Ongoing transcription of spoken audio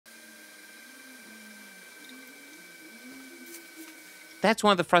That's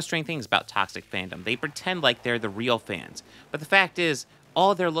one of the frustrating things about toxic fandom. They pretend like they're the real fans. But the fact is,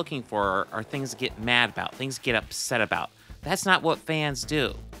 all they're looking for are things to get mad about, things to get upset about. That's not what fans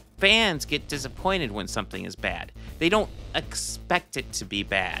do. Fans get disappointed when something is bad. They don't expect it to be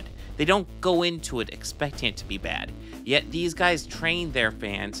bad. They don't go into it expecting it to be bad. Yet these guys train their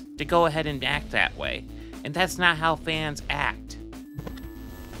fans to go ahead and act that way. And that's not how fans act.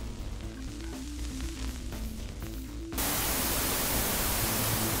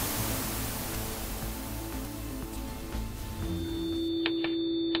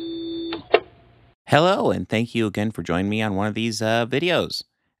 Hello, and thank you again for joining me on one of these videos.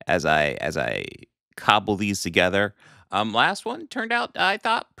 As I cobble these together, last one turned out, I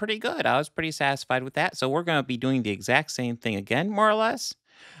thought, pretty good. I was pretty satisfied with that. So we're going to be doing the exact same thing again, more or less.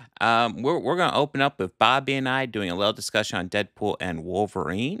 We're going to open up with Bobby and I doing a little discussion on Deadpool and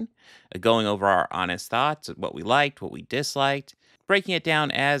Wolverine, going over our honest thoughts, what we liked, what we disliked, breaking it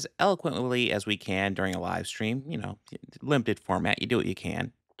down as eloquently as we can during a live stream. You know, limited format. You do what you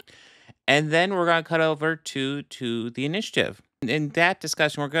can. And then we're going to cut over to the initiative. In that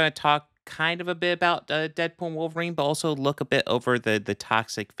discussion, we're going to talk kind of a bit about Deadpool and Wolverine, but also look a bit over the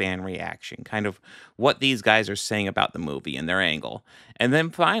toxic fan reaction, kind of what these guys are saying about the movie and their angle. And then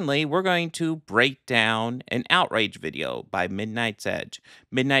finally, we're going to break down an outrage video by Midnight's Edge.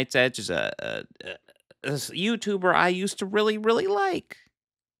 Midnight's Edge is a YouTuber I used to really like.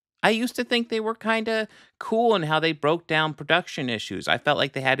 I used to think they were kind of cool in how they broke down production issues. I felt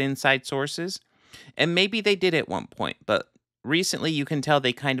like they had inside sources, and maybe they did at one point, but recently you can tell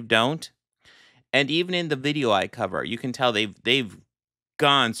they kind of don't. And even in the video I cover, you can tell they've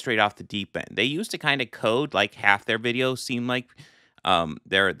gone straight off the deep end. They used to kind of code like half their videos seem like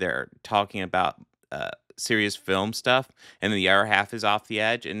they're talking about serious film stuff, and the other half is off the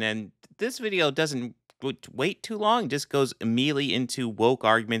edge. And then this video doesn't wait too long, just goes immediately into woke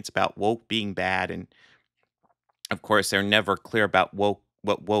arguments about woke being bad, and of course they're never clear about woke,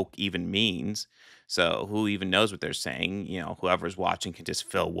 what woke even means. So who even knows what they're saying? You know, whoever's watching can just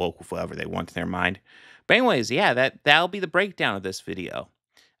fill woke with whatever they want in their mind. But anyways, yeah, that'll be the breakdown of this video.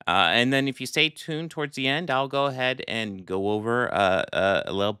 And then if you stay tuned towards the end, I'll go ahead and go over a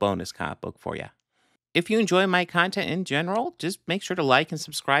little bonus comic book for you. If you enjoy my content in general, just make sure to like and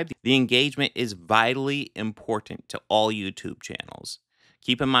subscribe. The engagement is vitally important to all YouTube channels.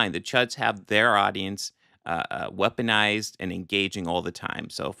 Keep in mind, the Chuds have their audience weaponized and engaging all the time.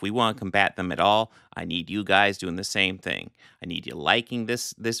 So if we want to combat them at all, I need you guys doing the same thing. I need you liking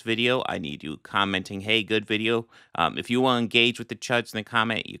this video. I need you commenting, hey, good video. If you want to engage with the Chuds in the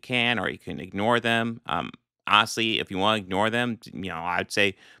comment, you can, or you can ignore them. Honestly, if you want to ignore them, you know, I'd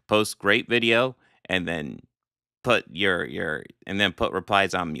say post great video, and then put put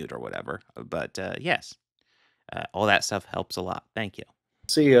replies on mute or whatever. But yes, all that stuff helps a lot. Thank you.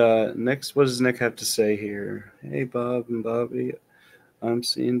 See, next, what does Nick have to say here? Hey, Bob and Bobby, I'm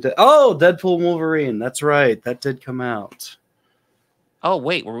seeing Deadpool Wolverine. That's right, that did come out. Oh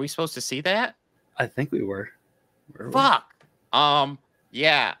wait, were we supposed to see that? I think we were. Fuck.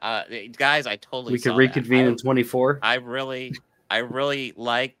 Yeah, guys, I totally. We could reconvene in 24. I really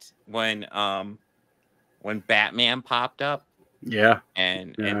liked when Batman popped up,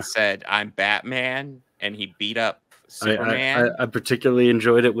 and said, "I'm Batman," and he beat up Superman. I particularly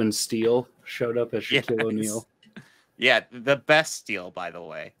enjoyed it when Steel showed up as Shaquille O'Neal. Yeah, the best Steel, by the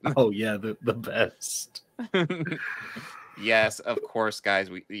way. Oh yeah, the best. Yes, of course, guys.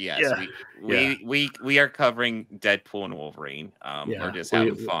 We are covering Deadpool and Wolverine. We're just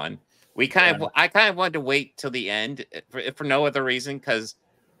having fun. I kind of wanted to wait till the end for no other reason, because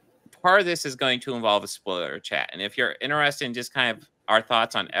part of this is going to involve a spoiler chat, and if you're interested in just kind of our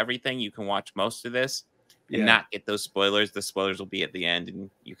thoughts on everything, you can watch most of this and not get those spoilers. The spoilers will be at the end, and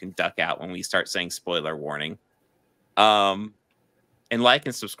you can duck out when we start saying spoiler warning. And like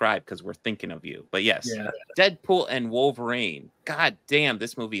and subscribe, because we're thinking of you. But yes, Deadpool and Wolverine. God damn,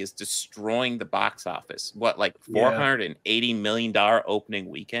 this movie is destroying the box office. What, like $480 million opening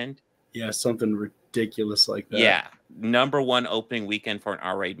weekend? Yeah, something ridiculous like that. Yeah, #1 opening weekend for an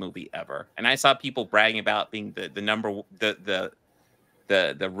R-rated movie ever. And I saw people bragging about being the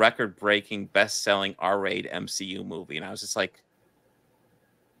record-breaking, best-selling R-rated MCU movie, and I was just like,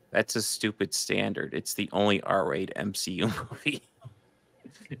 that's a stupid standard. It's the only R-rated MCU movie.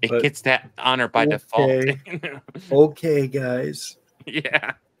 It gets that honor by default. Okay, guys.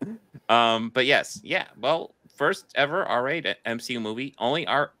 Yeah. But yes, yeah. Well, first ever R-rated MCU movie, only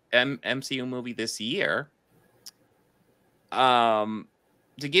MCU movie this year. To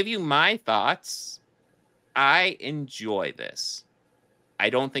give you my thoughts, I enjoy this. I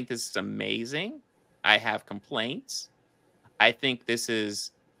don't think this is amazing. I have complaints. I think this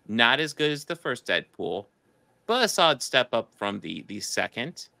is not as good as the first Deadpool, but a solid step up from the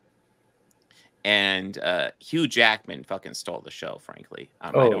second. And Hugh Jackman fucking stole the show, frankly. I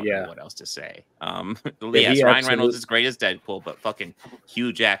Oh don't know yeah, what else to say. yeah. Yes, Ryan Reynolds is great as Deadpool, but fucking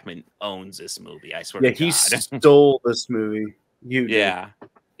Hugh Jackman owns this movie. I swear Yeah, to he God. stole this movie. You did. Yeah,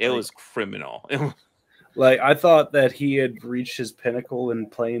 it Like, was criminal. like I thought that he had reached his pinnacle in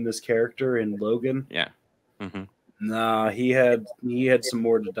playing this character in Logan. Yeah. Hmm. Nah, he had some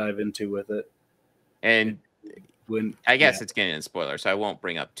more to dive into with it. And When I guess yeah, it's getting in spoilers, so I won't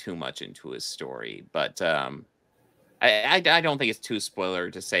bring up too much into his story. But I don't think it's too spoiler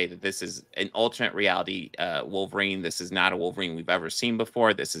to say that this is an alternate reality Wolverine. This is not a Wolverine we've ever seen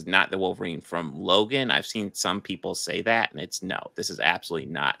before. This is not the Wolverine from Logan. I've seen some people say that, and it's no, this is absolutely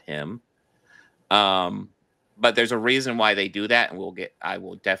not him. But there's a reason why they do that, and I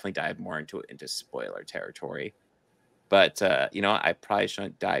will definitely dive more into spoiler territory. But I probably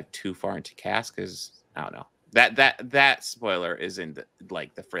shouldn't dive too far into cast because I don't know. That spoiler is in the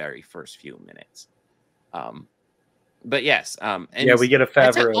very first few minutes. But yes, and yeah, we get a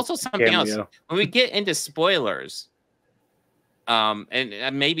that's Favreau also something else. cameo. When we get into spoilers,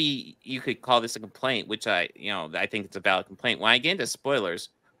 and maybe you could call this a complaint, which I think it's a valid complaint. When I get into spoilers,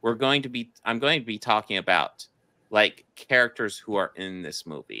 I'm going to be talking about like characters who are in this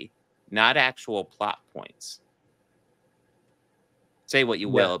movie, not actual plot points. Say what you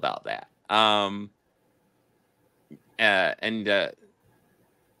Yeah. will about that.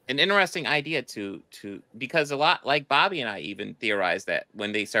 An interesting idea to because a lot like Bobby and I even theorized that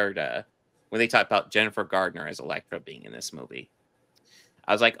when they talked about Jennifer Gardner as Elektra being in this movie,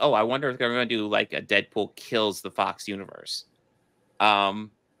 I was like, oh, I wonder if they're going to do like a Deadpool kills the Fox universe.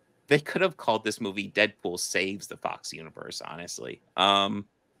 They could have called this movie Deadpool saves the Fox universe, honestly.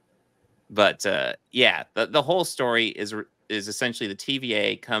 But yeah, the whole story is essentially the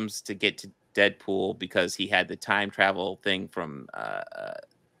TVA comes to get to Deadpool because he had the time travel thing from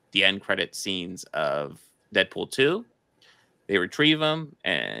the end credit scenes of Deadpool 2. They retrieve him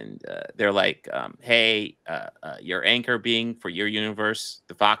and they're like, hey, your anchor being for your universe,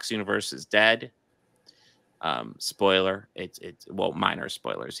 the Fox universe, is dead. Spoiler, it's well, minor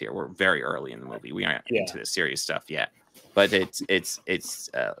spoilers here. We're very early in the movie. We aren't into the serious stuff yet. But it's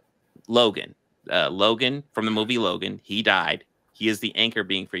Logan. Logan from the movie Logan, he died. He is the anchor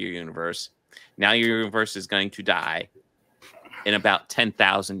being for your universe. Now your universe is going to die in about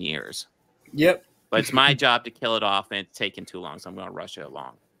 10,000 years. Yep. But it's my job to kill it off, and it's taking too long, so I'm going to rush it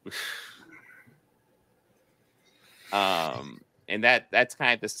along. And that's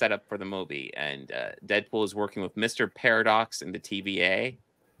kind of the setup for the movie. And Deadpool is working with Mr. Paradox and the TVA.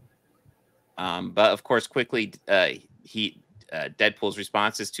 But of course, quickly, Deadpool's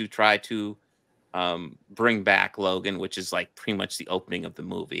response is to try to bring back Logan, which is like pretty much the opening of the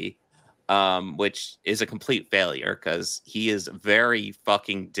movie. Which is a complete failure because he is very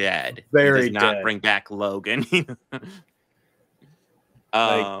fucking dead. Very he does not dead. bring back Logan.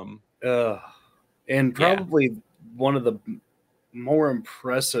 And probably one of the more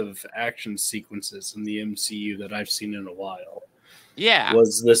impressive action sequences in the MCU that I've seen in a while. Yeah,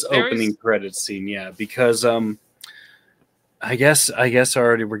 was this opening credits scene? Yeah, because I guess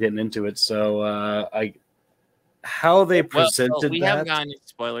already we're getting into it. So how they presented we haven't gotten into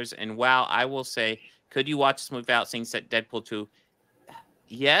spoilers, and wow, I will say, could you watch this movie without seeing Deadpool 2?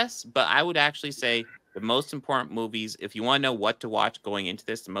 Yes, but I would actually say the most important movies, if you want to know what to watch going into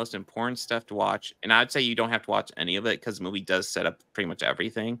this, the most important stuff to watch, and I'd say you don't have to watch any of it because the movie does set up pretty much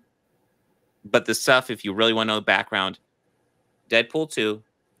everything. But the stuff, if you really want to know the background, Deadpool 2,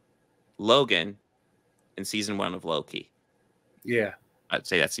 Logan, and season 1 of Loki. Yeah. I'd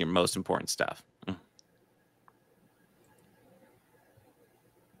say that's your most important stuff.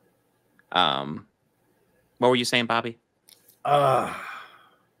 What were you saying, Bobby? Well,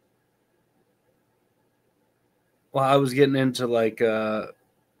 I was getting into like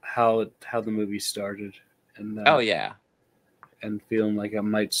how the movie started, and oh yeah, and feeling like I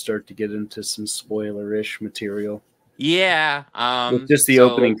might start to get into some spoiler-ish material. Yeah, with just the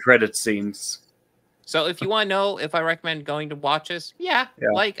opening credit scenes. So if you want to know if I recommend going to watch this, yeah.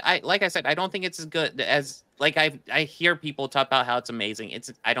 Like I said, I don't think it's as good as like I hear people talk about how it's amazing.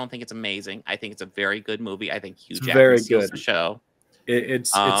 I don't think it's amazing. I think it's a very good movie. I think Hugh Jackman steals the show.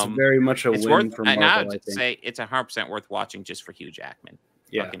 It's very much a win for Marvel. I would say it's 100% worth watching just for Hugh Jackman.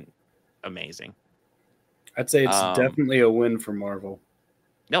 Yeah, fucking amazing. I'd say it's definitely a win for Marvel.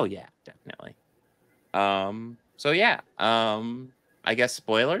 Oh yeah, definitely. So yeah, I guess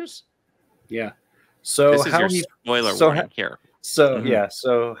spoilers. Yeah. So this is your spoiler warning here. So Hmm.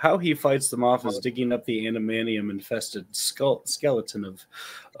 so how he fights them off is digging up the animanium infested skeleton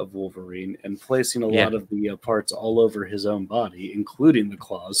of Wolverine and placing a Yeah. lot of the parts all over his own body, including the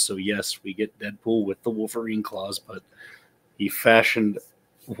claws. So yes, we get Deadpool with the Wolverine claws, but he fashioned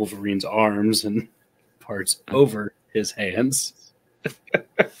Wolverine's arms and parts over his hands.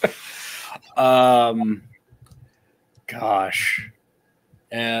 Gosh,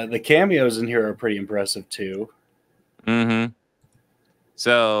 the cameos in here are pretty impressive too. Hmm.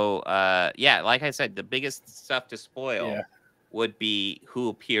 So, yeah, like I said, the biggest stuff to spoil Yeah. would be who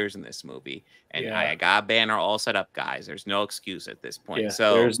appears in this movie. And Yeah. I got a banner all set up, guys. There's no excuse at this point. Yeah,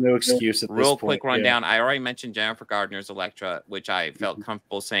 So, there's no excuse at this real point. quick rundown. I already mentioned Jennifer Gardner's Elektra, which I felt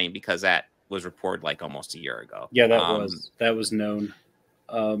comfortable saying because that was reported like almost a year ago. Yeah, that was known.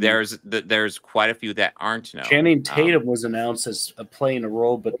 There's quite a few that aren't known. Channing Tatum was announced as playing a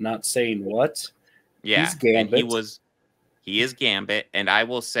role, but not saying what. Yeah, He's Gambit. and he is Gambit, and I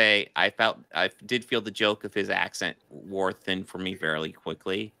will say I did feel the joke of his accent wore thin for me fairly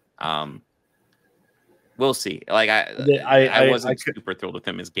quickly. We'll see. Like I wasn't super thrilled with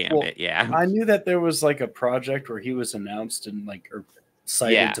him as Gambit. Well, yeah, I knew that there was like a project where he was announced and or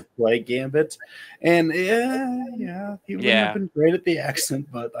cited to play Gambit, and he wouldn't have been great at the accent,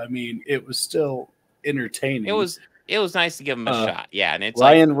 but I mean, it was still entertaining. It was nice to give him a shot. Yeah, and it's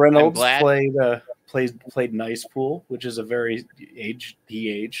Ryan Reynolds played Nice Pool, which is a very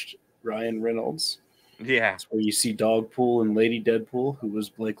aged Ryan Reynolds. Yeah, that's where you see Dogpool and Lady Deadpool, who was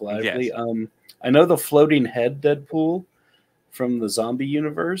Blake Lively. Yes. I know the floating head Deadpool from the zombie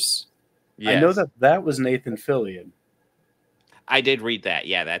universe. Yes. I know that was Nathan Fillion. I did read that.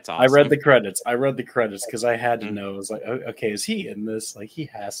 Yeah, that's awesome. I read the credits because I had to know. I was like, okay, is he in this? Like, he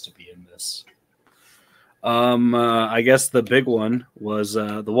has to be in this. I guess the big one was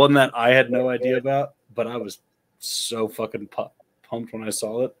the one that I had no idea about, but I was so fucking pumped when I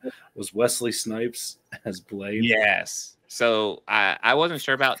saw it, was Wesley Snipes as Blade. Yes. So I wasn't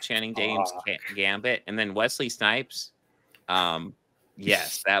sure about Channing Tatum's Gambit, and then Wesley Snipes.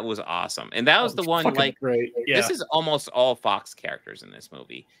 Yes, that was awesome, and that was the one. Like, great. Yeah. This is almost all Fox characters in this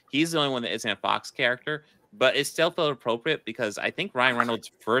movie. He's the only one that isn't a Fox character, but it still felt appropriate because I think Ryan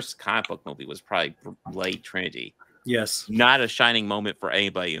Reynolds' first comic book movie was probably Blade Trinity. Yes, not a shining moment for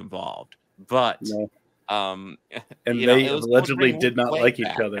anybody involved, but and they allegedly did not like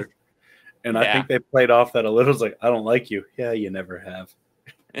each other. And I think they played off that a little. It's like, I don't like you. Yeah, you never have.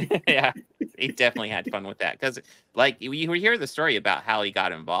 Yeah, he definitely had fun with that because, like, you hear the story about how he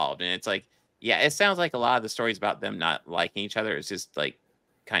got involved, and it's like, yeah, it sounds like a lot of the stories about them not liking each other is just like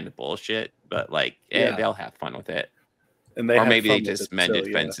kind of bullshit. But like, they'll have fun with it, and maybe they just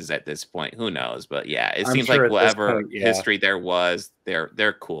mended fences at this point. Who knows? But yeah, it seems like whatever history there was,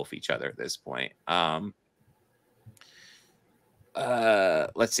 they're cool with each other at this point.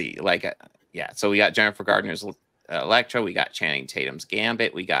 Let's see, like, so we got Jennifer Gardner's Elektra, we got Channing Tatum's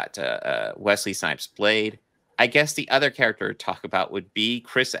Gambit, we got Wesley Snipes' Blade. I guess the other character to talk about would be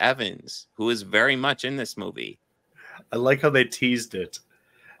Chris Evans, who is very much in this movie. I like how they teased it.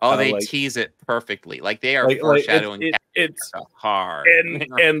 Oh, they tease it perfectly. Like, they are foreshadowing it's hard.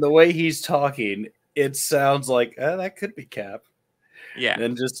 And the way he's talking, it sounds like that could be Cap. Yeah. And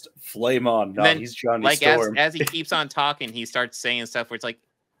then just flame on. No, he's Johnny Storm. As he keeps on talking, he starts saying stuff where it's like,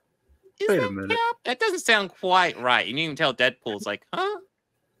 wait a minute. Cap? That doesn't sound quite right. And you can tell Deadpool's like, huh?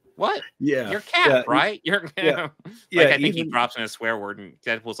 What? Yeah. You're Cap, right? You're I think he drops in a swear word and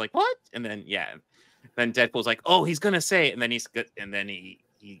Deadpool's like, what? And then then Deadpool's like, oh, he's gonna say it, and then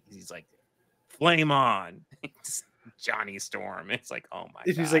he's like, flame on. Johnny Storm. It's like, oh my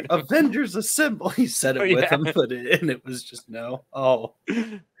god. He's like, Avengers Assemble. He said it with him, and it was just no. Oh.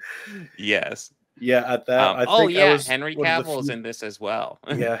 Yes. Yeah, at that. I think Henry Cavill's in this as well.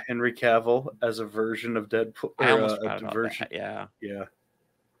 Yeah, Henry Cavill as a version of Deadpool. I almost forgot about that. Yeah.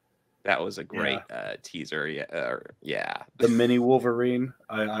 That was a great teaser. Yeah. The mini Wolverine.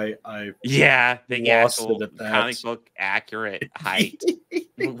 I the actual comic book accurate height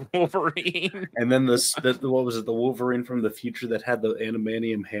Wolverine. And then what was it? The Wolverine from the future that had the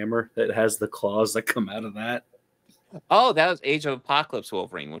animanium hammer that has the claws that come out of that. Oh, that was Age of Apocalypse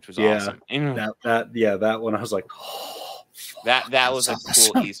Wolverine, which was awesome. That one. I was like, oh, that was a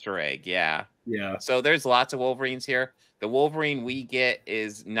cool Easter egg. Yeah. Yeah. So there's lots of Wolverines here. The Wolverine we get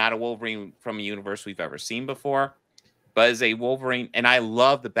is not a Wolverine from a universe we've ever seen before, but is a Wolverine. And I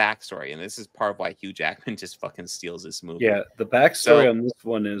love the backstory. And this is part of why Hugh Jackman just fucking steals this movie. Yeah. The backstory on this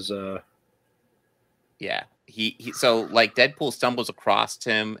one is, so like Deadpool stumbles across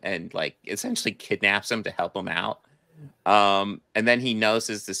him and like essentially kidnaps him to help him out. And then he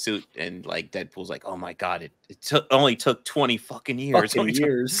notices the suit, and like Deadpool's like, "Oh my god, it only took 20 fucking years." Fucking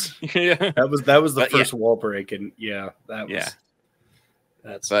years. Yeah, That was the but yeah, first wall break, and yeah, yeah.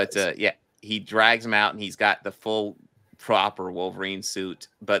 that's But nice. yeah, he drags him out, and he's got the full proper Wolverine suit.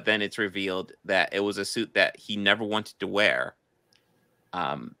 But then it's revealed that it was a suit that he never wanted to wear.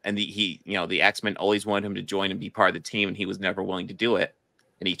 And the X-Men always wanted him to join and be part of the team, and he was never willing to do it.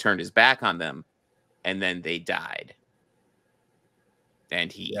 And he turned his back on them, and then they died.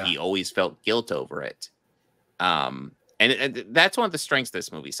 And he always felt guilt over it. And that's one of the strengths of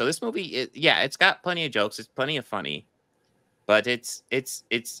this movie. So this movie, it's got plenty of jokes, it's plenty of funny, but it's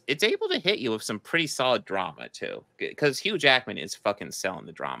able to hit you with some pretty solid drama too. Because Hugh Jackman is fucking selling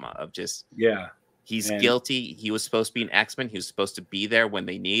the drama of just he's and guilty. He was supposed to be an X-Men. He was supposed to be there when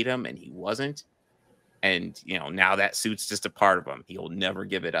they need him, and he wasn't. And now that suit's just a part of him. He'll never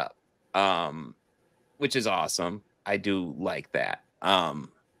give it up. Which is awesome. I do like that. Yeah,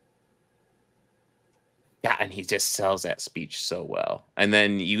 and he just sells that speech so well. And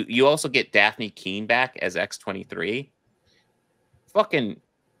then you also get Daphne Keane back as X-23. Fucking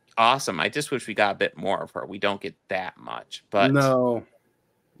awesome. I just wish we got a bit more of her. We don't get that much, but no.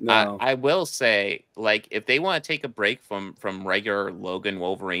 I will say, like, if they want to take a break from regular Logan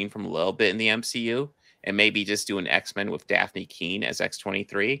Wolverine from a little bit in the MCU and maybe just do an X-Men with Daphne Keane as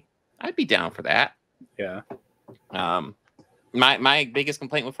X-23, I'd be down for that. Yeah. My biggest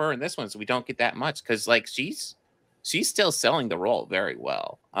complaint with her in this one is we don't get that much, because like she's still selling the role very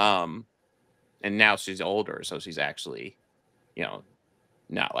well. And now she's older, so she's actually, not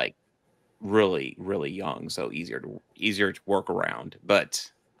like really, really young, so easier to work around.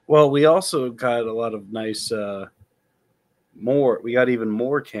 But well, we also got a lot of nice we got even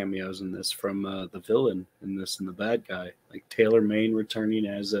more cameos in this from the villain in this and the bad guy, like Taylor Maine returning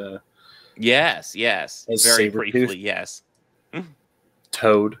as yes, as very Sabretooth. briefly, yes.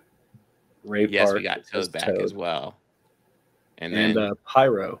 Toad, Ray Yes, Park we got as Toad back as well. And then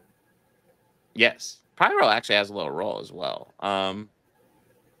Pyro. yes, Pyro actually has a little role as well.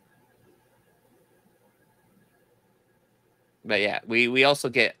 But yeah, we also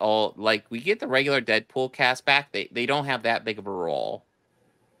get we get the regular Deadpool cast back. They don't have that big of a role.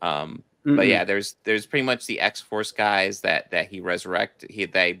 But yeah, there's pretty much the X-Force guys that he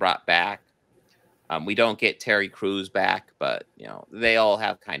brought back. We don't get Terry Crews back, but they all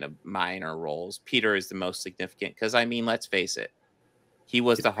have kind of minor roles. Peter is the most significant because, I mean, let's face it, he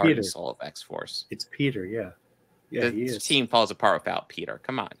was the heart and soul of X-Force. It's Peter, yeah. Yeah, The he is. team falls apart without Peter.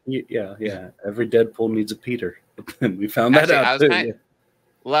 Come on. Yeah. Every Deadpool needs a Peter. We found that out too.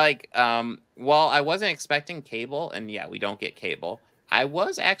 Well, I wasn't expecting Cable, and yeah, we don't get Cable. I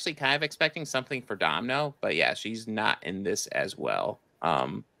was actually kind of expecting something for Domino, but yeah, she's not in this as well.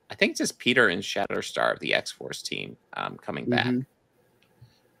 I think it's just Peter and Shatterstar of the X-Force team coming back.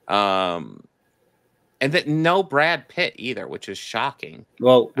 And that no Brad Pitt either, which is shocking.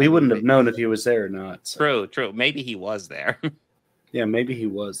 Well, we wouldn't have known if he was there or not. So. True. Maybe he was there. Yeah, maybe he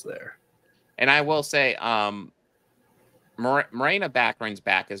was there. And I will say, Morena Baccarin's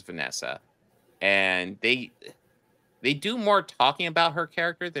back as Vanessa, and they do more talking about her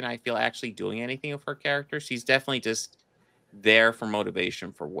character than I feel actually doing anything with her character. She's definitely just there for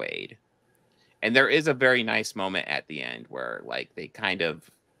motivation for Wade. And there is a very nice moment at the end where like they kind of,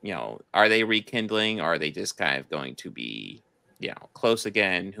 are they rekindling, or are they just kind of going to be, close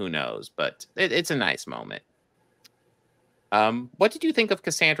again? Who knows? But it's a nice moment. What did you think of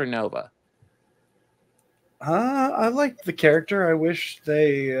Cassandra Nova? I liked the character. I wish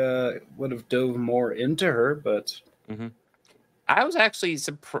they would have dove more into her, but I was actually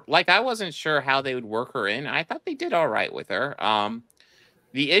I wasn't sure how they would work her in. I thought they did all right with her.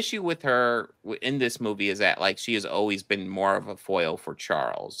 The issue with her in this movie is that like she has always been more of a foil for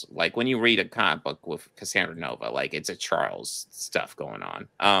Charles. Like when you read a comic book with Cassandra Nova, like it's a Charles stuff going on.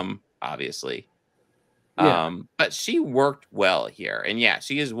 Obviously. Yeah. But she worked well here. And yeah,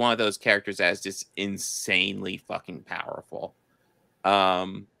 she is one of those characters that is just insanely fucking powerful.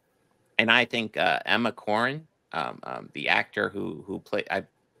 And I think Emma Corrin, the actor who played, I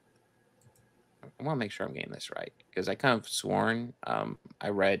want to make sure I'm getting this right, because I kind of sworn I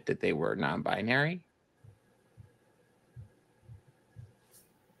read that they were non-binary.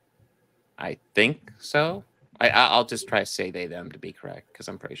 I think so. I'll just try to say they them to be correct, because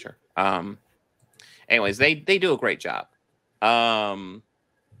I'm pretty sure. Anyways, they do a great job. I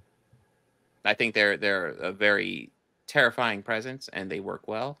think they're a very terrifying presence, and they work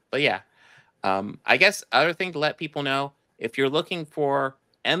well. But yeah, I guess other thing to let people know, if you're looking for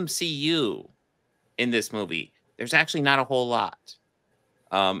MCU in this movie, there's actually not a whole lot.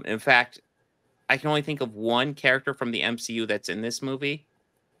 In fact, I can only think of one character from the MCU that's in this movie.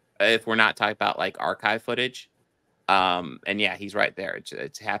 If we're not talking about like archive footage. And yeah, he's right there.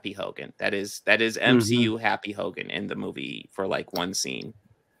 It's Happy Hogan. That is MCU Happy Hogan in the movie for like one scene.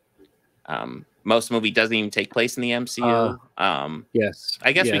 Most movie doesn't even take place in the MCU. Yes.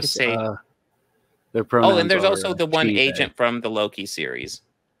 I guess we could say. Their pronouns. Oh, and there's also the one she, agent they. from the Loki series.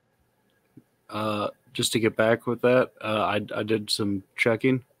 Just to get back with that, I did some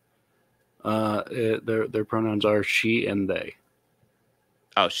checking. Their pronouns are she and they.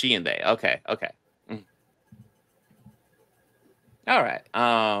 Oh, she and they. Okay. All right.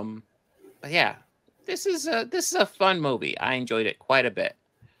 But yeah, this is a fun movie. I enjoyed it quite a bit.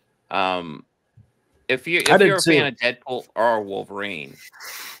 If you're a fan of Deadpool or Wolverine,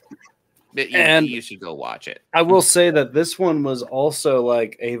 you should go watch it. I will say that this one was also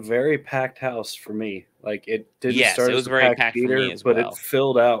like a very packed house for me. Like it didn't start it was as a very packed for theater, me as but well. it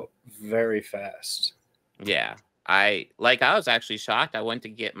filled out very fast. Yeah. I was actually shocked. I went to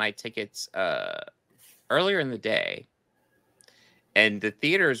get my tickets earlier in the day, and the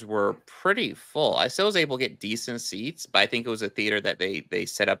theaters were pretty full. I still was able to get decent seats, but I think it was a theater that they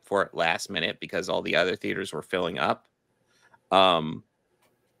set up for it last minute because all the other theaters were filling up.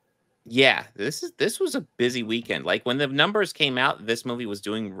 Yeah, this was a busy weekend. Like when the numbers came out, this movie was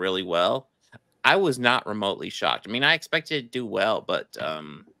doing really well. I was not remotely shocked. I mean, I expected it to do well, but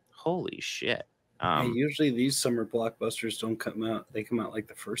holy shit. Usually these summer blockbusters don't come out. They come out like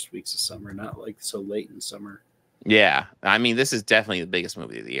the first weeks of summer, not like so late in summer. Yeah, I mean, this is definitely the biggest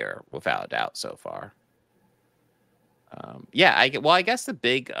movie of the year, without a doubt, so far. Yeah, I guess the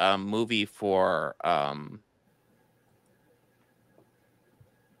big movie for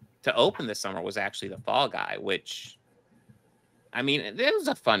to open this summer was actually The Fall Guy, which, I mean, it was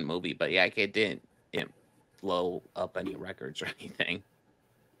a fun movie, but yeah, it didn't blow up any records or anything.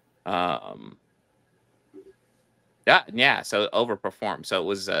 Yeah, so it overperformed. So it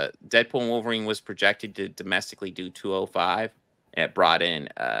was Deadpool and Wolverine was projected to domestically do 205, and it brought in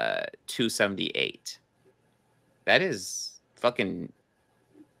 278. That is fucking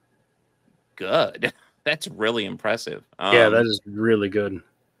good. That's really impressive. Yeah, that is really good.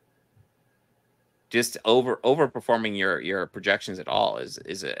 Just overperforming your projections at all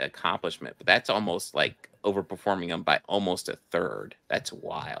is an accomplishment, but that's almost like overperforming them by almost a third. That's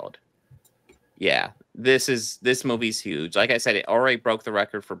wild. Yeah, this movie's huge. Like I said, it already broke the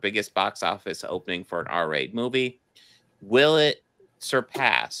record for biggest box office opening for an R-rated movie. Will it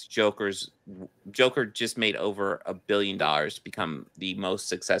surpass Joker just made over $1 billion to become the most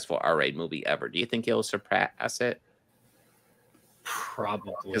successful R-rated movie ever. Do you think he'll surpass it?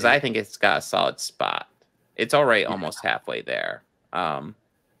 Probably. Because I think it's got a solid spot. It's already almost halfway there. And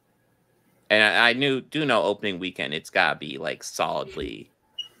I do know opening weekend, it's got to be like solidly.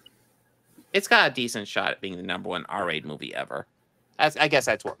 It's got a decent shot at being the #1 R-rated movie ever. I guess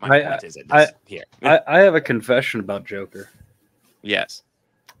that's what my point is here. I have a confession about Joker. Yes.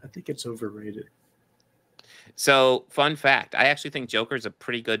 I think it's overrated. So, fun fact, I actually think Joker is a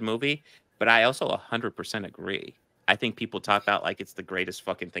pretty good movie, but I also 100% agree. I think people talk about like it's the greatest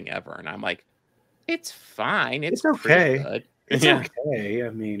fucking thing ever, and I'm like, it's fine. It's okay. Good. It's okay. I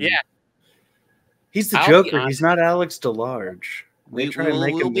mean, yeah, he's the Joker. He's not Alex DeLarge.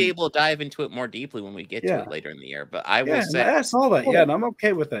 We'll be able to dive into it more deeply when we get to it later in the year. But I will say, I saw that. Yeah, and I'm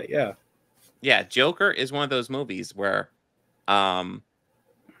okay with that. Yeah. Joker is one of those movies where, I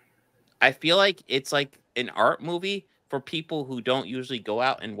feel like it's like an art movie for people who don't usually go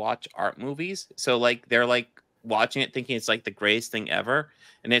out and watch art movies. So like they're like watching it thinking it's like the greatest thing ever,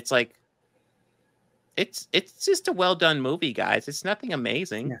 and it's like it's just a well done movie, guys. It's nothing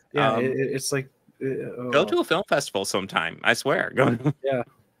amazing. It's like. Go to a film festival sometime. I swear. Go.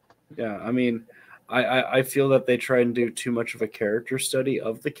 Yeah. I mean, I feel that they try and do too much of a character study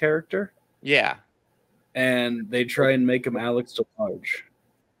of the character. Yeah, and they try and make him Alex DeLarge.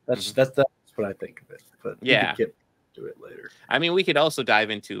 That's what I think of it. But yeah, we can get to it later. I mean, we could also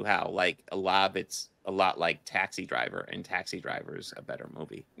dive into how like a lot of it's a lot like Taxi Driver, and Taxi Driver is a better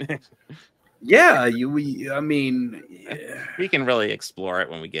movie. Yeah, I mean, we can really explore it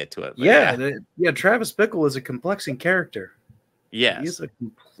when we get to it. Yeah, Travis Bickle is a complexing character. Yes, he's a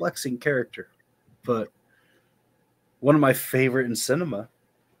complexing character, but one of my favorite in cinema.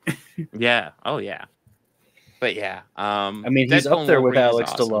 Yeah. Oh yeah. But yeah, I mean, he's up there with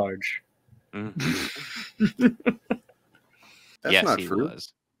Alex DeLarge. Mm-hmm. Yes, not true.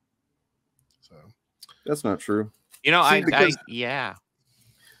 Was. So that's not true. You know, yeah.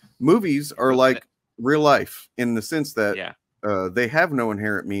 Movies are like real life in the sense that they have no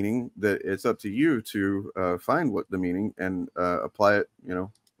inherent meaning. That it's up to you to find what the meaning and apply it. You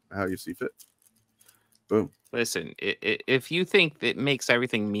know, how you see fit. Boom. Listen, if you think that makes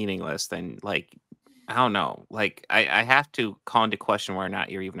everything meaningless, then like, I don't know. Like, I have to call into question whether or not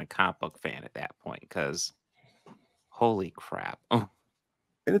you're even a comic book fan at that point, because holy crap. And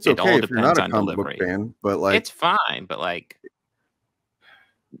it's It okay all if you're not depends a on comic book delivery. fan, but like It's fine, but like,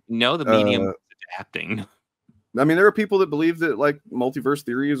 no, the medium is adapting. I mean, there are people that believe that like multiverse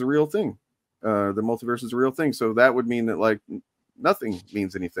theory is a real thing. The multiverse is a real thing. So that would mean that like nothing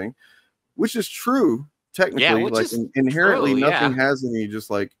means anything, which is true technically. Yeah, which like is inherently, true, nothing yeah. has any just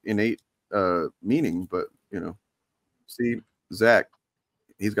like innate meaning. But you know, see, Zach,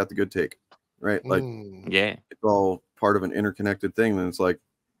 he's got the good take, right? Like, yeah, it's all part of an interconnected thing. And it's like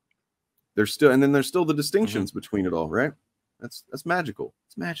there's still, and then there's still the distinctions between it all, right? That's magical.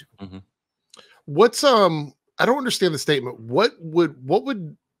 It's magical. What's I don't understand the statement. What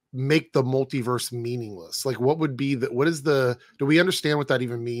would make the multiverse meaningless? Like, what would be what is the, do we understand what that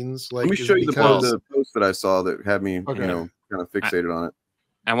even means? Like, let me show you the post that I saw that had me, you know, kind of fixated on it.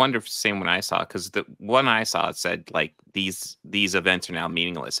 I wonder if it's the same one I saw, because the one I saw, it said like these events are now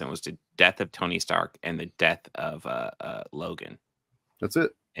meaningless, and it was the death of Tony Stark and the death of Logan. That's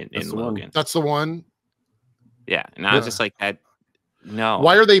it. In Logan. That's the one. Yeah, and I was just like, that. No.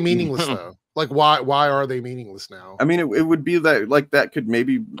 Why are they meaningless though? Like, why are they meaningless now? I mean, it would be that, like, that could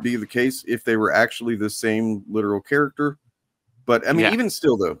maybe be the case if they were actually the same literal character. But I mean, even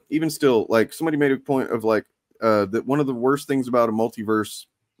still, like, somebody made a point of like that one of the worst things about a multiverse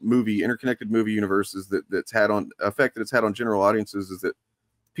movie, interconnected movie universe, is that's had on effect that it's had on general audiences is that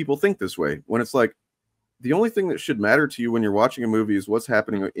people think this way, when it's like the only thing that should matter to you when you're watching a movie is what's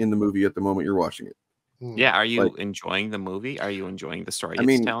happening in the movie at the moment you're watching it. Yeah, are you enjoying the movie? Are you enjoying the story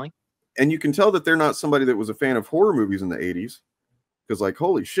it's telling? And you can tell that they're not somebody that was a fan of horror movies in the 80s, because like,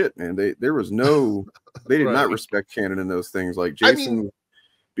 holy shit, man, there was no, they did not respect canon in those things. Like Jason,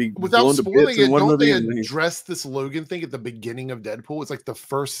 be without spoiling it, don't they address this Logan thing at the beginning of Deadpool? It's like the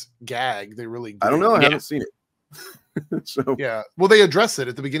first gag they really do. I don't know, I haven't seen it. So yeah, well, they address it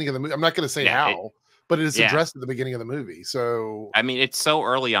at the beginning of the movie. I'm not going to say how, but it is addressed at the beginning of the movie. So I mean, it's so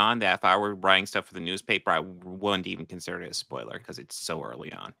early on that if I were writing stuff for the newspaper, I wouldn't even consider it a spoiler, because it's so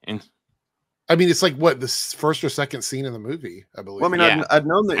early on. And I mean, it's like what, the first or second scene in the movie, I believe. Well, I mean, I'd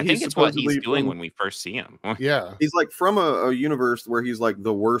known that I think it's what he's doing when we first see him. Yeah, he's like from a universe where he's like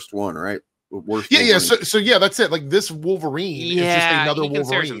the worst one, right? Worst. Yeah. So yeah, that's it. Like, this Wolverine is just another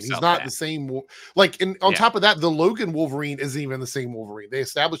Wolverine. He's not the same. Like, and on top of that, the Logan Wolverine isn't even the same Wolverine. They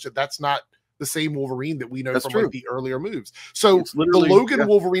established that that's not the same Wolverine that we know from like the earlier moves. So the Logan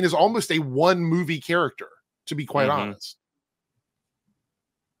Wolverine is almost a one movie character, to be quite honest.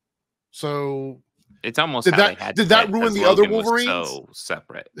 So it's almost did that ruin the other Wolverines? So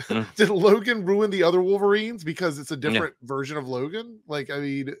separate. Did Logan ruin the other Wolverines because it's a different version of Logan? Like, I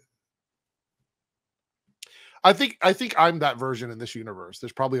mean, I think I'm that version in this universe.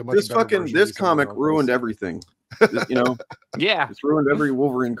 There's probably a much better this comic ruined everything. You know, it's ruined every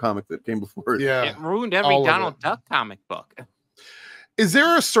Wolverine comic that came before it. Yeah, it ruined every Donald Duck comic book. Is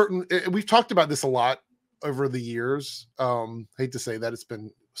there a certain? We've talked about this a lot over the years. Hate to say that, it's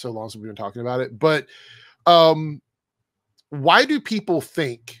been so long since we've been talking about it, but why do people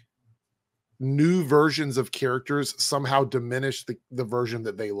think new versions of characters somehow diminish the version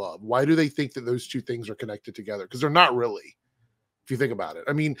that they love? Why do they think that those two things are connected together? Because they're not really, if you think about it.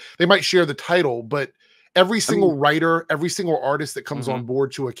 I mean, they might share the title, but every single writer, every single artist that comes on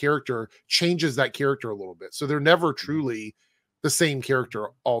board to a character changes that character a little bit. So they're never truly the same character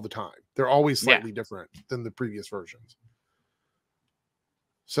all the time. They're always slightly different than the previous versions.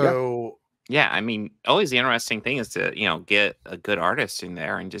 So I mean, always the interesting thing is to, you know, get a good artist in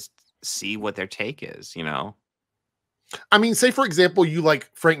there and just see what their take is, you know. I mean, say for example, you like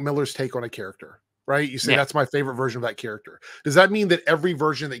Frank Miller's take on a character, right? You say that's my favorite version of that character. Does that mean that every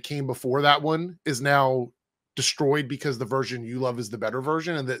version that came before that one is now destroyed because the version you love is the better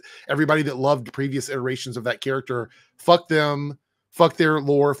version, and that everybody that loved previous iterations of that character, fuck them, fuck their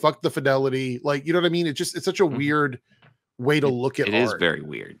lore, fuck the fidelity? Like, you know what I mean? It's such a weird way to look at art. It is very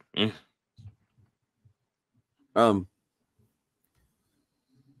weird. Well,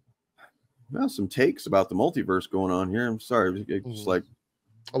 some takes about the multiverse going on here. I'm sorry, it's like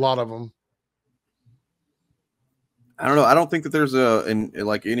a lot of them. I don't know. I don't think that there's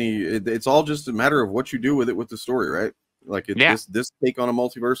it's all just a matter of what you do with it with the story, right? Like this take on a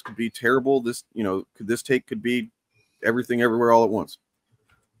multiverse could be terrible. This, you know, this take could be everything everywhere all at once.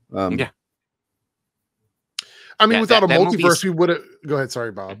 I mean, without a multiverse, we would have. Go ahead.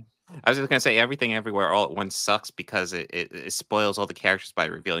 Sorry, Bob. I was just gonna say everything everywhere all at once sucks because it spoils all the characters by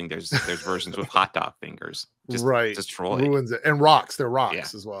revealing there's versions with hot dog fingers. Just Right. destroyed. Ruins it. And rocks. They're Yeah.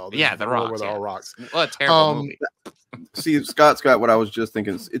 rocks as well. Yeah, the War rocks. Where they're Yeah. all rocks. What a terrible movie. See, Scott's got what I was just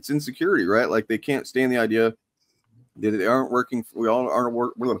thinking. It's insecurity, right? Like they can't stand the idea that they aren't working. We all aren't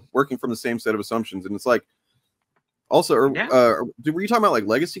we're working from the same set of assumptions, and it's like also. Were you talking about like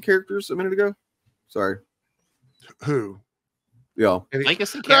legacy characters a minute ago? Sorry. Who? Yeah.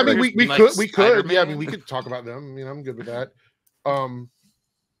 Legacy No, I mean, characters. we like could. Yeah, I Spider-Man? mean, we could talk about them. I mean, I'm good with that. I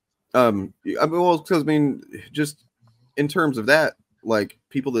mean, well, because I mean, just in terms of that, like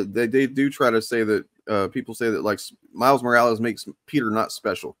people that they do try to say that people say that like Miles Morales makes Peter not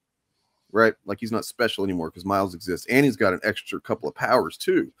special, right? Like he's not special anymore because Miles exists, and he's got an extra couple of powers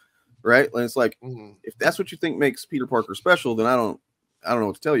too, right? And it's like if that's what you think makes Peter Parker special, then I don't know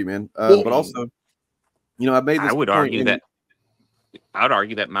what to tell you, man. But also, you know, I made this. I would argue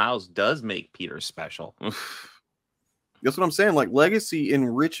that Miles does make Peter special. That's what I'm saying. Like legacy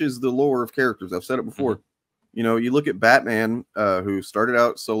enriches the lore of characters. I've said it before. You know, you look at Batman, who started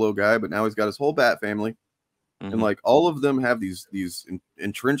out solo guy, but now he's got his whole Bat family, and like all of them have these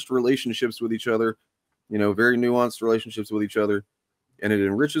entrenched relationships with each other. You know, very nuanced relationships with each other, and it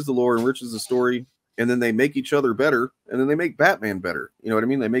enriches the lore, enriches the story, and then they make each other better, and then they make Batman better. You know what I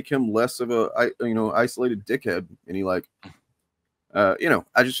mean? They make him less of a isolated dickhead, and he like, you know,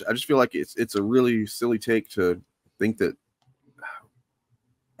 I just feel like it's a really silly take to think that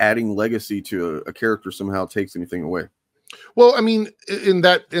adding legacy to a character somehow takes anything away. Well, I mean, in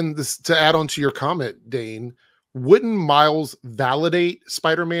this to add on to your comment, Dane, wouldn't Miles validate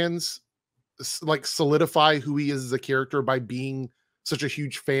Spider-Man's like solidify who he is as a character by being such a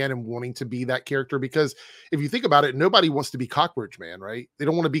huge fan and wanting to be that character? Because if you think about it, nobody wants to be Cockroach Man, right? They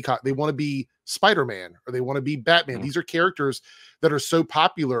don't want to be they want to be Spider-Man or they want to be Batman. These are characters that are so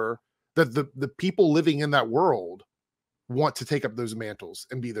popular that the people living in that world want to take up those mantles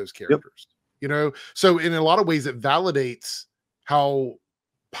and be those characters. You know, so in a lot of ways it validates how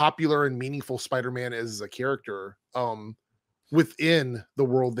popular and meaningful Spider-Man is as a character within the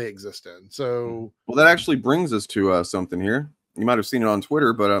world they exist in. So well, that actually brings us to something here. You might have seen it on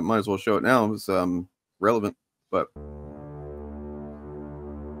Twitter, but I might as well show it now. It's relevant, but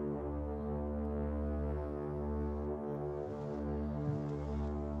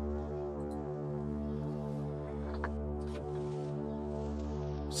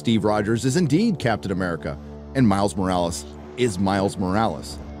Steve Rogers is indeed Captain America, and Miles Morales is Miles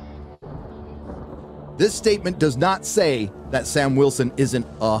Morales. This statement does not say that Sam Wilson isn't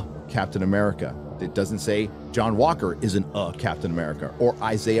a Captain America. It doesn't say John Walker isn't a Captain America, or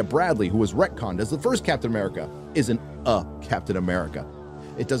Isaiah Bradley, who was retconned as the first Captain America, isn't a Captain America.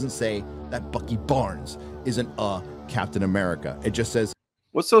 It doesn't say that Bucky Barnes isn't a Captain America. It just says...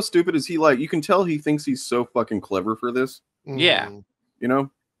 What's so stupid is he like, you can tell he thinks he's so fucking clever for this. Yeah. You know?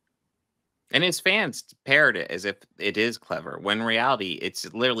 And his fans parrot it as if it is clever, when in reality,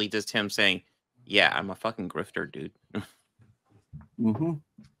 it's literally just him saying, yeah, I'm a fucking grifter, dude.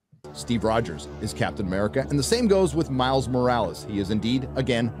 Steve Rogers is Captain America, and the same goes with Miles Morales. He is indeed,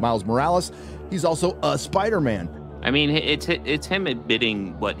 again, Miles Morales. He's also a Spider-Man. I mean, it's him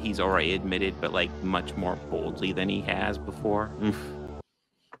admitting what he's already admitted, but like much more boldly than he has before.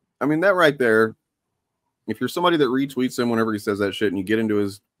 I mean, that right there, if you're somebody that retweets him whenever he says that shit and you get into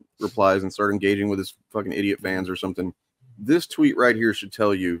his replies and start engaging with his fucking idiot fans or something, this tweet right here should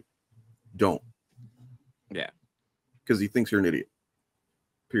tell you, don't. Yeah. Because he thinks you're an idiot.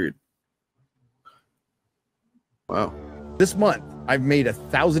 Period. Wow. This month, I've made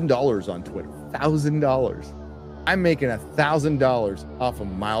 $1,000 on Twitter. $1,000. I'm making $1,000 off of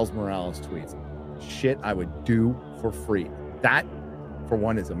Miles Morales tweets. Shit I would do for free. That, for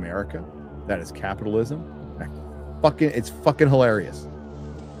one, is America. That is capitalism. It's fucking hilarious.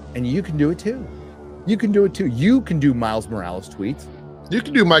 And you can do it too. You can do it too. You can do Miles Morales tweets. You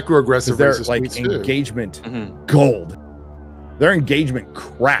can do microaggressive They're racist like tweets engagement gold. Their engagement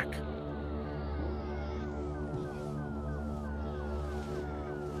crack.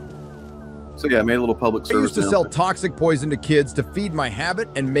 So yeah, I made a little public service. I used to sell toxic poison to kids to feed my habit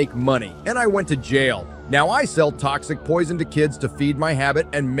and make money, and I went to jail. Now I sell toxic poison to kids to feed my habit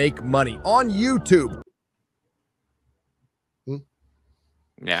and make money on YouTube.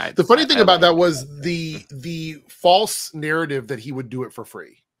 Yeah. The funny thing about that was the false narrative that he would do it for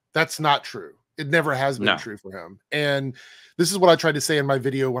free. That's not true. It never has been true for him. And this is what I tried to say in my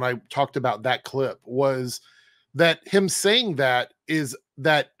video when I talked about that clip, was that him saying that is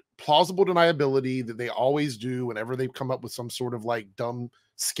that plausible deniability that they always do whenever they come up with some sort of like dumb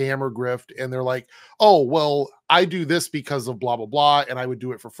scam or grift, and they're like, oh, well, I do this because of blah, blah, blah, and I would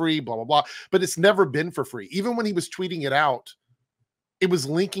do it for free, blah, blah, blah. But it's never been for free. Even when he was tweeting it out, it was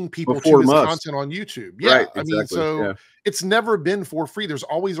linking people to his content on YouTube. Yeah. Right, I mean, so yeah. it's never been for free. There's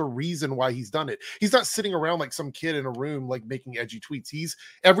always a reason why he's done it. He's not sitting around like some kid in a room, like making edgy tweets.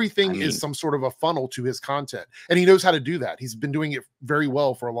 Everything is some sort of a funnel to his content, and he knows how to do that. He's been doing it very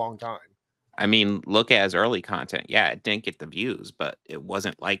well for a long time. I mean, look at his early content. Yeah, it didn't get the views, but it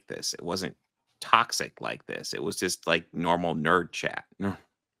wasn't like this. It wasn't toxic like this. It was just like normal nerd chat.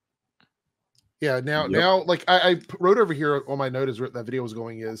 Yeah, now, like I wrote over here on my note as that video was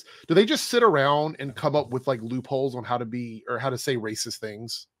going is, do they just sit around and come up with like loopholes on how to be or how to say racist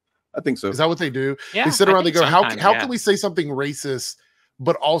things? I think so. Is that what they do? Yeah, they sit around, they go, how yeah. can we say something racist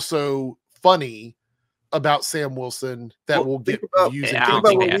but also funny about Sam Wilson that will get views? I don't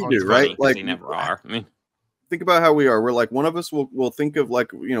think what we do, right? Like they never are. I mean, think about how we are. We're like, one of us will think of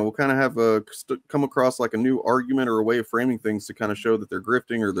like, you know, we'll kind of have come across like a new argument or a way of framing things to kind of show that they're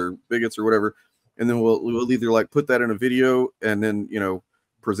grifting or they're bigots or whatever. And then we'll either like put that in a video and then, you know,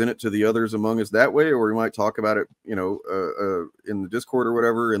 present it to the others among us that way, or we might talk about it, you know, in the Discord or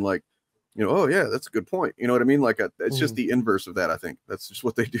whatever, and like, you know, oh yeah, that's a good point. You know what I mean? Like it's just the inverse of that. I think that's just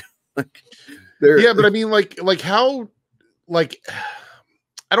what they do. Like, yeah, but I mean, like how, like,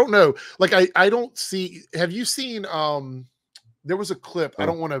 I don't know. Like I don't see. Have you seen? There was a clip. I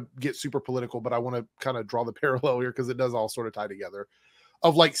don't want to get super political, but I want to kind of draw the parallel here because it does all sort of tie together.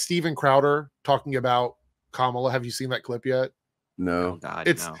 Of like Steven Crowder talking about Kamala. Have you seen that clip yet? No. Oh God,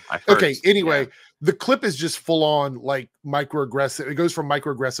 it's no. okay. Anyway, the clip is just full on like microaggressive. It goes from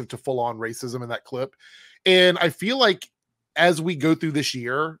microaggressive to full on racism in that clip. And I feel like as we go through this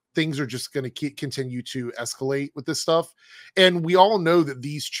year, things are just going to continue to escalate with this stuff. And we all know that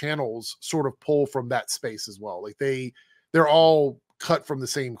these channels sort of pull from that space as well. Like they're all cut from the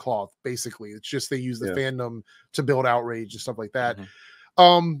same cloth, basically. It's just they use the fandom to build outrage and stuff like that.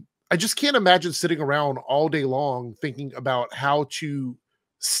 I just can't imagine sitting around all day long thinking about how to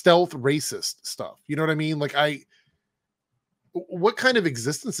stealth racist stuff. You know what I mean? Like what kind of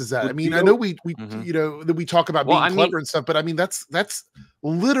existence is that? I mean, I know we you know, that we talk about being clever and stuff, but I mean, that's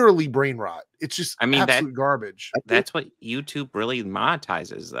literally brain rot. It's just absolute garbage. That's what YouTube really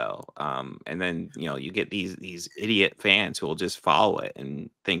monetizes though. And then, you know, you get these idiot fans who will just follow it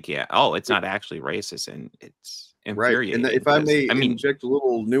and think, yeah, oh, it's not actually racist, and it's infuriating. Right. And if I may inject a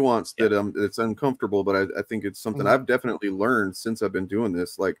little nuance that it's uncomfortable, but I think it's something I've definitely learned since I've been doing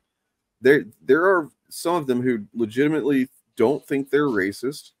this. Like there are some of them who legitimately don't think they're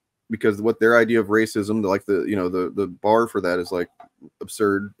racist because what their idea of racism, like the bar for that is like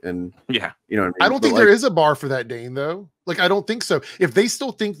absurd. And you know what I mean? I don't think there is a bar for that, Dane, though. Like, I don't think so. If they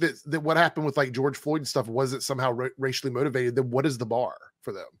still think that what happened with like George Floyd and stuff wasn't somehow racially motivated, then what is the bar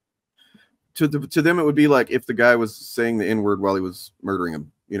for them? To them, it would be like if the guy was saying the N-word while he was murdering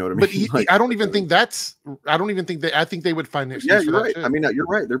him. You know what I mean? But I don't even think that's. I don't even think that. I think they would find it. Yeah, you're right. I mean, you're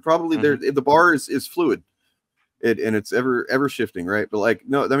right. They're probably the bar is fluid, and it's ever shifting, right? But like,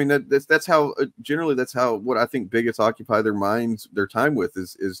 no, I mean that's how generally that's how what I think bigots occupy their minds, their time with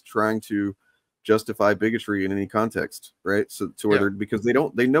is trying to justify bigotry in any context, right? So to where because they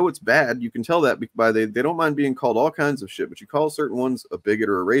know it's bad. You can tell that by they don't mind being called all kinds of shit, but you call certain ones a bigot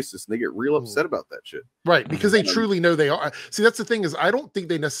or a racist and they get real upset about that shit. Right, because they truly know they are. See, that's the thing is I don't think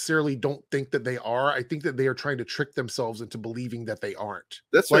they necessarily don't think that they are. I think that they are trying to trick themselves into believing that they aren't.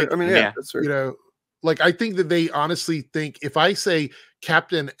 That's like, right. I mean, that's right. You know, like I think that they honestly think if I say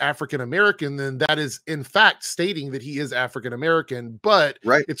Captain African American, then that is in fact stating that he is African American, but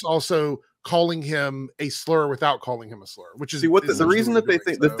it's also calling him a slur without calling him a slur, which is the reason that they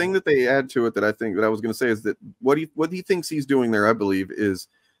think the thing that they add to it that I think that I was going to say is that what he thinks he's doing there, I believe, is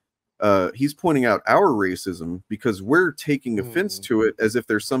he's pointing out our racism because we're taking offense to it as if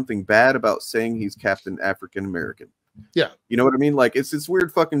there's something bad about saying he's Captain African American. Yeah, you know what I mean? Like it's this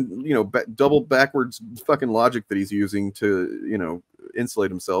weird fucking double backwards fucking logic that he's using to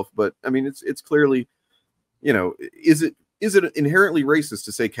insulate himself. But I mean, it's clearly, is it inherently racist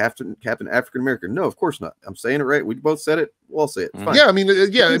to say Captain African American? No, of course not. I'm saying it right. We both said it. We'll all say it. Fine. Yeah, I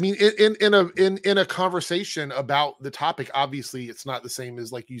mean, in a conversation about the topic, obviously, it's not the same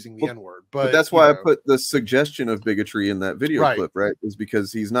as like using the N-word. But that's why I put the suggestion of bigotry in that video clip, right? Is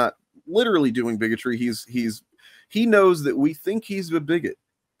because he's not literally doing bigotry. He knows that we think he's a bigot.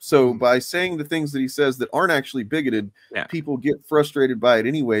 So by saying the things that he says that aren't actually bigoted, people get frustrated by it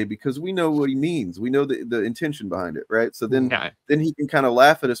anyway, because we know what he means. We know the intention behind it, right? So then he can kind of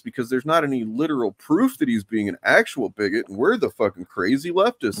laugh at us because there's not any literal proof that he's being an actual bigot and we're the fucking crazy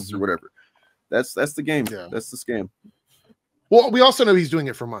leftists or whatever. That's the game. Yeah. That's the scam. Well, we also know he's doing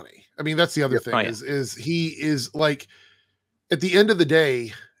it for money. I mean, that's the other thing Oh, yeah. is he is like, at the end of the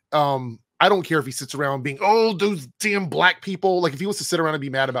day, I don't care if he sits around being, oh, those damn black people. Like if he wants to sit around and be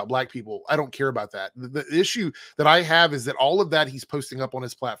mad about black people, I don't care about that. The issue that I have is that all of that he's posting up on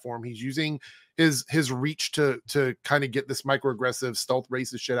his platform, he's using his reach to kind of get this microaggressive stealth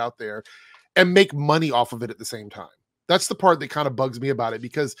racist shit out there and make money off of it at the same time. That's the part that kind of bugs me about it,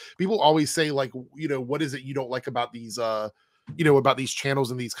 because people always say, like, you know, what is it you don't like about these you know, about these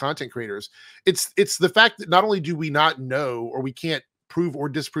channels and these content creators? It's the fact that not only do we not know, or we can't prove or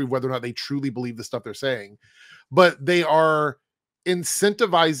disprove whether or not they truly believe the stuff they're saying, but they are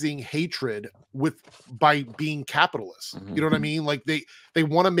incentivizing hatred by being capitalists. Mm-hmm. You know what I mean? Like they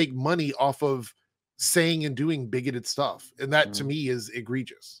want to make money off of saying and doing bigoted stuff, and that to me is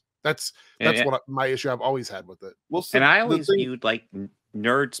egregious. That's what my issue I've always had with it. Well, so and I always viewed like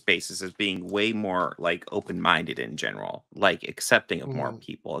nerd spaces as being way more like open-minded in general, like accepting of more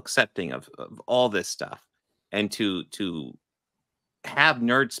people, accepting of all this stuff, and to have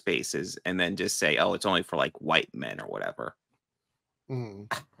nerd spaces and then just say, oh, it's only for like white men or whatever.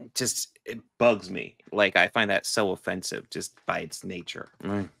 It bugs me. Like I find that so offensive just by its nature.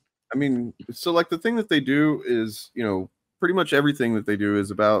 I mean, so like the thing that they do is, you know, pretty much everything that they do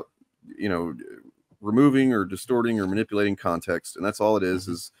is about, you know, removing or distorting or manipulating context, and that's all it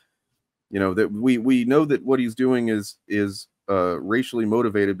is, you know, that we know that what he's doing is racially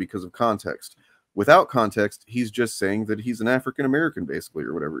motivated because of context. Without context, he's just saying that he's an African American, basically,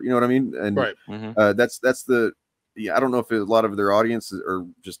 or whatever. You know what I mean? And right. That's the I don't know if a lot of their audiences are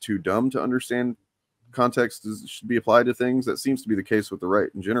just too dumb to understand context should be applied to things. That seems to be the case with the right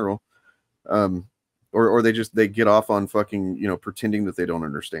in general. Or they get off on fucking, you know, pretending that they don't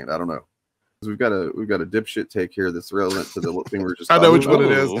understand. I don't know. We've got a dipshit take here that's relevant to the thing we're just. I know which one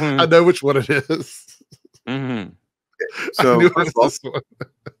it is. I know which one it is. Okay. So first of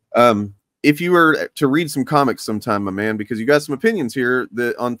all, if you were to read some comics sometime, my man, because you got some opinions here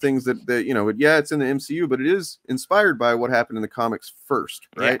on things that you know, yeah, it's in the MCU, but it is inspired by what happened in the comics first,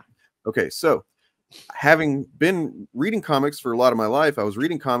 right? Yeah. Okay, so having been reading comics for a lot of my life, I was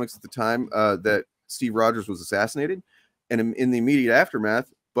reading comics at the time that Steve Rogers was assassinated, and in the immediate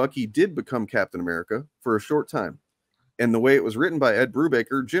aftermath, Bucky did become Captain America for a short time. And the way it was written by Ed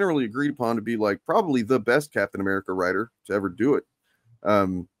Brubaker, generally agreed upon to be like probably the best Captain America writer to ever do it.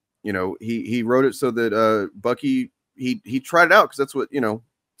 You know, he wrote it so that Bucky, he tried it out because that's what, you know,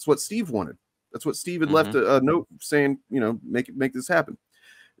 it's what Steve wanted. That's what Steve had left a note saying, you know, make this happen.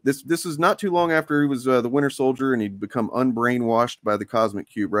 This is not too long after he was the Winter Soldier and he'd become unbrainwashed by the Cosmic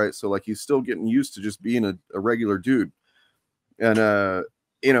Cube, right? So like he's still getting used to just being a regular dude. And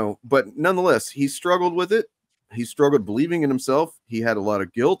you know, but nonetheless, he struggled with it. He struggled believing in himself. He had a lot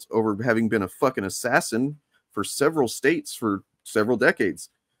of guilt over having been a fucking assassin for several states for several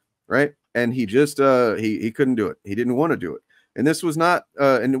decades, right? And he just he couldn't do it. He didn't want to do it. And this was not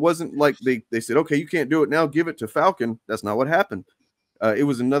and it wasn't like they said, okay, you can't do it now, give it to Falcon. That's not what happened. It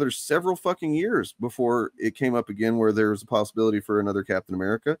was another several fucking years before it came up again where there was a possibility for another Captain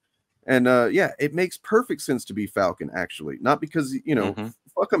America. And yeah, it makes perfect sense to be Falcon, actually. Not because, you know,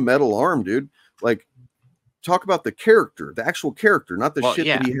 fuck a metal arm, dude. Like, talk about the character, the actual character, not the shit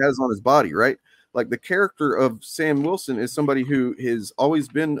that he has on his body, right? Like, the character of Sam Wilson is somebody who has always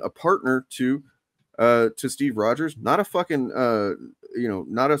been a partner to Steve Rogers, not a fucking, you know,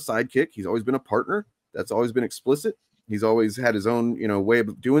 not a sidekick. He's always been a partner. That's always been explicit. He's always had his own, you know, way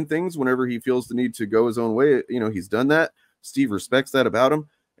of doing things. Whenever he feels the need to go his own way, you know, he's done that. Steve respects that about him.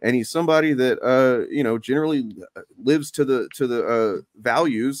 And he's somebody that, you know, generally lives to the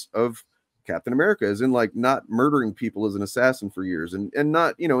values of Captain America, as in like not murdering people as an assassin for years, and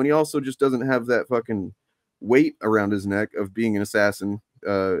not, you know, and he also just doesn't have that fucking weight around his neck of being an assassin,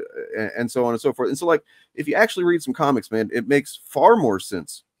 and so on and so forth. And so, like, if you actually read some comics, man, it makes far more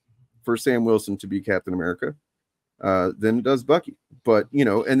sense for Sam Wilson to be Captain America than it does Bucky. But, you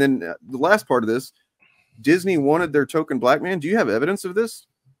know, and then the last part of this, Disney wanted their token black man. Do you have evidence of this?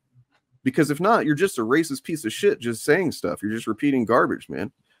 Because if not, you're just a racist piece of shit just saying stuff. You're just repeating garbage,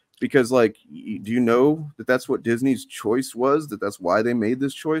 man. Because, like, do you know that that's what Disney's choice was? That's why they made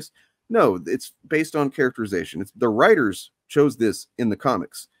this choice? No, it's based on characterization. It's the writers chose this in the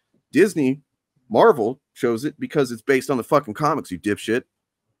comics. Disney, Marvel chose it because it's based on the fucking comics, you dipshit.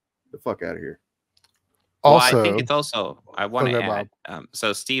 The fuck out of here. Also, well, I think it's also, I want to add,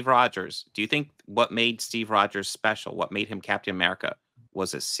 so Steve Rogers, do you think what made Steve Rogers special, what made him Captain America,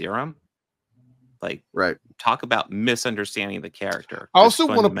 was a serum? Like, right. Talk about misunderstanding the character. I also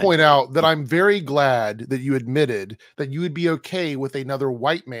want to point out that I'm very glad that you admitted that you would be okay with another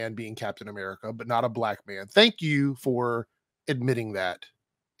white man being Captain America, but not a black man. Thank you for admitting that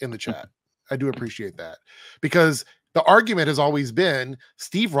in the chat. I do appreciate that, because the argument has always been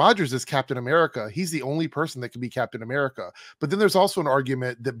Steve Rogers is Captain America. He's the only person that can be Captain America. But then there's also an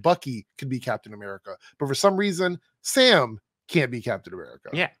argument that Bucky could be Captain America. But for some reason, Sam can't be Captain America.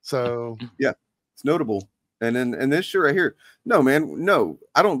 Yeah. So yeah, it's notable. And then this shit right here. No, man, no.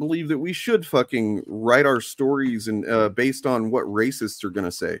 I don't believe that we should fucking write our stories and based on what racists are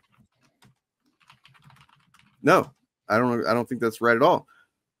gonna say. No, I don't think that's right at all.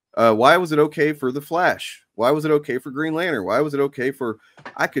 Why was it okay for the Flash? Why was it okay for Green Lantern? Why was it okay for?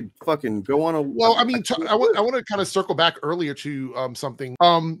 I could fucking go on a. Well, I mean, I want to kind of circle back earlier to something.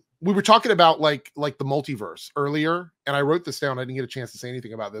 We were talking about like the multiverse earlier, and I wrote this down. I didn't get a chance to say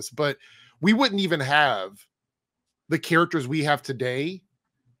anything about this, but we wouldn't even have the characters we have today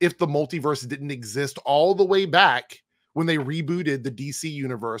if the multiverse didn't exist all the way back when they rebooted the DC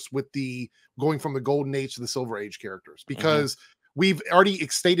universe with the going from the Golden Age to the Silver Age characters, because we've already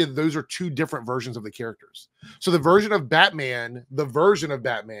stated those are two different versions of the characters. So the version of Batman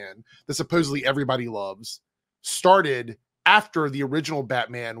that supposedly everybody loves started after the original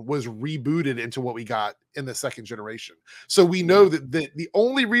Batman was rebooted into what we got in the second generation. So we know that the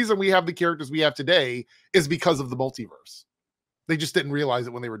only reason we have the characters we have today is because of the multiverse. They just didn't realize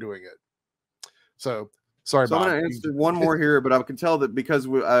it when they were doing it. So sorry, so Bob. I'm going to answer one more here, but I can tell that because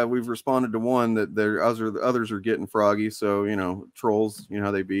we've responded to one that others are getting froggy. So, you know, trolls, you know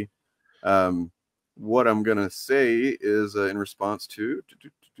how they be. What I'm going to say is in response to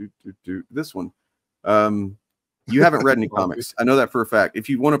this one. You haven't read any comics. I know that for a fact. If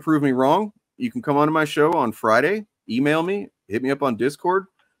you want to prove me wrong, you can come onto my show on Friday, email me, hit me up on Discord.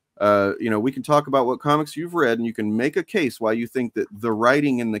 You know, we can talk about what comics you've read, and you can make a case why you think that the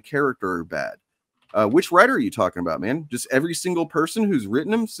writing and the character are bad. Which writer are you talking about, man? Just every single person who's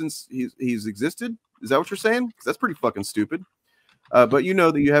written him since he's existed? Is that what you're saying? Because that's pretty fucking stupid. But you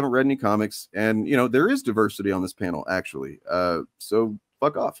know that you haven't read any comics, and you know there is diversity on this panel, actually. So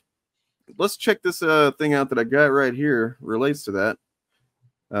fuck off. Let's check this thing out that I got right here. Relates to that.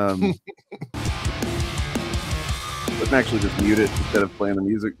 Let's actually just mute it instead of playing the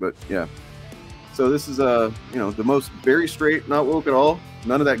music. But yeah. So this is you know, the most very straight, not woke at all,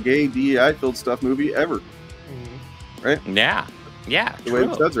 none of that gay DEI filled stuff movie ever. Right? Yeah. The way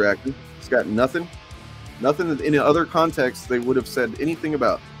the studs are acting, it's got nothing in other contexts they would have said anything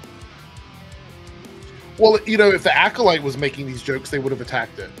about. Well, you know, if the Acolyte was making these jokes, they would have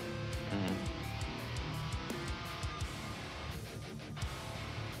attacked it.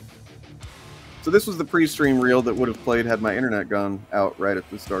 So this was the pre-stream reel that would have played had my internet gone out right at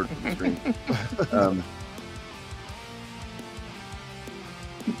the start of the stream.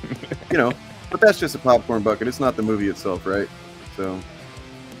 You know, but that's just a popcorn bucket. It's not the movie itself, right? So.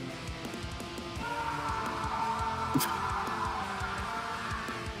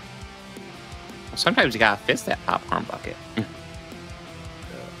 Sometimes you gotta fist that popcorn bucket.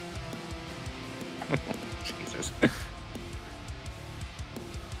 Jesus.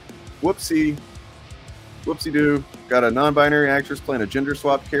 Whoopsie-doo. Got a non-binary actress playing a gender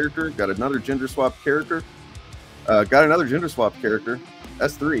swap character. Got another gender swap character. Got another gender swap character.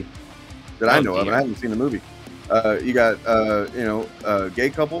 That's three that I know of, and I haven't seen the movie. You got, you know, a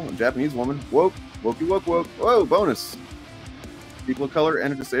gay couple, a Japanese woman. Woke. Whoa, bonus. People of color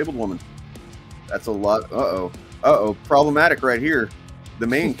and a disabled woman. That's a lot. Uh-oh. Problematic right here. The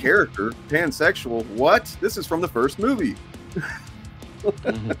main character, pansexual. What? This is from the first movie.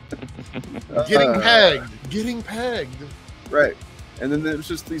 Getting pegged. Right. And then there's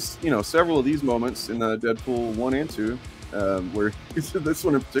just these, you know, several of these moments in Deadpool 1 and 2 where this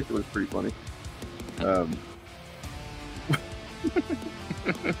one in particular is pretty funny. I'm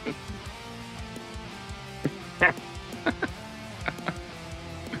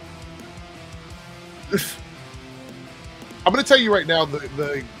going to tell you right now,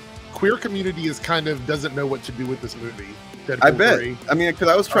 the queer community doesn't know what to do with this movie. Deadpool I bet. 3. I mean, because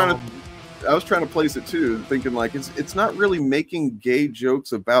I was trying to place it too, thinking like it's not really making gay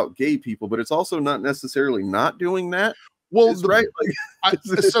jokes about gay people, but it's also not necessarily not doing that. Well, right.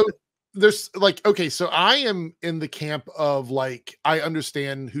 So there's like, okay, so I am in the camp of like, I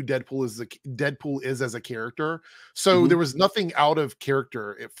understand who Deadpool is as a character. So there was nothing out of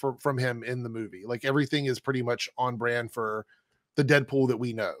character from him in the movie. Like everything is pretty much on brand for the Deadpool that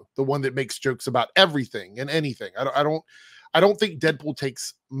we know, the one that makes jokes about everything and anything. I don't think Deadpool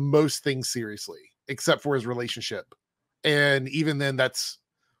takes most things seriously except for his relationship. And even then, that's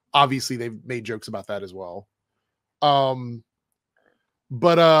obviously they've made jokes about that as well.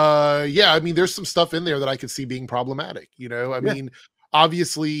 But yeah, I mean, there's some stuff in there that I could see being problematic, you know. I mean,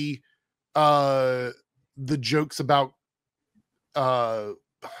 obviously, the jokes about I'm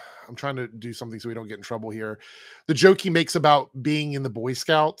trying to do something so we don't get in trouble here. The joke he makes about being in the Boy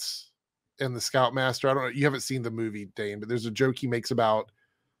Scouts and the Scoutmaster. I don't know. You haven't seen the movie, Dane, but there's a joke he makes about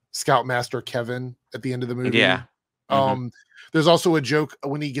Scoutmaster Kevin at the end of the movie. Yeah. There's also a joke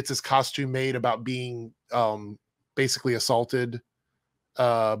when he gets his costume made about being basically assaulted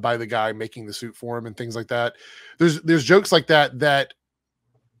by the guy making the suit for him and things like that. There's jokes like that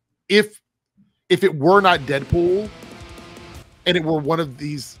if it were not Deadpool and it were one of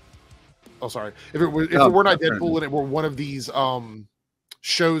these, if it were not Deadpool and it were one of these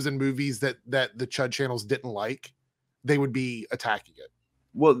shows and movies that the Chud channels didn't like, they would be attacking it.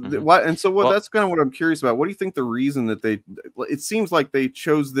 Well, why? And so, that's kind of what I'm curious about. What do you think the reason that it seems like they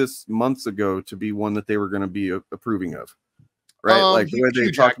chose this months ago to be one that they were going to be approving of, right? Like the way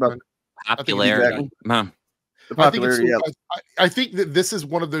they talked about popularity. The popularity. I think that this is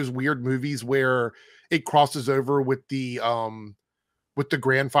one of those weird movies where it crosses over with the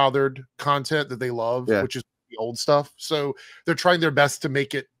grandfathered content that they love, which is the old stuff. So they're trying their best to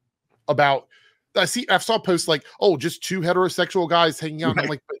make it about. I saw posts like, "Oh, just two heterosexual guys hanging out." Right. I'm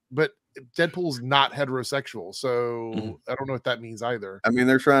like, but Deadpool's not heterosexual, so I don't know what that means either. I mean,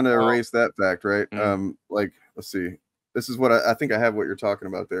 they're trying to erase that fact, right? Like, let's see. This is what I think I have what you're talking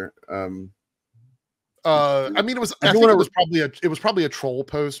about there. I mean, it was probably a troll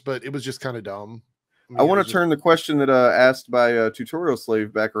post, but it was just kind of dumb. I want to turn the question that asked by Tutorial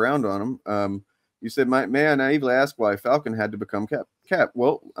Slave back around on him. You said, may I naively ask why Falcon had to become Cap?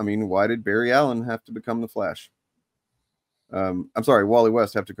 Well, I mean, why did Barry Allen have to become the Flash? I'm sorry, Wally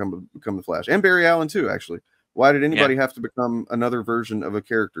West have to become the Flash, and Barry Allen too, actually. Why did anybody have to become another version of a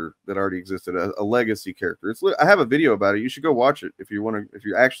character that already existed, a legacy character? I have a video about it. You should go watch it if you want to. If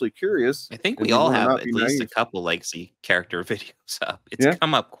you're actually curious. I think we all have at least a couple legacy character videos up. It's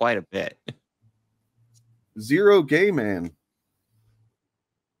come up quite a bit. Zero Gay Man.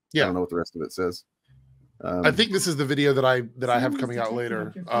 Yeah, I don't know what the rest of it says. I think this is the video that I have coming out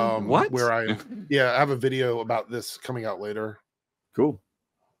later. What? Where I have a video about this coming out later. Cool.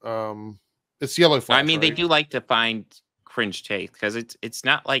 It's Yellow Flash. I mean, right? they do like to find cringe takes because it's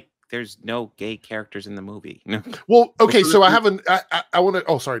not like there's no gay characters in the movie. Well, okay, so I want to.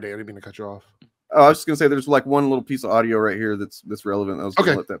 Oh, sorry, Dan, I didn't mean to cut you off. Oh, I was just gonna say there's like one little piece of audio right here that's relevant. I was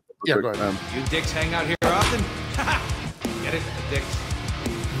gonna let that. Yeah, go ahead. You dicks hang out here often? Get it, dicks.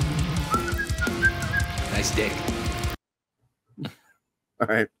 Nice dick. All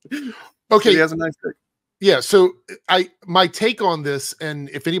right. Okay. He has a nice dick. Yeah. So my take on this, and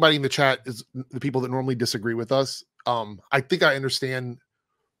if anybody in the chat is the people that normally disagree with us, I think I understand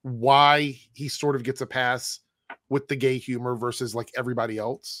why he sort of gets a pass with the gay humor versus like everybody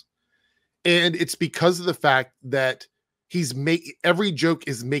else. And it's because of the fact that every joke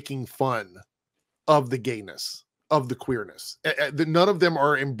is making fun of the gayness, of the queerness. None of them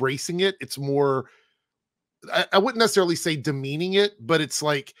are embracing it. It's more, I wouldn't necessarily say demeaning it, but it's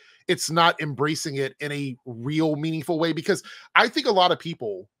like, it's not embracing it in a real meaningful way, because I think a lot of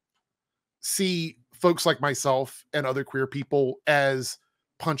people see folks like myself and other queer people as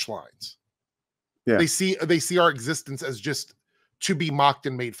punchlines. Yeah. They see our existence as just to be mocked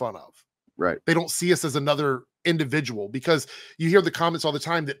and made fun of. Right. They don't see us as another individual, because you hear the comments all the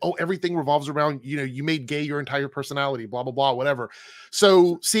time that, oh, everything revolves around, you made gay your entire personality, blah, blah, blah, whatever.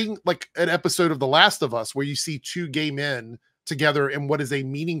 So seeing like an episode of The Last of Us where you see two gay men together in what is a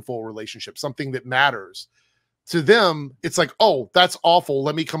meaningful relationship, something that matters to them, it's like, oh, that's awful.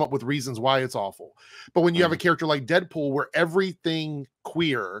 Let me come up with reasons why it's awful. But when you have a character like Deadpool, where everything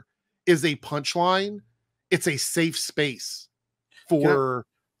queer is a punchline, it's a safe space for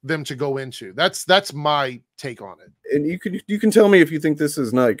them to go into. That's my take on it. And you can tell me if you think this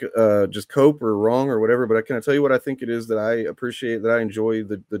is like just cope or wrong or whatever, but can I tell you what I think it is that I appreciate, that I enjoy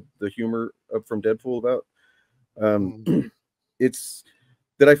the humor from Deadpool about? It's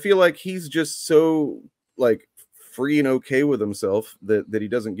that I feel like he's just so like free and okay with himself that he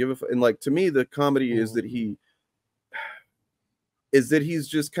doesn't give a and like, to me, the comedy is that he's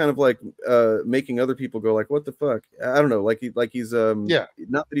just kind of like making other people go like, what the fuck? I don't know, he's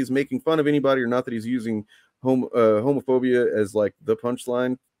not that he's making fun of anybody, or not that he's using homophobia as like the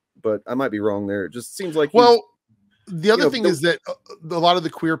punchline, but I might be wrong there. It just seems like the other thing is that a lot of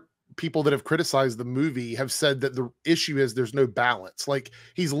the queer people that have criticized the movie have said that the issue is there's no balance. Like,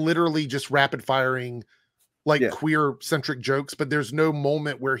 he's literally just rapid firing like queer centric jokes, but there's no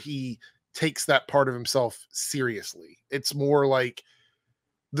moment where he takes that part of himself seriously. It's more like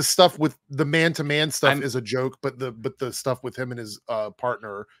the stuff with the man-to-man stuff is a joke, but the stuff with him and his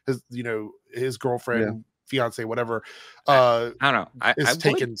partner, his girlfriend, fiance, whatever, I don't know, is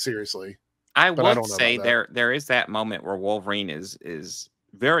taken seriously. I but I would don't know about say that. there is that moment where Wolverine is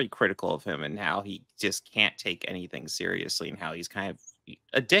very critical of him and how he just can't take anything seriously and how he's kind of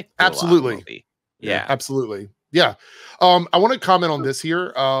a dick through a lot of the Absolutely. movie. Yeah. Yeah. Absolutely. Yeah. I want to comment on this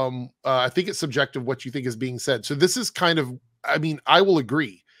here. I think it's subjective what you think is being said. So this is kind of, I mean, I will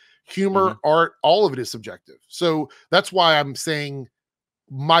agree. Humor, art, all of it is subjective. So that's why I'm saying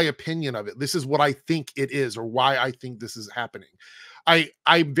my opinion of it. This is what I think it is, or why I think this is happening.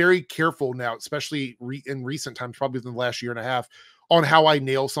 I'm very careful now, especially in recent times, probably within the last year and a half, on how I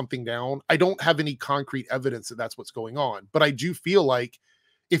nail something down. I don't have any concrete evidence that that's what's going on, but I do feel like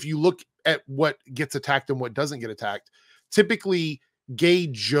if you look at what gets attacked and what doesn't get attacked, typically gay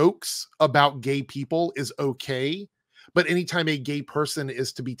jokes about gay people is okay, but anytime a gay person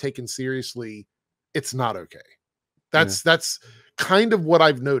is to be taken seriously, it's not okay. That's kind of what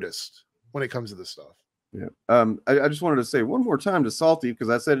I've noticed when it comes to this stuff. Yeah. I just wanted to say one more time to Salty, because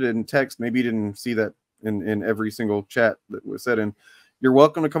I said it in text. Maybe you didn't see that in every single chat that was said in. You're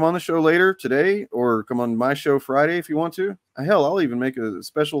welcome to come on the show later today, or come on my show Friday if you want to. Hell, I'll even make a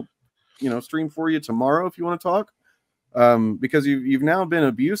special, stream for you tomorrow if you want to talk. Because you've now been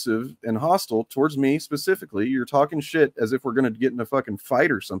abusive and hostile towards me specifically. You're talking shit as if we're going to get in a fucking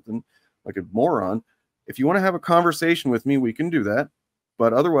fight or something, like a moron. If you want to have a conversation with me, we can do that.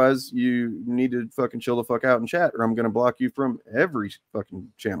 But otherwise, you need to fucking chill the fuck out and chat, or I'm going to block you from every fucking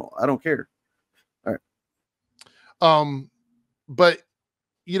channel. I don't care. All right. But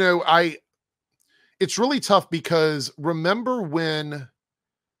it's really tough because remember when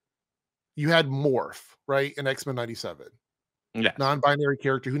you had Morph, right, in X-Men 97? Yeah. Non-binary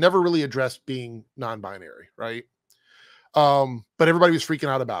character who never really addressed being non-binary, right? But everybody was freaking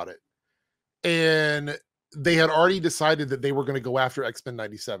out about it. And they had already decided that they were going to go after X-Men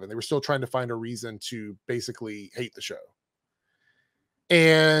 97. They were still trying to find a reason to basically hate the show.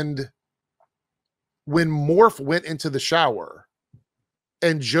 And when Morph went into the shower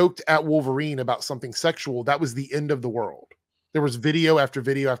and joked at Wolverine about something sexual, that was the end of the world. There was video after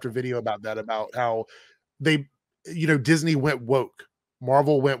video after video about that, about how they, Disney went woke.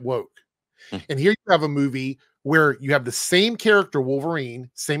 Marvel went woke. And here you have a movie where you have the same character, Wolverine,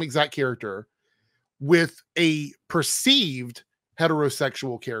 same exact character, with a perceived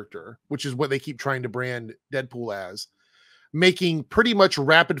heterosexual character, which is what they keep trying to brand Deadpool as, making pretty much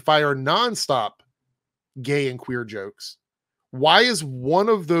rapid fire, nonstop gay and queer jokes. Why is one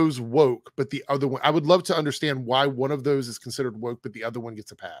of those woke, but the other one, I would love to understand why one of those is considered woke, but the other one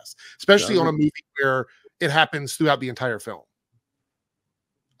gets a pass, especially on a movie where it happens throughout the entire film.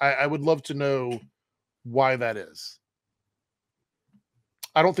 I would love to know why that is.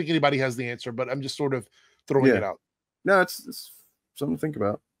 I don't think anybody has the answer, but I'm just sort of throwing it out. No, it's something to think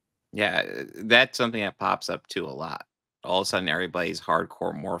about. Yeah, that's something that pops up too a lot. All of a sudden, everybody's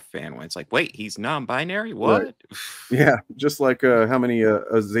hardcore Morph fan when it's like, wait, he's non-binary? What? Right. Yeah, just like how many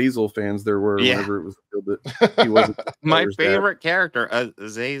Azazel fans there were whenever it was revealed that he wasn't. My favorite character,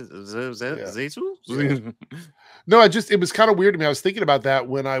 Azazel. No, it was kind of weird to me. I was thinking about that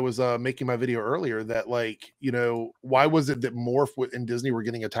when I was making my video earlier, that why was it that Morph and Disney were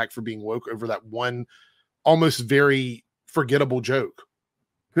getting attacked for being woke over that one almost very forgettable joke?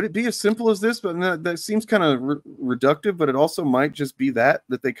 Could it be as simple as this? But that seems kind of reductive, but it also might just be that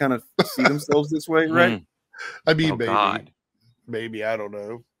they kind of see themselves this way, right? I mean, maybe, I don't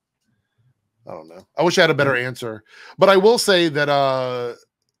know. I wish I had a better answer, but I will say that,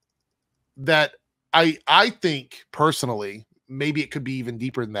 that I think personally, maybe it could be even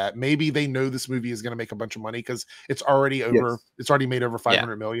deeper than that. Maybe they know this movie is going to make a bunch of money because it's already over. Yes. It's already made over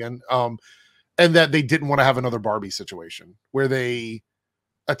 500 million. And that they didn't want to have another Barbie situation where they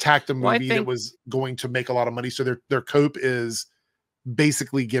attacked a movie that was going to make a lot of money. So their cope is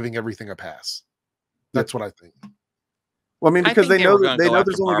basically giving everything a pass. That's what I think. Well, I mean, because they know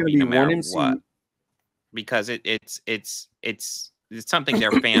there's only going to be one MCU. Because it's something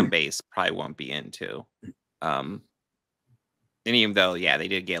their fan base probably won't be into. And even though, they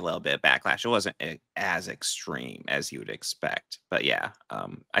did get a little bit of backlash, it wasn't as extreme as you would expect. But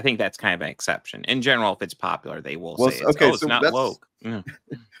I think that's kind of an exception. In general, if it's popular, they will say it's not woke.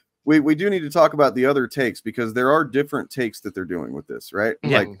 We do need to talk about the other takes, because there are different takes that they're doing with this, right?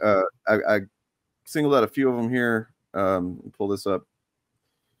 Yeah. Like I singled out a few of them here. Pull this up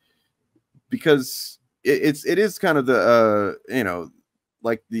because it is kind of the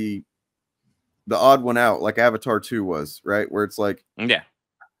like the odd one out, like Avatar 2 was, right? Where it's like, I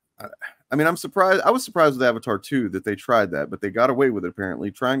mean, I was surprised with Avatar 2 that they tried that, but they got away with it,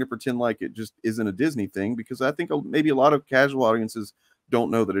 apparently, trying to pretend like it just isn't a Disney thing, because I think maybe a lot of casual audiences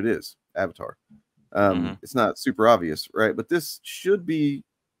don't know that it is Avatar. It's not super obvious, right? But this should be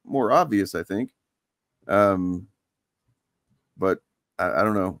more obvious, I think. But I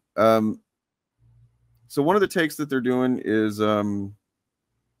don't know. So one of the takes that they're doing is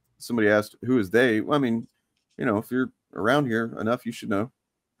somebody asked, who is they? Well, I mean, you know, if you're around here enough, you should know.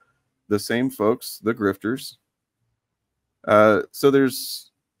 The same folks, the grifters. So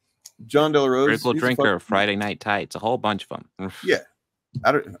there's John Delarose. Critical Drinker, Friday Night Tights, a whole bunch of them. Yeah.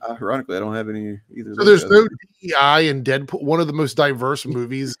 Ironically, I don't have any either. So there's no DEI in Deadpool, one of the most diverse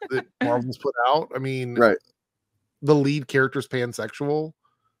movies that Marvel's put out. I mean, right. The lead character's pansexual.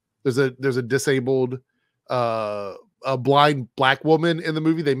 There's a disabled a blind black woman in the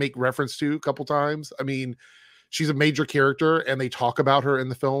movie they make reference to a couple times. I mean, she's a major character and they talk about her in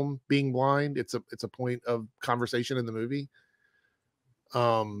the film being blind. It's a point of conversation in the movie.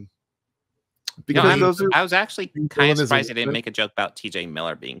 Because I was actually kind of surprised they didn't make a joke about TJ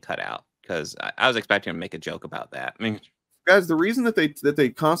Miller being cut out, because I was expecting to make a joke about that. I mean, guys, the reason that they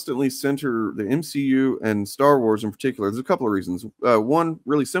constantly center the MCU and Star Wars in particular, there's a couple of reasons. One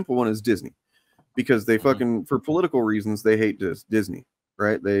really simple one is Disney, because they fucking, for political reasons, they hate Disney,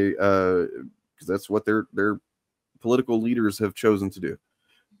 right? They because that's what their political leaders have chosen to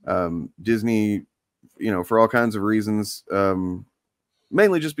do. Disney, you know, for all kinds of reasons,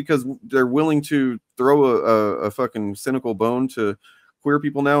 mainly just because they're willing to throw a fucking cynical bone to queer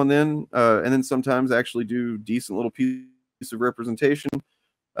people now and then sometimes actually do decent little piece of representation,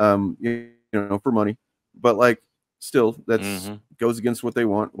 you know, for money. But like, still, that's goes against what they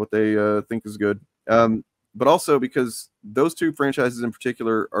want, what they think is good. But also because those two franchises in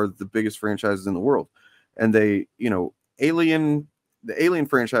particular are the biggest franchises in the world, and they, you know, the Alien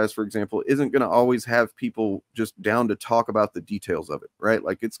franchise, for example, isn't going to always have people just down to talk about the details of it, right?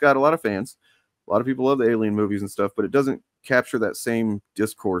 Like, it's got a lot of fans, a lot of people love the Alien movies and stuff, but it doesn't capture that same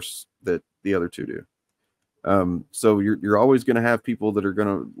discourse that the other two do. So you're always going to have people that are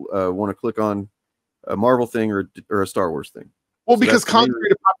going to want to click on a Marvel thing or a Star Wars thing. Well, so because contrary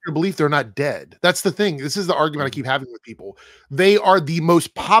to popular belief, they're not dead. That's the thing. This is the argument I keep having with people. They are the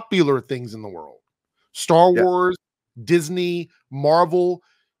most popular things in the world. Star Wars, Disney, Marvel,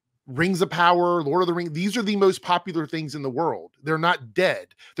 Rings of Power, Lord of the Rings. These are the most popular things in the world. They're not dead.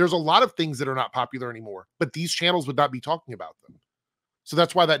 There's a lot of things that are not popular anymore, but these channels would not be talking about them. So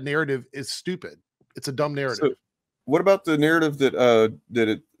that's why that narrative is stupid. It's a dumb narrative. So what about the narrative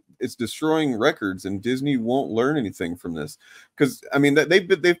that it's destroying records and Disney won't learn anything from this? Because I mean,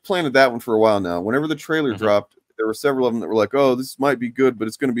 they've planted that one for a while now. Whenever the trailer dropped, there were several of them that were like, "Oh, this might be good, but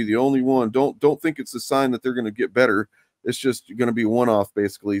it's going to be the only one. Don't think it's a sign that they're going to get better. It's just going to be one-off,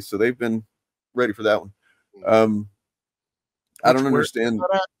 basically." So they've been ready for that one. I don't understand.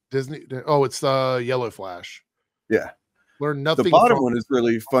 Disney. Oh, it's Yellow Flash. Yeah. Learn nothing. The bottom one is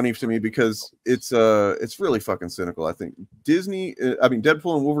really funny to me because it's really fucking cynical. I think Disney, I mean,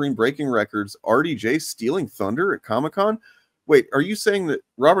 Deadpool and Wolverine breaking records, RDJ stealing thunder at Comic-Con. Wait, are you saying that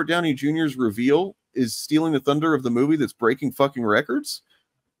Robert Downey Jr.'s reveal is stealing the thunder of the movie that's breaking fucking records?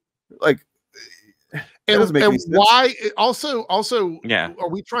 Like, and why? Also, yeah. Are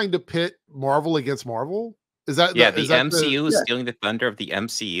we trying to pit Marvel against Marvel? Is that the MCU is stealing the thunder of the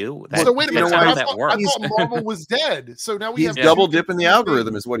MCU? So wait a minute, I thought Marvel was dead. So now we have double dipping the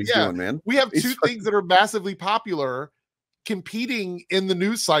algorithm is what he's doing, man. We have two things that are massively popular competing in the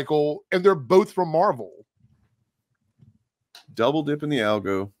news cycle, and they're both from Marvel. Double dipping the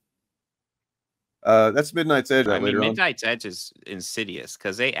algo. That's Midnight's Edge. I mean, Midnight's Edge is insidious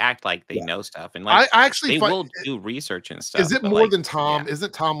because they act like they know stuff, and like I actually will do research and stuff. Is it more than Tom?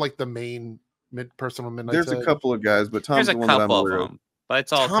 Isn't Tom like the main person on Midnight's Edge? There's a couple of guys, but Tom's the one that I'm aware of. But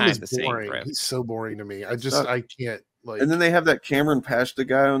it's all kind of the boring. same. He's so boring to me. I can't like. And then they have that Cameron Pashta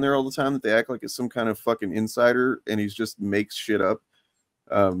guy on there all the time that they act like it's some kind of fucking insider, and he's just makes shit up.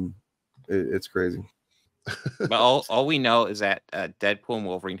 It's crazy. But all we know is that Deadpool and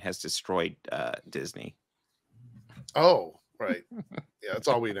Wolverine has destroyed Disney. Oh, right. Yeah, that's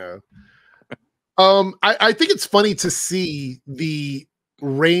all we know. I think it's funny to see the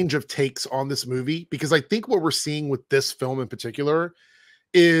range of takes on this movie, because I think what we're seeing with this film in particular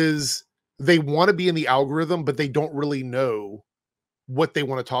is they want to be in the algorithm, but they don't really know what they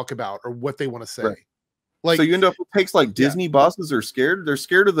want to talk about or what they want to say. Right. Like, so you end up with takes like Disney bosses are scared. They're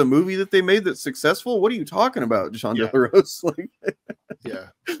scared of the movie that they made that's successful. What are you talking about, John Delarose? Like,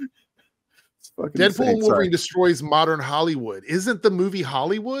 Deadpool and Wolverine destroys modern Hollywood. Isn't the movie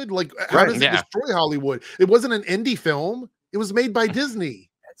Hollywood? Like, how does it destroy Hollywood? It wasn't an indie film. It was made by Disney.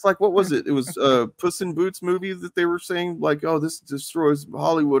 It's like, what was it? It was Puss in Boots movie that they were saying like, oh, this destroys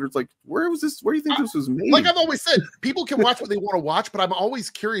Hollywood. It's like, where was this? Where do you think this was made? Like I've always said, people can watch what they want to watch, but I'm always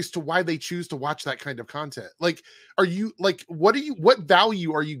curious to why they choose to watch that kind of content. Like, are you like, what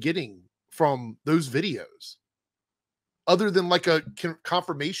value are you getting from those videos other than like a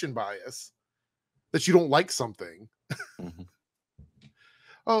confirmation bias that you don't like something? Mhm.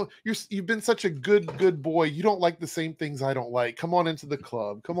 Oh, you've been such a good boy. You don't like the same things I don't like. Come on into the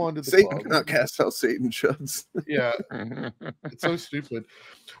club. Come on to the Satan club. cannot cast out Satan, Chuds. Yeah, it's so stupid.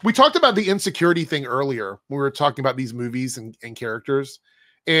 We talked about the insecurity thing earlier when we were talking about these movies and characters.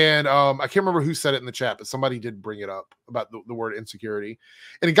 And I can't remember who said it in the chat, but somebody did bring it up about the word insecurity.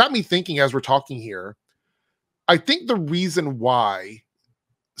 And it got me thinking as we're talking here. I think the reason why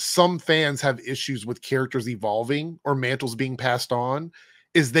some fans have issues with characters evolving or mantles being passed on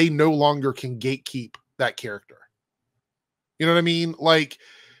is they no longer can gatekeep that character. You know what I mean? Like,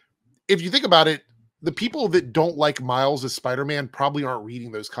 if you think about it, the people that don't like Miles as Spider-Man probably aren't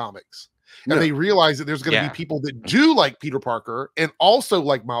reading those comics. And they realize that there's going to be people that do like Peter Parker and also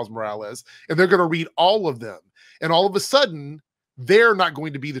like Miles Morales, and they're going to read all of them. And all of a sudden, they're not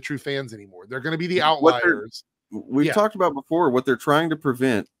going to be the true fans anymore. They're going to be the outliers. We've talked about before, what they're trying to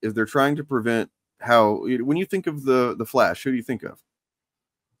prevent is they're trying to prevent how, when you think of the Flash, who do you think of?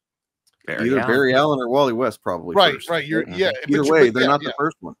 Either Barry Allen or Wally West, probably. Right, first. right. Either way, they're not the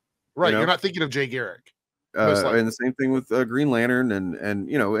first one. Right, you know? You're not thinking of Jay Garrick. And the same thing with Green Lantern, and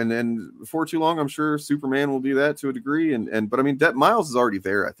you know, and before too long, I'm sure Superman will be that to a degree. But I mean, Miles is already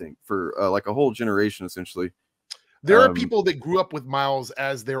there, I think, for like a whole generation essentially. There are people that grew up with Miles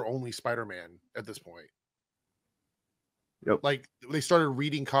as their only Spider-Man at this point. Yep. Like they started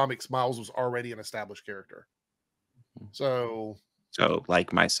reading comics, Miles was already an established character. So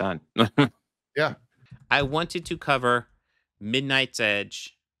like my son. Yeah. I wanted to cover Midnight's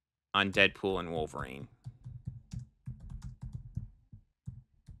Edge on Deadpool and Wolverine.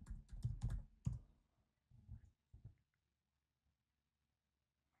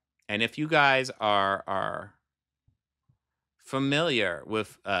 And if you guys are familiar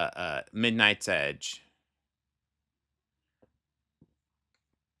with Midnight's Edge,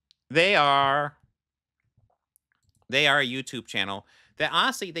 they are a YouTube channel that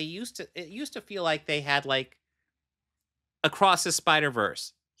honestly it used to feel like they had like Across the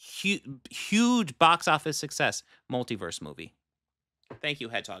Spider-Verse, huge box office success, multiverse movie. Thank you,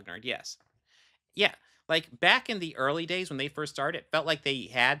 Hedgehog Nerd. Yes. Yeah. Like back in the early days when they first started, it felt like they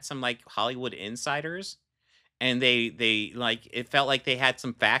had some like Hollywood insiders, and they like it felt like they had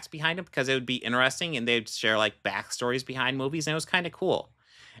some facts behind them because it would be interesting, and they'd share like backstories behind movies, and it was kind of cool.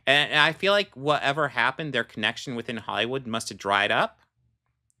 And I feel like whatever happened, their connection within Hollywood must have dried up.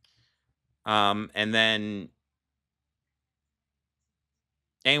 And then,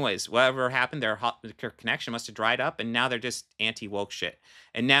 anyways, whatever happened, their connection must have dried up, and now they're just anti-woke shit.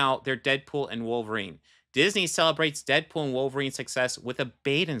 And now they're Deadpool and Wolverine. Disney celebrates Deadpool and Wolverine's success with a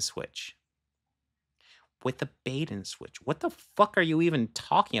bait and switch. With a bait and switch. What the fuck are you even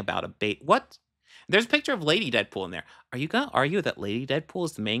talking about? A bait? What? There's a picture of Lady Deadpool in there. Are you gonna argue that Lady Deadpool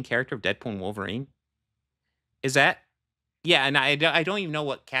is the main character of Deadpool and Wolverine? Is that? Yeah, and I don't even know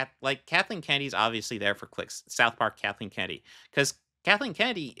what Kathleen Kennedy's obviously there for clicks. South Park Kathleen Kennedy, because Kathleen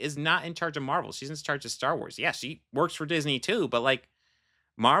Kennedy is not in charge of Marvel. She's in charge of Star Wars. Yeah, she works for Disney too, but like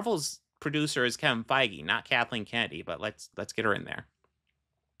Marvel's producer is Kevin Feige, not Kathleen Kennedy. But let's get her in there.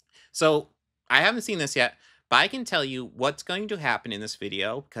 So I haven't seen this yet, but I can tell you what's going to happen in this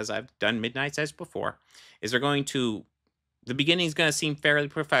video, because I've done Midnight's Edge before. Is the beginning is going to seem fairly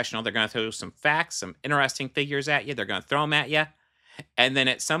professional. They're going to throw some facts, some interesting figures at you. They're going to throw them at you. And then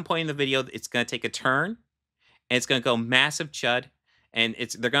at some point in the video, it's going to take a turn, and it's going to go massive chud. And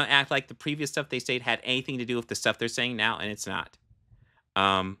they're going to act like the previous stuff they said had anything to do with the stuff they're saying now, and it's not.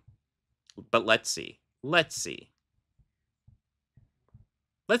 But let's see. Let's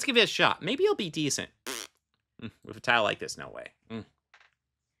give it a shot. Maybe it'll be decent. With a title like this, no way.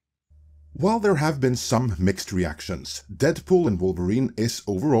 While there have been some mixed reactions, Deadpool and Wolverine is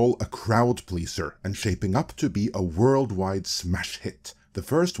overall a crowd pleaser and shaping up to be a worldwide smash hit, the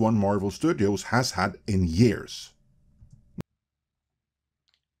first one Marvel Studios has had in years.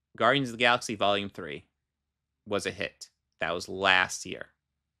 Guardians of the Galaxy Volume 3 was a hit. That was last year.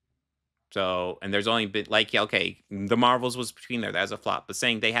 So, and there's only been like, yeah, okay, the Marvels was between there. That was a flop. But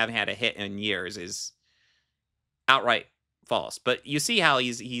saying they haven't had a hit in years is outright false. But you see how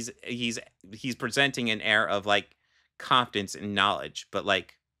he's presenting an air of like confidence and knowledge, but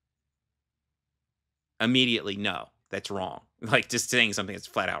like immediately, no, that's wrong. Like just saying something that's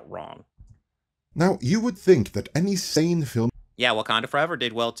flat out wrong. Now, you would think that any sane film... Yeah, Wakanda Forever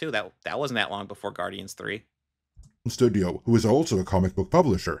did well too. That wasn't that long before Guardians 3. Studio, who is also a comic book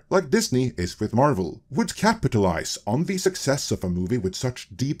publisher, like Disney is with Marvel, would capitalize on the success of a movie with such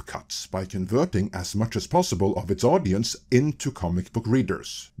deep cuts by converting as much as possible of its audience into comic book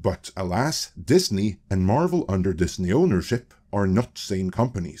readers. But alas, Disney and Marvel under Disney ownership are not sane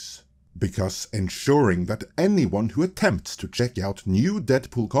companies. Because ensuring that anyone who attempts to check out new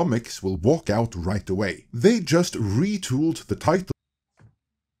Deadpool comics will walk out right away, they just retooled the title.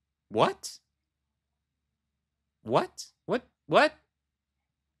 What? What?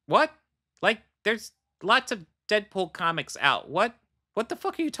 Like, there's lots of Deadpool comics out. What the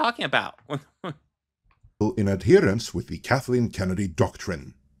fuck are you talking about? In adherence with the Kathleen Kennedy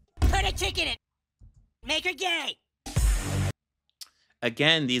doctrine. Put a chick in it! Make her gay!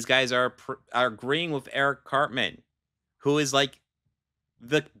 Again, these guys are agreeing with Eric Cartman, who is like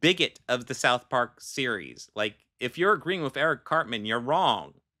the bigot of the South Park series. Like, if you're agreeing with Eric Cartman, you're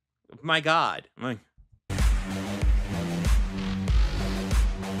wrong. My God.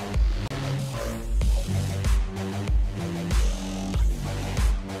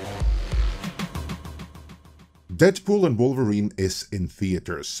 Deadpool and Wolverine is in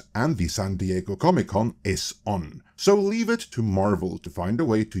theaters, and the San Diego Comic-Con is on. So leave it to Marvel to find a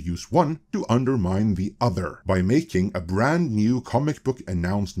way to use one to undermine the other, by making a brand new comic book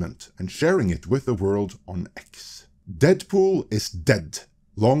announcement and sharing it with the world on X. Deadpool is dead.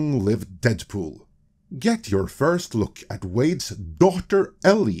 Long live Deadpool. Get your first look at Wade's daughter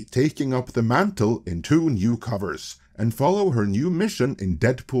Ellie taking up the mantle in 2 new covers, and follow her new mission in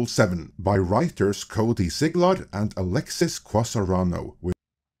Deadpool 7 by writers Cody Ziegler and Alexis Quasarano.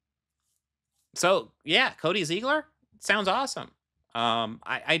 So yeah, Cody Ziegler sounds awesome.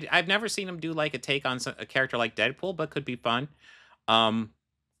 I've never seen him do like a take on a character like Deadpool, but could be fun.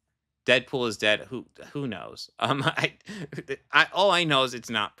 Deadpool is dead. Who knows? All I know is it's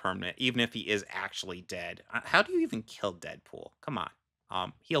not permanent, even if he is actually dead. How do you even kill Deadpool? Come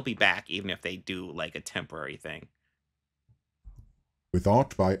on. He'll be back even if they do like a temporary thing. With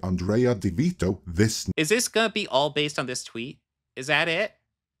art by Andrea DeVito, Is this gonna be all based on this tweet? Is that it?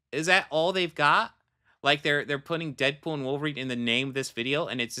 Is that all they've got? Like they're putting Deadpool and Wolverine in the name of this video,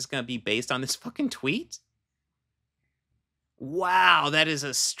 and it's just gonna be based on this fucking tweet? Wow, that is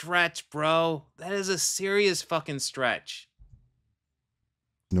a stretch, bro. That is a serious fucking stretch.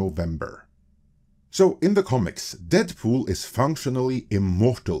 November. So in the comics, Deadpool is functionally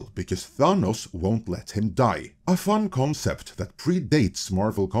immortal because Thanos won't let him die. A fun concept that predates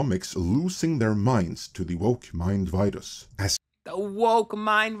Marvel Comics losing their minds to the woke mind virus. The woke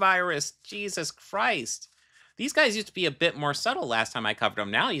mind virus, Jesus Christ. These guys used to be a bit more subtle last time I covered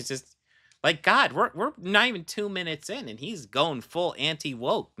them. Now he's just like, God, we're not even 2 minutes in and he's going full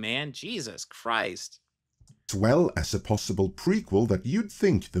anti-woke, man. Jesus Christ. As well as a possible prequel that you'd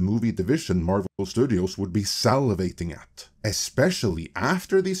think the movie division Marvel Studios would be salivating at. Especially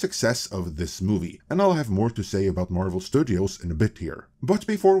after the success of this movie, and I'll have more to say about Marvel Studios in a bit here. But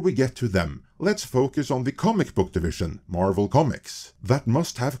before we get to them, let's focus on the comic book division, Marvel Comics, that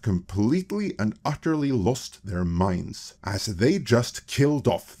must have completely and utterly lost their minds, as they just killed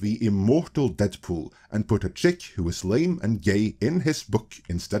off the immortal Deadpool and put a chick who is lame and gay in his book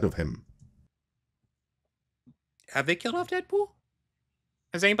instead of him. Have they killed off Deadpool?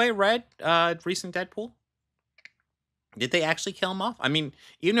 Has anybody read recent Deadpool? Did they actually kill him off? I mean,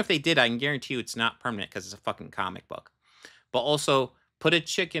 even if they did, I can guarantee you it's not permanent because it's a fucking comic book. But also, put a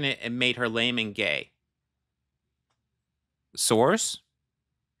chick in it and made her lame and gay. Source?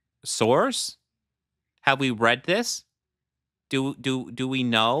 Have we read this? Do we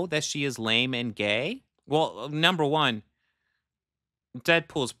know that she is lame and gay? Well, number one,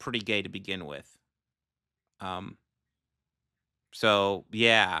 Deadpool's pretty gay to begin with. So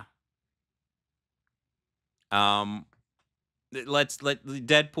yeah.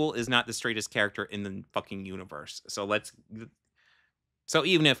 Deadpool is not the straightest character in the fucking universe. So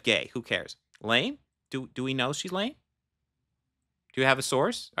even if gay, who cares? Lame? Do we know she's lame? Do you have a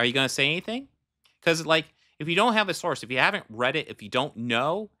source? Are you gonna say anything? Because like, if you don't have a source, if you haven't read it, if you don't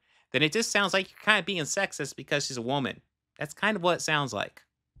know, then it just sounds like you're kind of being sexist because she's a woman. That's kind of what it sounds like.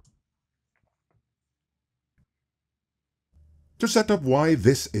 To set up why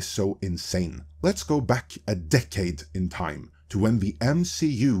this is so insane, let's go back a decade in time to when the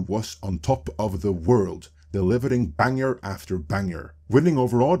MCU was on top of the world, delivering banger after banger, winning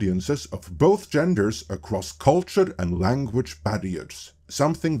over audiences of both genders across culture and language barriers.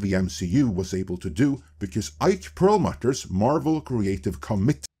 Something the MCU was able to do because Ike Perlmutter's Marvel Creative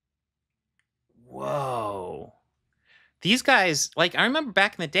Committee. Whoa. These guys, like, I remember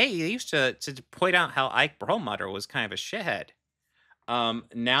back in the day, they used to point out how Ike Perlmutter was kind of a shithead.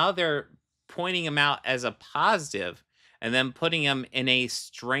 Now they're pointing him out as a positive and then putting him in a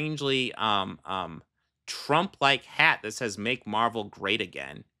strangely Trump-like hat that says "Make Marvel Great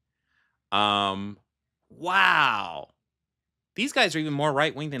Again." Um, wow. These guys are even more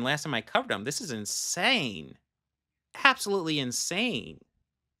right-wing than last time I covered them. This is insane. Absolutely insane.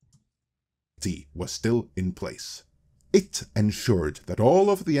 Was still in place. It ensured that all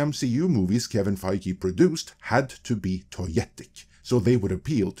of the MCU movies Kevin Feige produced had to be toyetic, so they would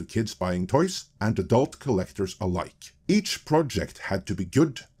appeal to kids buying toys and adult collectors alike. Each project had to be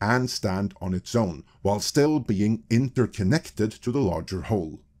good and stand on its own, while still being interconnected to the larger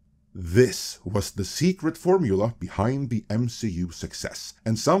whole. This was the secret formula behind the MCU success,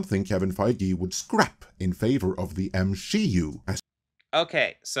 and something Kevin Feige would scrap in favor of the MCU.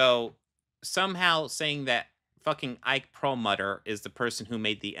 Okay, so somehow saying that fucking Ike Perlmutter is the person who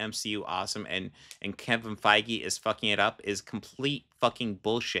made the MCU awesome and Kevin Feige is fucking it up is complete fucking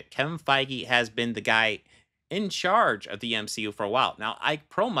bullshit. Kevin Feige has been the guy in charge of the MCU for a while. Now, Ike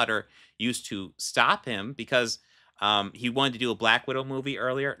Perlmutter used to stop him because he wanted to do a Black Widow movie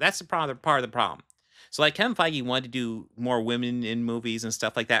earlier. That's the part of the problem. So, like, Kevin Feige wanted to do more women in movies and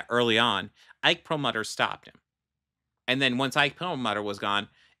stuff like that early on. Ike Perlmutter stopped him. And then once Ike Perlmutter was gone,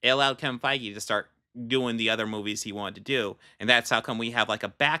 it allowed Kevin Feige to start doing the other movies he wanted to do. And that's how come we have like a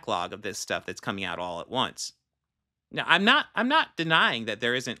backlog of this stuff that's coming out all at once. Now, I'm not denying that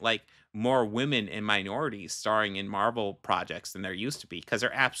there isn't like more women and minorities starring in Marvel projects than there used to be, because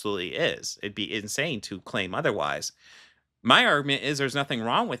there absolutely is. It'd be insane to claim otherwise. My argument is there's nothing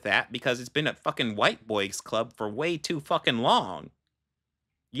wrong with that because it's been a fucking white boys club for way too fucking long.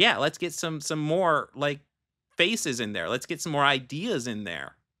 Yeah, let's get some more like faces in there. Let's get some more ideas in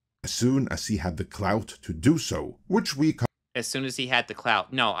there. As soon as he had the clout to do so, which we as soon as he had the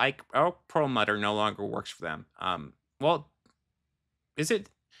clout. No, Ike Perlmutter no longer works for them. Well, is it?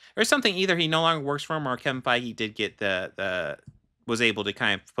 There's something either he no longer works for him or Kevin Feige did get was able to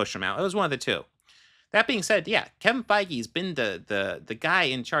kind of push him out. It was one of the two. That being said, yeah, Kevin Feige's been the guy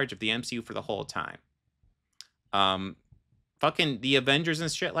in charge of the MCU for the whole time. Fucking the Avengers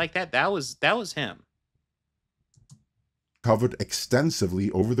and shit like that. That was him. Covered extensively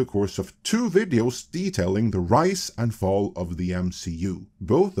over the course of 2 videos detailing the rise and fall of the MCU,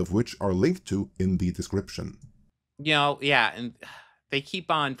 both of which are linked to in the description. You know, yeah, and they keep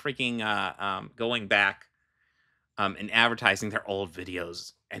on freaking going back and advertising their old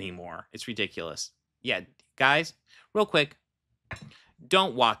videos anymore. It's ridiculous. Yeah, guys, real quick,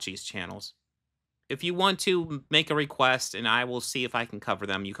 don't watch these channels. If you want to make a request and I will see if I can cover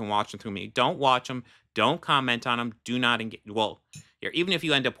them, you can watch them through me. Don't watch them. Don't comment on them. Do not engage. Well, even if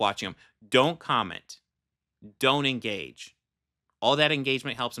you end up watching them, don't comment. Don't engage. All that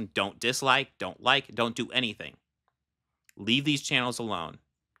engagement helps them. Don't dislike. Don't like. Don't do anything. Leave these channels alone.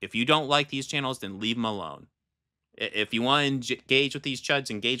 If you don't like these channels, then leave them alone. If you want to engage with these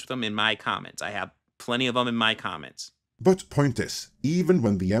chuds, engage with them in my comments. I have plenty of them in my comments. But point is, even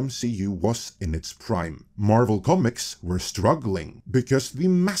when the MCU was in its prime, Marvel Comics were struggling because the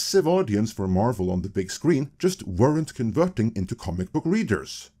massive audience for Marvel on the big screen just weren't converting into comic book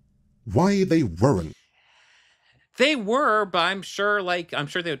readers. Why they weren't? They were, but I'm sure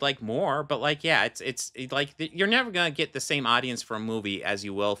they would like more. But like, yeah, it's like you're never gonna get the same audience for a movie as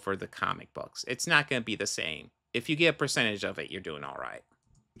you will for the comic books. It's not gonna be the same. If you get a percentage of it, you're doing all right.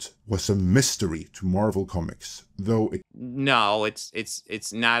 Was a mystery to Marvel Comics, though it... No,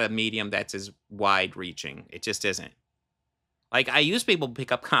 it's not a medium that's as wide reaching. It just isn't. Like, I used to be able to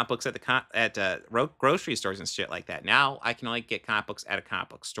pick up comic books at grocery stores and shit like that. Now I can only get comic books at a comic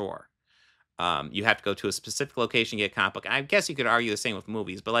book store. You have to go to a specific location to get a comic book. I guess you could argue the same with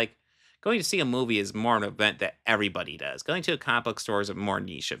movies, but like going to see a movie is more an event that everybody does. Going to a comic book store is a more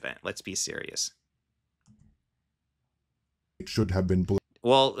niche event. Let's be serious. It should have been...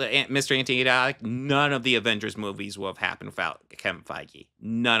 Well, Mr. Anti-Idiotic, none of the Avengers movies will have happened without Kevin Feige.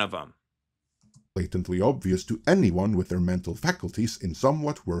 None of them. Blatantly obvious to anyone with their mental faculties in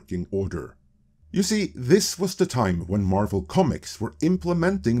somewhat working order. You see, this was the time when Marvel Comics were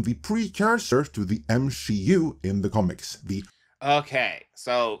implementing the precursor to the MCU in the comics. Okay,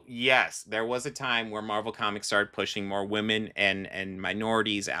 so yes, there was a time where Marvel Comics started pushing more women and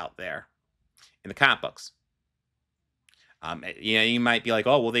minorities out there in the comic books. You might be like,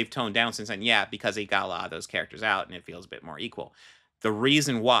 oh, well, they've toned down since then. Yeah, because they got a lot of those characters out and it feels a bit more equal. The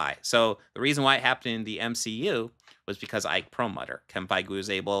reason why it happened in the MCU was because Ike Perlmutter. Kevin Feige was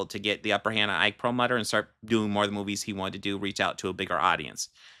able to get the upper hand on Ike Perlmutter and start doing more of the movies he wanted to do, reach out to a bigger audience.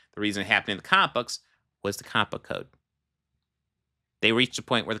 The reason it happened in the comic books was the comic book code. They reached a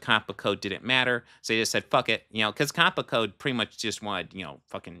point where the comic book code didn't matter, so they just said, "Fuck it," because comic book code pretty much just wanted,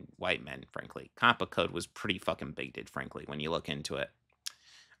 fucking white men, frankly. Comic book code was pretty fucking bigoted, frankly, when you look into it.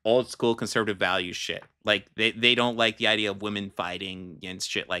 Old school conservative values shit. Like, they don't like the idea of women fighting and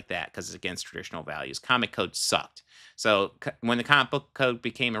shit like that because it's against traditional values. Comic code sucked. So when the comic book code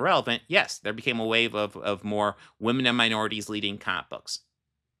became irrelevant, yes, there became a wave of more women and minorities leading comic books.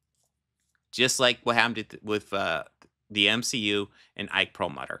 Just like what happened with the MCU and Ike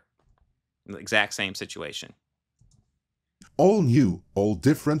Perlmutter. The exact same situation. All new, all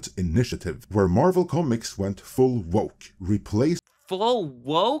different initiative, where Marvel Comics went full woke, replaced Full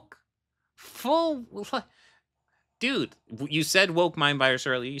woke? Dude, you said woke mind virus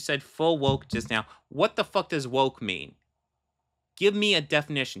earlier. You said full woke just now. What the fuck does woke mean? Give me a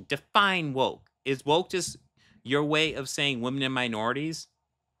definition. Define woke. Is woke just your way of saying women and minorities?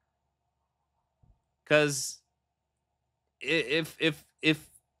 Because if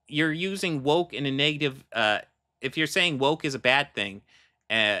you're using woke in a negative, if you're saying woke is a bad thing,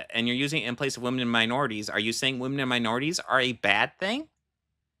 and you're using it in place of women and minorities, are you saying women and minorities are a bad thing?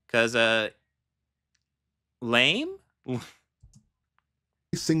 Because lame.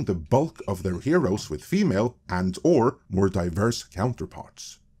 replacing the bulk of their heroes with female and/or more diverse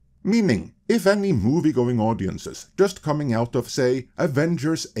counterparts. Meaning, if any movie-going audiences just coming out of, say,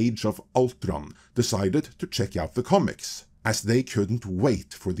 Avengers Age of Ultron decided to check out the comics, as they couldn't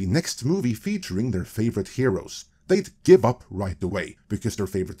wait for the next movie featuring their favorite heroes, they'd give up right away because their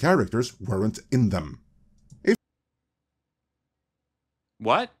favorite characters weren't in them.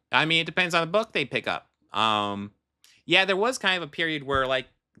 What? I mean, it depends on the book they pick up. Yeah, there was kind of a period where, like,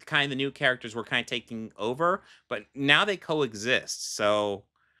 kind of the new characters were kind of taking over, but now they coexist. So,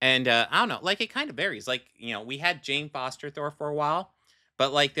 and I don't know, like, it kind of varies. Like, we had Jane Foster Thor for a while,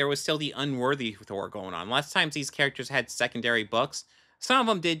 but like there was still the unworthy Thor going on. Lots of times these characters had secondary books. Some of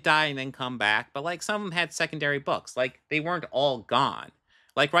them did die and then come back, but like some of them had secondary books. Like they weren't all gone.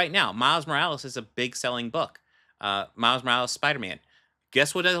 Like right now, Miles Morales is a big selling book. Miles Morales Spider-Man.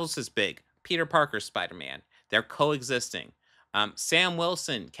 Guess what else is big? Peter Parker's Spider-Man. They're coexisting. Sam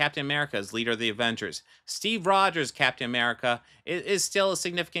Wilson, Captain America, is leader of the Avengers. Steve Rogers, Captain America, is still a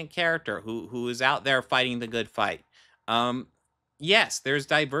significant character who is out there fighting the good fight. Yes, there's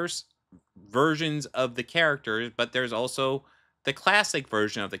diverse versions of the characters, but there's also the classic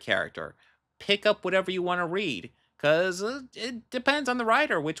version of the character. Pick up whatever you want to read, because it depends on the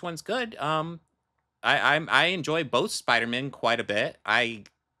writer which one's good. I enjoy both Spider-Men quite a bit. I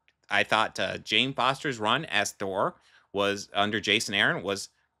thought Jane Foster's run as Thor was under Jason Aaron was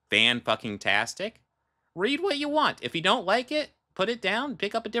fan-fucking-tastic. Read what you want. If you don't like it, put it down,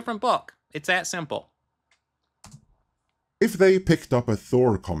 pick up a different book. It's that simple. If they picked up a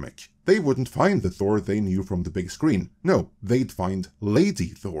Thor comic, they wouldn't find the Thor they knew from the big screen. No, they'd find Lady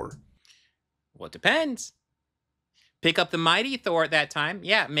Thor. Well, it depends. Pick up the Mighty Thor at that time.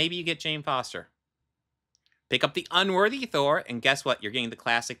 Yeah, maybe you get Jane Foster. Pick up the Unworthy Thor, and guess what? You're getting the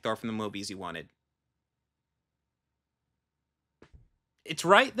classic Thor from the movies you wanted. It's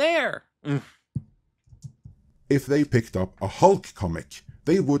right there. If they picked up a Hulk comic,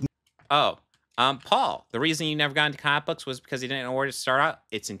 they wouldn't. Oh, Paul, the reason you never got into comic books was because you didn't know where to start out.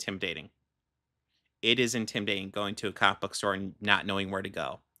 It's intimidating. It is intimidating going to a comic book store and not knowing where to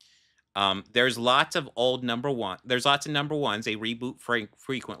go. There's lots of old number one. There's lots of number ones. They reboot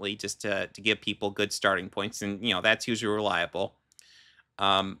frequently just to give people good starting points, and that's usually reliable.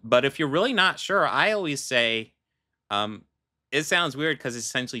 But if you're really not sure, I always say, it sounds weird because it's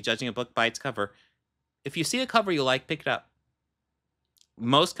essentially judging a book by its cover. If you see a cover you like, pick it up.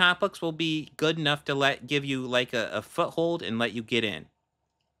 Most comic books will be good enough to give you like a foothold and let you get in.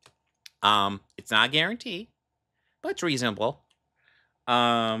 It's not a guarantee, but it's reasonable.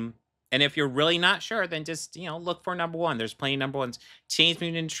 And if you're really not sure, then just look for number one. There's plenty of number ones. Teenage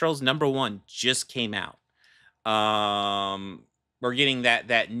Mutant Ninja Turtles #1 just came out. We're getting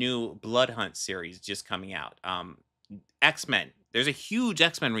that new Blood Hunt series just coming out. X-Men. There's a huge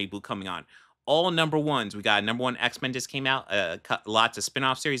X-Men reboot coming on. All number ones. We got #1 X-Men just came out. Lots of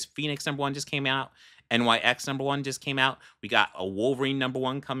spin-off series. Phoenix #1 just came out. NYX #1 just came out. We got a Wolverine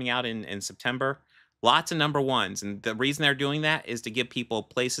 #1 coming out in September. Lots of number ones. And the reason they're doing that is to give people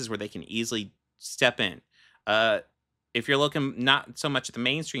places where they can easily step in. If you're looking not so much at the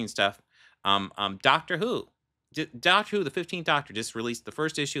mainstream stuff, Doctor Who. Doctor Who, the 15th Doctor, just released the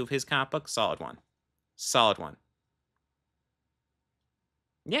first issue of his comic book. Solid one. Solid one.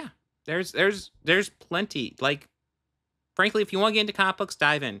 Yeah. There's plenty. Like, frankly, if you want to get into comic books,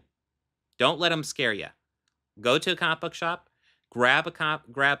 dive in. Don't let them scare you. Go to a comic book shop, grab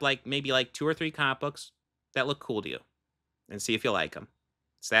like maybe like 2 or 3 comic books that look cool to you. and see if you like them.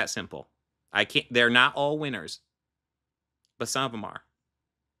 It's that simple. I can't. They're not all winners, but some of them are.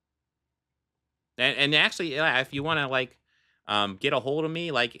 And actually, if you want to like get a hold of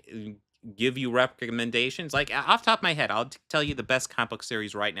me, like give you recommendations, like off the top of my head, I'll tell you the best comic book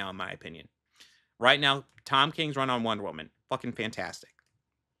series right now, in my opinion. Right now, Tom King's run on Wonder Woman, fucking fantastic.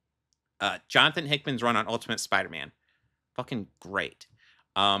 Jonathan Hickman's run on Ultimate Spider-Man, fucking great.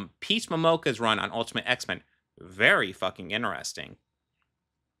 Peach Momoka's run on Ultimate X-Men, very fucking interesting.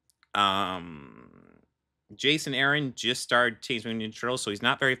 Jason Aaron just started Teenage Mutant Ninja Turtles, so he's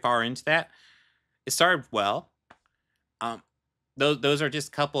not very far into that. It started well. Those are just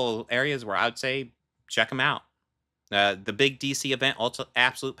a couple areas where I would say check them out. The big DC event,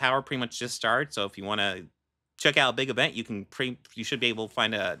 Absolute Power, pretty much just started. So if you want to check out a big event, you should be able to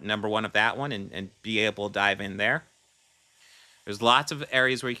find a #1 of that one and be able to dive in there. There's lots of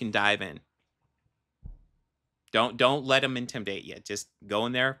areas where you can dive in. Don't let them intimidate you. Just go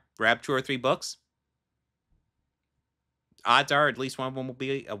in there, grab 2 or 3 books. Odds are at least one of them will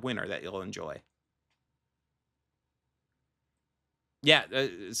be a winner that you'll enjoy. Yeah,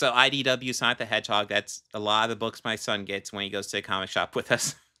 so IDW Sonic the Hedgehog, that's a lot of the books my son gets when he goes to the comic shop with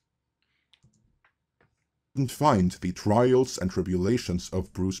us. Didn't find the trials and tribulations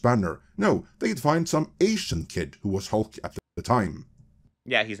of Bruce Banner. No, they'd find some Asian kid who was Hulk at the time.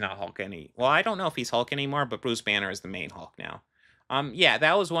 Yeah, he's not Hulk Well, I don't know if he's Hulk anymore, but Bruce Banner is the main Hulk now. Yeah,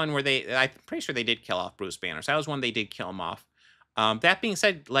 that was one where I'm pretty sure they did kill off Bruce Banner. So that was one they did kill him off. That being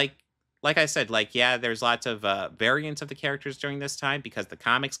said, like I said, yeah, there's lots of variants of the characters during this time because the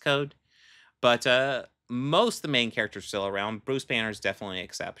comics code. But most of the main characters are still around. Bruce Banner is definitely an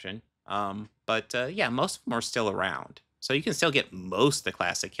exception. But yeah, most of them are still around. So you can still get most of the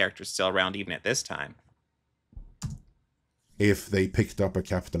classic characters still around even at this time. If they picked up a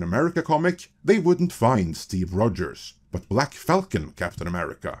Captain America comic, they wouldn't find Steve Rogers, but Black Falcon Captain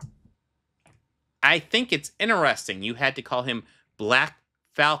America. I think it's interesting. You had to call him Black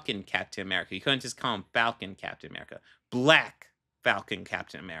Falcon Captain America. You couldn't just call him Falcon Captain America. Black Falcon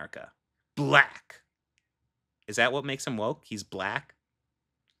Captain America. Black. Is that what makes him woke? He's black?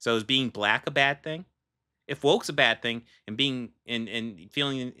 So is being black a bad thing? If woke's a bad thing and being and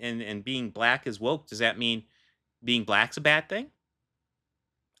feeling and being black is woke, does that mean being black's a bad thing?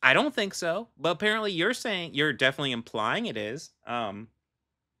 I don't think so. But apparently you're definitely implying it is.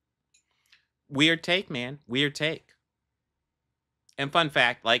 Weird take, man. Weird take. And fun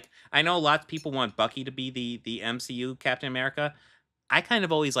fact, like, I know lots of people want Bucky to be the MCU Captain America. I kind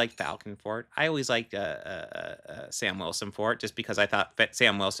of always liked Falcon for it. I always liked Sam Wilson for it, just because I thought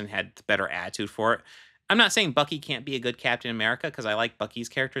Sam Wilson had the better attitude for it. I'm not saying Bucky can't be a good Captain America, because I like Bucky's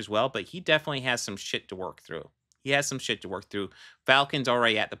character as well, but he definitely has some shit to work through. He has some shit to work through. Falcon's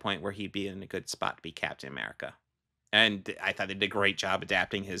already at the point where he'd be in a good spot to be Captain America. And I thought they did a great job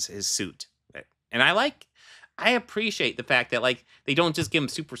adapting his suit. And I appreciate the fact that, like, they don't just give him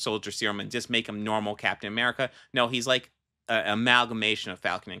super soldier serum and just make him normal Captain America. No, he's like an amalgamation of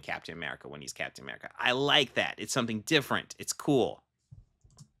Falcon and Captain America when he's Captain America. I like that. It's something different. It's cool.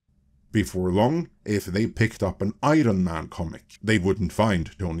 Before long, if they picked up an Iron Man comic, they wouldn't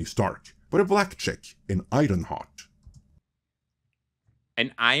find Tony Stark, but a black chick in Ironheart.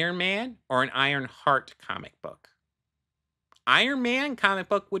 An Iron Man or an Ironheart comic book? Iron Man comic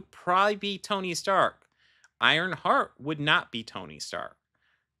book would probably be Tony Stark. Ironheart would not be Tony Stark.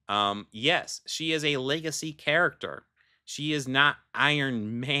 Yes, she is a legacy character. She is not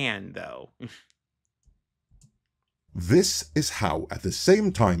Iron Man, though. This is how, at the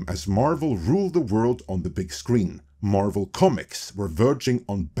same time as Marvel ruled the world on the big screen, Marvel Comics were verging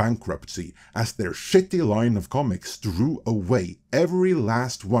on bankruptcy as their shitty line of comics drew away every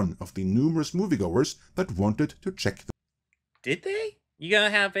last one of the numerous moviegoers that wanted to check them. Did they? You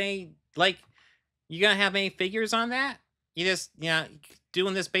gonna have any figures on that? You just,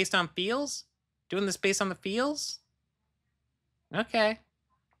 doing this based on feels? Doing this based on the feels? Okay.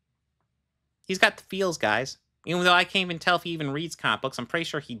 He's got the feels, guys. Even though I can't even tell if he even reads comic books, I'm pretty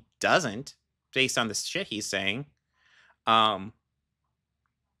sure he doesn't, based on the shit he's saying. So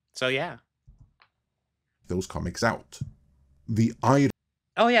yeah. Those comics out.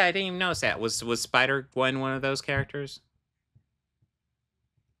 Oh yeah, I didn't even notice that. Was Spider-Gwen one of those characters?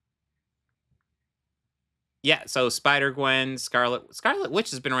 Yeah, so Spider-Gwen, Scarlet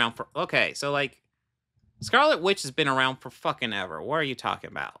Witch has been around for... Okay, so, like, Scarlet Witch has been around for fucking ever. What are you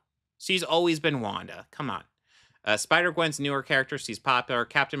talking about? She's always been Wanda. Come on. Spider-Gwen's newer character. She's popular.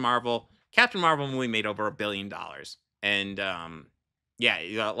 Captain Marvel movie made over $1 billion. And,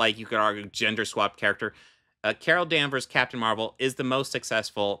 yeah, like, you could argue gender-swapped character. Carol Danvers' Captain Marvel is the most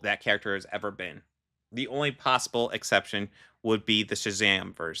successful that character has ever been. The only possible exception would be the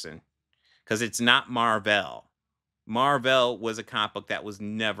Shazam version, because it's not Marvel. Marvel was a comic book that was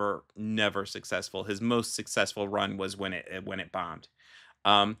never successful. His most successful run was when it bombed.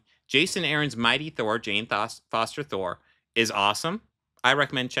 Jason Aaron's Mighty Thor, Jane Foster Thor, is awesome. I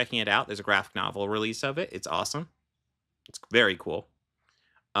recommend checking it out. There's a graphic novel release of it. It's awesome. It's very cool.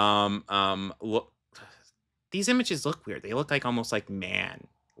 Look, these images look weird. They look like almost like and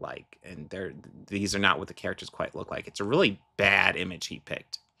these are not what the characters quite look like. It's a really bad image he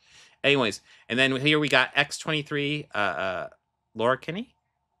picked. Anyways, and then here we got X-23, Laura Kinney?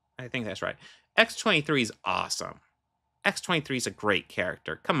 I think that's right. X-23 is awesome. X-23 is a great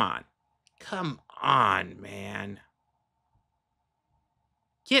character. Come on. Come on, man.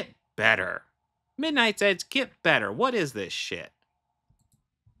 Get better. Midnight's Edge, get better. What is this shit?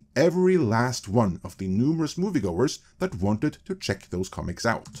 Every last one of the numerous moviegoers that wanted to check those comics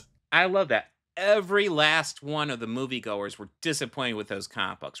out. I love that. Every last one of the moviegoers were disappointed with those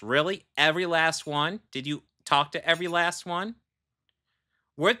comic books. Really? Every last one? Did you talk to every last one?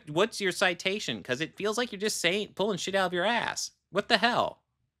 What's your citation? Because it feels like you're just pulling shit out of your ass. What the hell?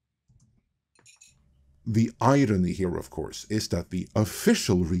 The irony here, of course, is that the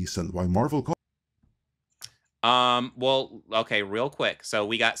official reason why Marvel... Well, okay, real quick. So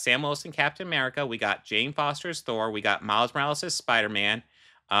we got Sam Wilson, Captain America. We got Jane Foster's Thor. We got Miles Morales as Spider-Man.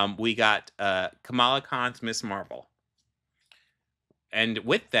 We got Kamala Khan's Miss Marvel. And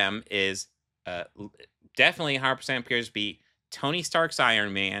with them is definitely 100% appears to be Tony Stark's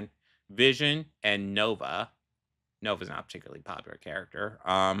Iron Man, Vision, and Nova. Nova's not a particularly popular character.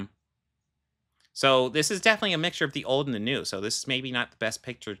 So this is definitely a mixture of the old and the new. So this is maybe not the best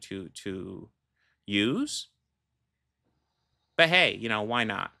picture to use. But hey, you know, why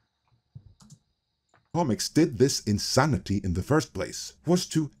not? Comics did this insanity in the first place, was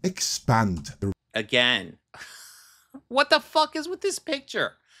to expand the... Again. What the fuck is with this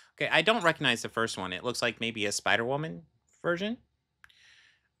picture? Okay, I don't recognize the first one. It looks like maybe a Spider-Woman version.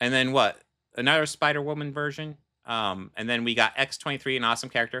 And then what? Another Spider-Woman version. And then we got X-23, an awesome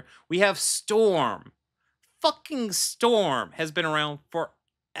character. We have Storm. Fucking Storm has been around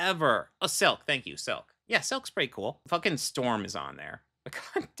forever. Oh, Silk. Thank you, Silk. Yeah, Silk's pretty cool. Fucking Storm is on there.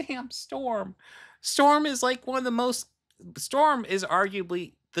 Goddamn Storm. Storm is like one of the most... Storm is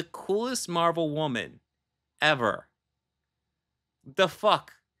arguably the coolest Marvel woman ever. The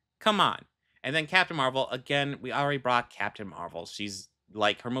fuck? Come on. And then Captain Marvel, again, we already brought Captain Marvel. She's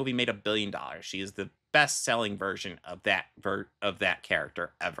like, her movie made $1 billion. She is the best-selling version of that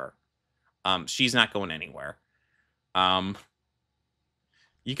character ever. She's not going anywhere. You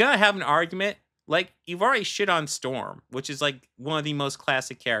gotta have an argument. Like, you've already shit on Storm, which is like one of the most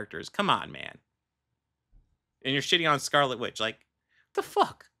classic characters. Come on, man. And you're shitting on Scarlet Witch. Like, the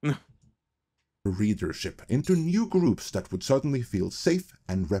fuck? readership into new groups that would suddenly feel safe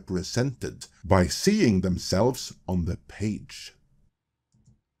and represented by seeing themselves on the page.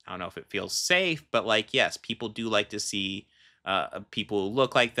 I don't know if it feels safe, but like, yes, people do like to see people who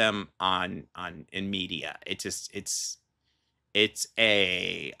look like them in media. It's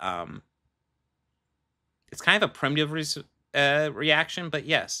kind of a primitive reaction, but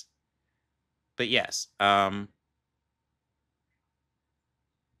yes.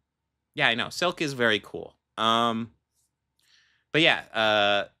 Yeah, I know. Silk is very cool. But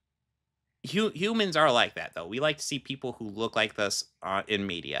yeah, humans are like that, though. We like to see people who look like us in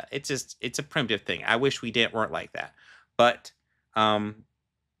media. It's a primitive thing. I wish we weren't like that. But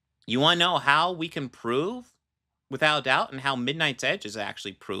you want to know how we can prove, without a doubt, and how Midnight's Edge is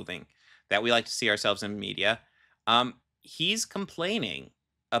actually proving that we like to see ourselves in media? He's complaining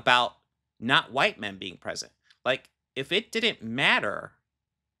about not white men being present. Like, if it didn't matter,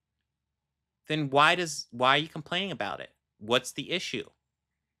 then why are you complaining about it? What's the issue?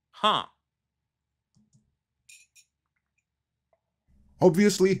 Huh?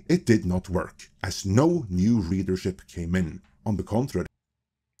 Obviously, it did not work, as no new readership came in. On the contrary.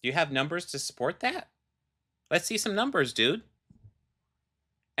 Do you have numbers to support that? Let's see some numbers, dude.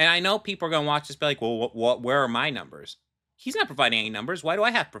 And I know people are going to watch this, be like, well, where are my numbers? He's not providing any numbers. Why do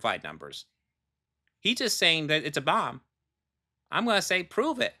I have to provide numbers? He's just saying that it's a bomb. I'm going to say,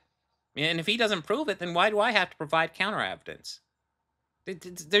 prove it. And if he doesn't prove it, then why do I have to provide counter evidence?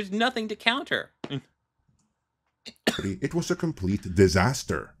 There's nothing to counter. It was a complete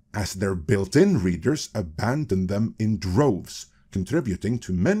disaster, as their built-in readers abandoned them in droves, contributing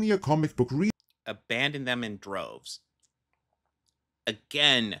to many a comic book read. Abandoned them in droves.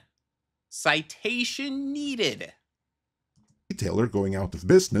 Again, citation needed. Retailer going out of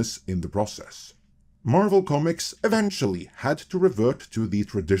business in the process. Marvel Comics eventually had to revert to the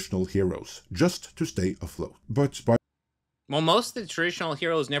traditional heroes, just to stay afloat. But by Well, most of the traditional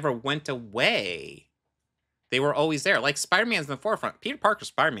heroes never went away. They were always there. Like, Spider-Man's in the forefront. Peter Parker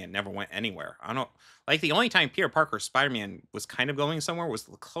Spider-Man never went anywhere. I don't... Like, the only time Peter Parker Spider-Man was kind of going somewhere was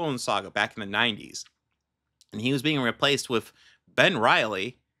the Clone Saga back in the 90s. And he was being replaced with Ben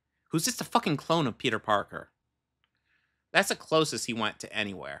Reilly, who's just a fucking clone of Peter Parker. That's the closest he went to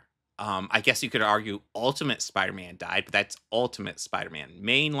anywhere. I guess you could argue Ultimate Spider-Man died, but that's Ultimate Spider-Man.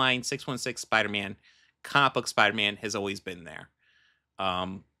 Mainline 616 Spider-Man, comic book Spider-Man has always been there.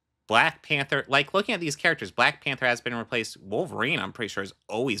 Black Panther, like, looking at these characters, Black Panther has been replaced. Wolverine, I'm pretty sure, has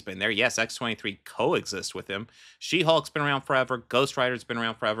always been there. Yes, X-23 coexists with him. She-Hulk's been around forever. Ghost Rider's been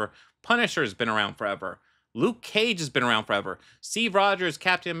around forever. Punisher's been around forever. Luke Cage has been around forever. Steve Rogers,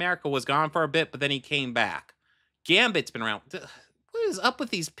 Captain America, was gone for a bit, but then he came back. Gambit's been around. What is up with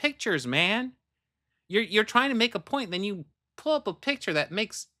these pictures, man? You're trying to make a point, then you pull up a picture that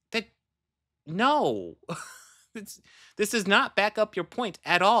makes that. No, this does not back up your point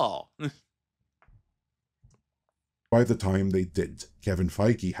at all. By the time they did, Kevin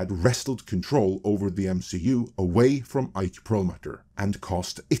Feige had wrestled control over the MCU away from Ike Perlmutter and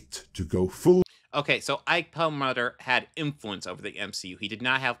caused it to go full. Okay, so Ike Perlmutter had influence over the MCU. He did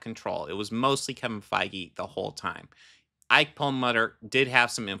not have control. It was mostly Kevin Feige the whole time. Ike Perlmutter did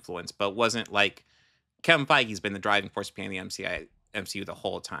have some influence, but wasn't like Kevin Feige's been the driving force behind the MCU the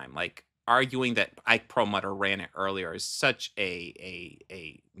whole time. Like, arguing that Ike Perlmutter ran it earlier is such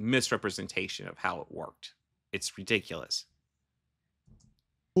a misrepresentation of how it worked. It's ridiculous.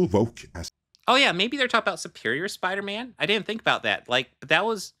 Woke as Oh yeah, maybe they're talking about Superior Spider-Man. I didn't think about that. Like, but that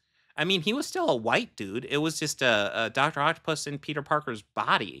was, I mean, he was still a white dude. It was just a Dr. Octopus in Peter Parker's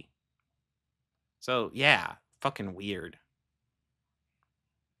body. So yeah, fucking weird.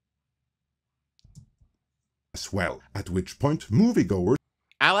 as well, at which point moviegoers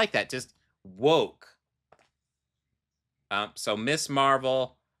I like that. Just woke. So Miss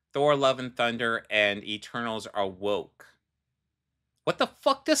Marvel, Thor: Love and Thunder, and Eternals are woke. What the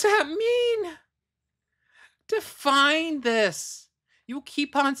fuck does that mean? Define this. You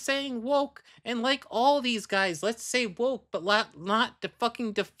keep on saying woke, and like all these guys, let's say woke, but not to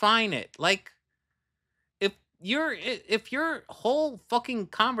fucking define it. Like, if your whole fucking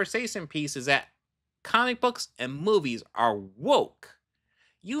conversation piece is that comic books and movies are woke,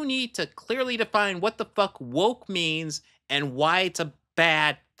 you need to clearly define what the fuck woke means and why it's a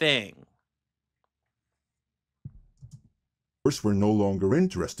bad thing. were no longer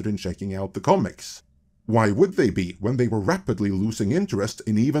interested in checking out the comics. Why would they be when they were rapidly losing interest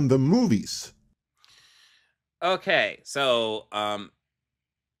in even the movies? Okay, so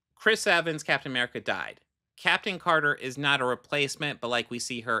Chris Evans, Captain America, died. Captain Carter is not a replacement, but like we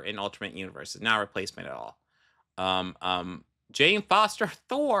see her in Ultimate Universe, is not a replacement at all. Jane Foster,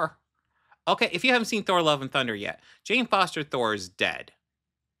 Thor. Okay, if you haven't seen Thor: Love and Thunder yet, Jane Foster Thor is dead.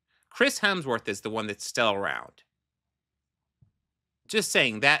 Chris Hemsworth is the one that's still around. Just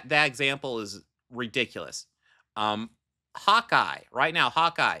saying, that example is ridiculous. Hawkeye, right now,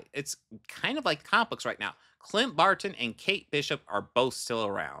 Hawkeye, it's kind of like comic books right now. Clint Barton and Kate Bishop are both still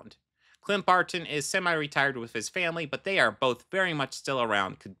around. Clint Barton is semi-retired with his family, but they are both very much still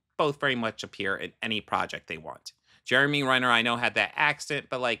around, could both very much appear in any project they want. Jeremy Renner, I know, had that accident,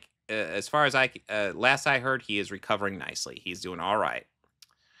 but like, as far as last I heard, he is recovering nicely. He's doing all right.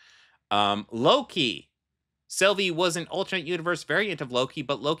 Loki. Sylvie was an alternate universe variant of Loki,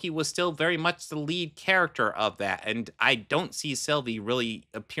 but Loki was still very much the lead character of that. And I don't see Sylvie really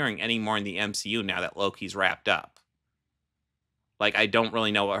appearing anymore in the MCU now that Loki's wrapped up. Like, I don't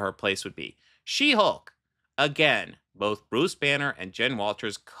really know what her place would be. She-Hulk. Again, both Bruce Banner and Jen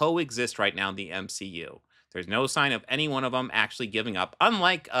Walters coexist right now in the MCU. There's no sign of any one of them actually giving up.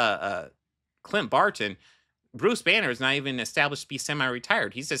 Unlike Clint Barton, Bruce Banner is not even established to be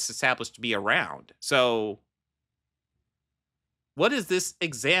semi-retired. He's just established to be around. So what is this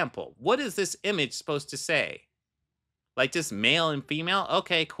example? What is this image supposed to say? Like, just male and female?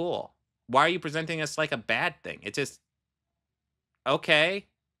 Okay, cool. Why are you presenting us like a bad thing? It just, okay.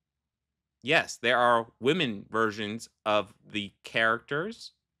 Yes, there are women versions of the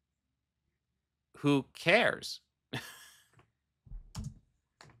characters. Who cares?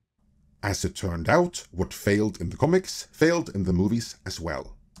 As it turned out, what failed in the comics failed in the movies as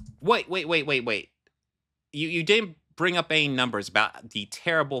well. Wait. You didn't bring up any numbers about the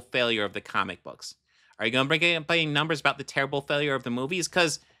terrible failure of the comic books. Are you going to bring up any numbers about the terrible failure of the movies?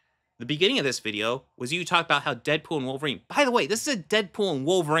 Because the beginning of this video was you talk about how Deadpool and Wolverine... By the way, this is a Deadpool and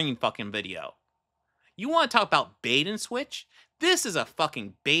Wolverine fucking video. You want to talk about bait and switch? This is a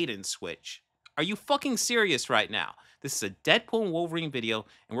fucking bait and switch. Are you fucking serious right now? This is a Deadpool and Wolverine video,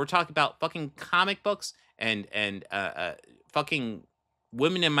 and we're talking about fucking comic books and fucking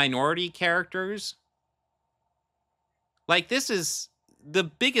women and minority characters. Like, this is the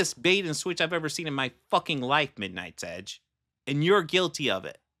biggest bait and switch I've ever seen in my fucking life, Midnight's Edge. And you're guilty of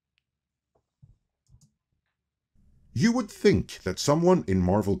it. You would think that someone in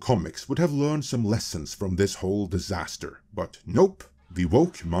Marvel Comics would have learned some lessons from this whole disaster, but nope. The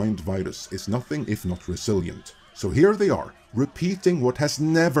woke mind virus is nothing if not resilient. So here they are, repeating what has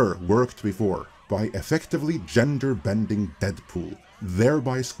never worked before by effectively gender-bending Deadpool,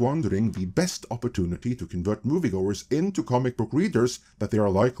 thereby squandering the best opportunity to convert moviegoers into comic book readers that they are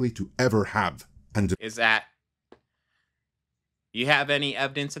likely to ever have. And is that... You have any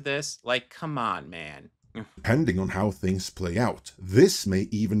evidence of this? Like, come on, man. Depending on how things play out, this may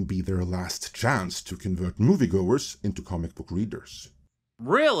even be their last chance to convert moviegoers into comic book readers.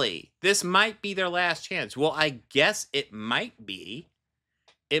 Really? This might be their last chance. Well, I guess it might be.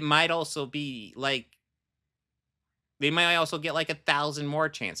 It might also be, like... They might also get, like, 1,000 more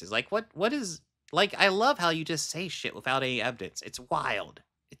chances. Like, what is... Like, I love how you just say shit without any evidence. It's wild.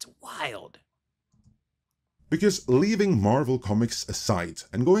 It's wild. Because leaving Marvel Comics aside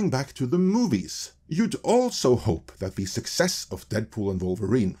and going back to the movies, you'd also hope that the success of Deadpool and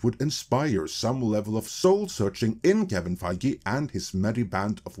Wolverine would inspire some level of soul-searching in Kevin Feige and his merry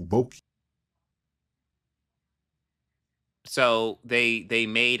band of woke. So they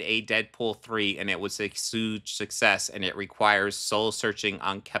made a Deadpool 3 and it was a huge success and it requires soul-searching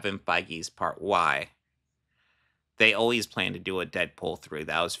on Kevin Feige's part. Why? They always planned to do a Deadpool 3.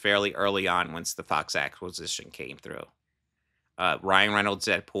 That was fairly early on once the Fox acquisition came through. Ryan Reynolds'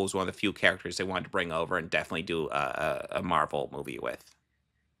 Deadpool is one of the few characters they wanted to bring over and definitely do a Marvel movie with.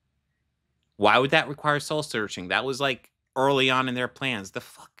 Why would that require soul searching? That was like early on in their plans. The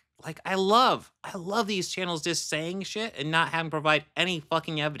fuck? Like, I love these channels just saying shit and not having to provide any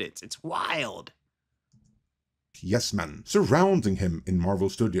fucking evidence. It's wild. Yes men surrounding him in Marvel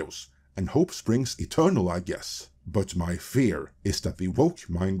Studios, and hope springs eternal, I guess. But my fear is that the woke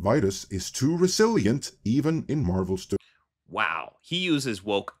mind virus is too resilient even in Marvel Studios. Wow, he uses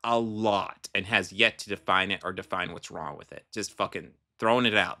woke a lot and has yet to define it or define what's wrong with it. Just fucking throwing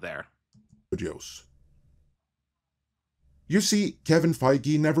it out there. You see, Kevin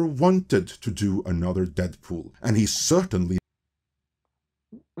Feige never wanted to do another Deadpool, and he certainly...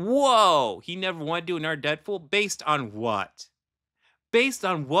 Whoa, he never wanted to do another Deadpool? Based on what? Based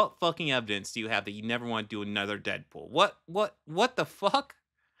on what fucking evidence do you have that you never want to do another Deadpool? What the fuck?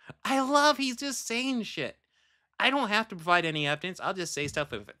 I love he's just saying shit. I don't have to provide any evidence. I'll just say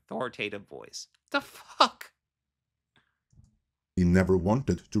stuff with authoritative voice. The fuck? He never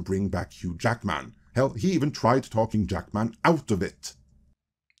wanted to bring back Hugh Jackman. Hell, he even tried talking Jackman out of it.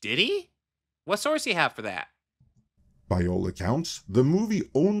 Did he? What source do you have for that? By all accounts, the movie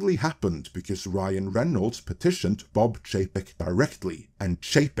only happened because Ryan Reynolds petitioned Bob Chapek directly, and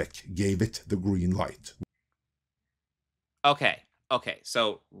Chapek gave it the green light. Okay,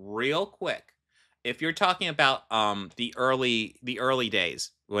 so real quick, if you're talking about the early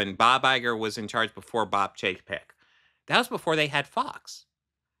days when Bob Iger was in charge before Bob Chapek, that was before they had Fox.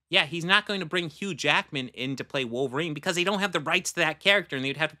 Yeah, he's not going to bring Hugh Jackman in to play Wolverine because they don't have the rights to that character, and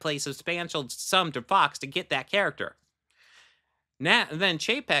they'd have to pay a substantial sum to Fox to get that character. Now, then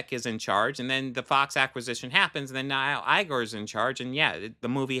Chapek is in charge, and then the Fox acquisition happens, and then now Iger's in charge, and yeah, the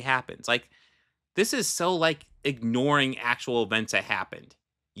movie happens. Like, this is so, like, ignoring actual events that happened.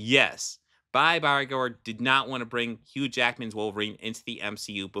 Yes, Bob Iger did not want to bring Hugh Jackman's Wolverine into the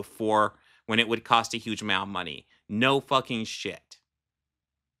MCU before, when it would cost a huge amount of money. No fucking shit.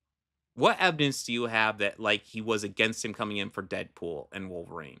 What evidence do you have that, like, he was against him coming in for Deadpool and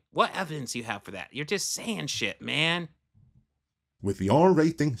Wolverine? What evidence do you have for that? You're just saying shit, man. With the R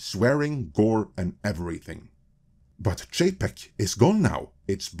rating, swearing, gore, and everything. But Chapek is gone now.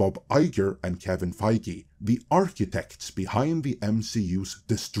 It's Bob Iger and Kevin Feige, the architects behind the MCU's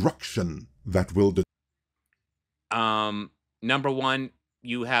destruction, that will... Number one,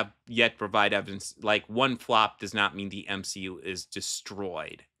 you have yet to provide evidence. Like, one flop does not mean the MCU is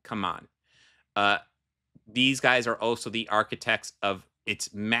destroyed. Come on. These guys are also the architects of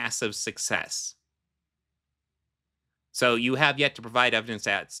its massive success. So you have yet to provide evidence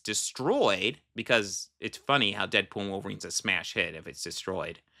that it's destroyed, because it's funny how Deadpool and Wolverine's a smash hit if it's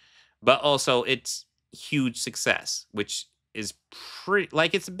destroyed. But also it's huge success, which is pretty,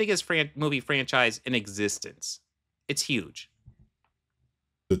 like, it's the biggest movie franchise in existence. It's huge.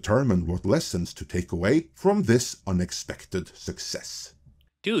 Determine what lessons to take away from this unexpected success.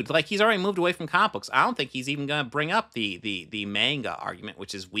 Dude, like, he's already moved away from comic books. I don't think he's even going to bring up the manga argument,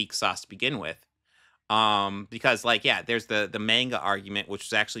 which is weak sauce to begin with. Because like, yeah, there's the manga argument, which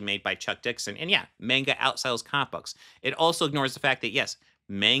was actually made by Chuck Dixon, and yeah, manga outsells comic books. It also ignores the fact that yes,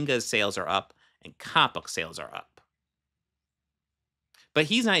 manga sales are up and comic book sales are up. But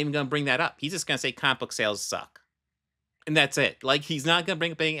he's not even going to bring that up. He's just going to say comic book sales suck. And that's it. Like, he's not going to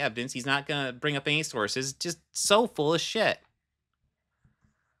bring up any evidence. He's not going to bring up any sources. Just so full of shit.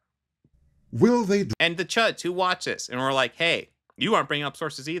 Will they do? And the chuds who watch this and we're like, hey, you aren't bringing up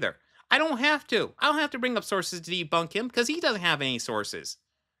sources either. I don't have to. I don't have to bring up sources to debunk him because he doesn't have any sources.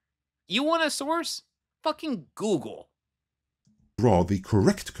 You want a source? Fucking Google. Draw the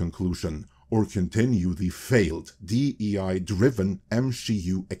correct conclusion or continue the failed DEI-driven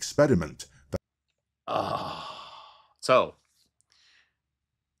MCU experiment? So,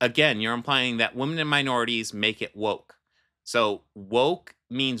 again, you're implying that women and minorities make it woke. So, woke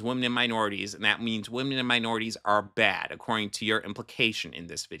means women and minorities, and that means women and minorities are bad, according to your implication in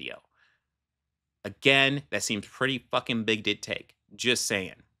this video. Again, that seems pretty fucking big to take. Just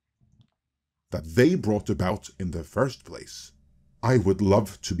saying. That they brought about in the first place. I would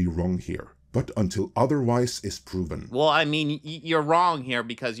love to be wrong here, but until otherwise is proven. Well, I mean, you're wrong here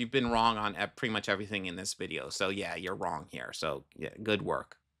because you've been wrong on pretty much everything in this video. So yeah, you're wrong here. So yeah, good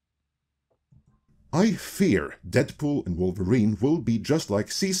work. I fear Deadpool and Wolverine will be just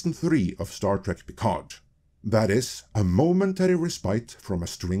like Season 3 of Star Trek Picard. That is, a momentary respite from a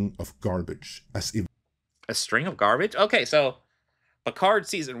string of garbage. A string of garbage? Okay, so Picard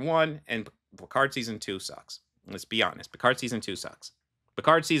Season 1 and Picard Season 2 sucks. Let's be honest. Picard Season 2 sucks.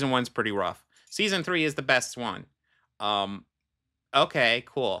 Picard Season 1's pretty rough. Season 3 is the best one. Okay,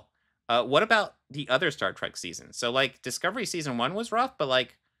 cool. What about the other Star Trek seasons? So, like, Discovery Season 1 was rough, but,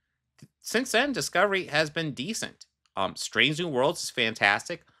 like, since then, Discovery has been decent. Strange New Worlds is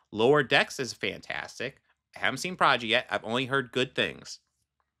fantastic. Lower Decks is fantastic. I haven't seen Prodigy yet. I've only heard good things.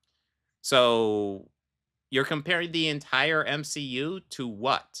 So, you're comparing the entire MCU to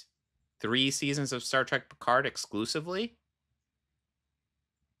what? 3 seasons of Star Trek Picard exclusively?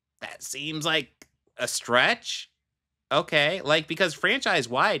 That seems like a stretch. Okay, like, because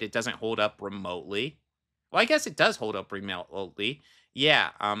franchise-wide, it doesn't hold up remotely. Well, I guess it does hold up remotely.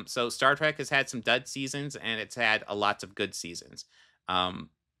 Yeah, so Star Trek has had some dud seasons, and it's had lots of good seasons.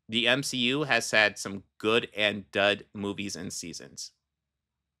 The MCU has had some good and dud movies and seasons.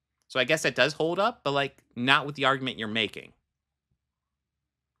 So I guess that does hold up, but, like, not with the argument you're making.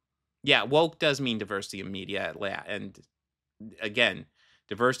 Yeah, woke does mean diversity in media, and again,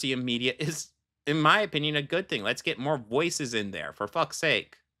 diversity in media is, in my opinion, a good thing. Let's get more voices in there, for fuck's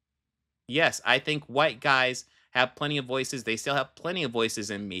sake. Yes, I think white guys have plenty of voices. They still have plenty of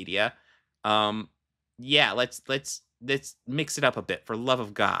voices in media. Yeah, let's mix it up a bit, for love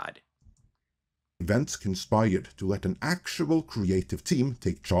of God. Events conspired to let an actual creative team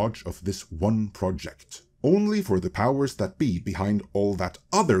take charge of this one project. Only for the powers that be behind all that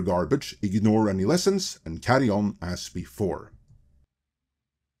other garbage ignore any lessons and carry on as before.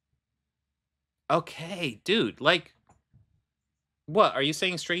 Okay, dude, like, what? Are you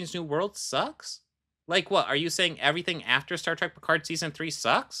saying Strange New Worlds sucks? Like, what? Are you saying everything after Star Trek Picard Season 3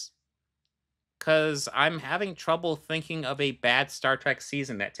 sucks? Because I'm having trouble thinking of a bad Star Trek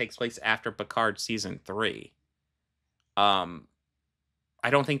season that takes place after Picard Season 3. I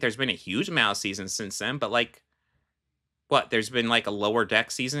don't think there's been a huge amount of seasons since then, but, like, what? There's been, like, a Lower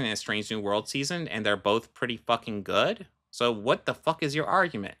Deck season and a Strange New World season, and they're both pretty fucking good? So what the fuck is your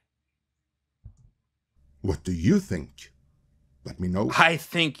argument? What do you think? Let me know. I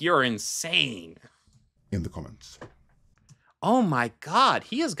think you're insane. In the comments. Oh my god,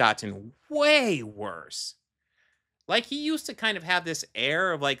 he has gotten way worse. Like, he used to kind of have this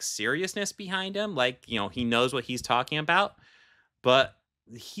air of, like, seriousness behind him. Like, you know, he knows what he's talking about. But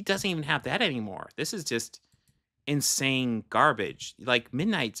he doesn't even have that anymore. This is just insane garbage. Like,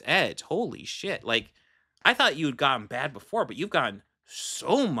 Midnight's Edge, holy shit. Like, I thought you had gotten bad before, but you've gotten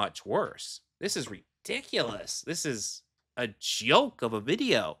so much worse. This is ridiculous. This is a joke of a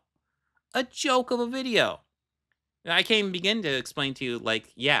video. A joke of a video. I can't even begin to explain to you,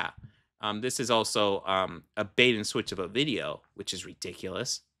 like, yeah, this is also a bait and switch of a video, which is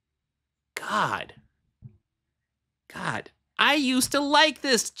ridiculous. God. I used to like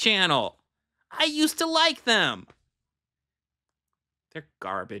this channel. I used to like them. They're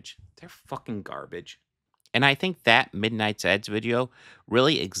garbage. They're fucking garbage. And I think that Midnight's Edge video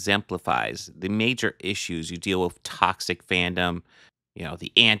really exemplifies the major issues you deal with toxic fandom, you know,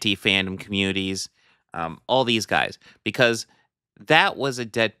 the anti-fandom communities, all these guys. Because that was a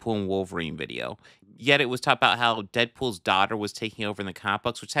Deadpool and Wolverine video. Yet it was talked about how Deadpool's daughter was taking over in the comic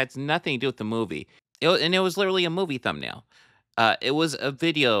books, which had nothing to do with the movie. And it was literally a movie thumbnail. It was a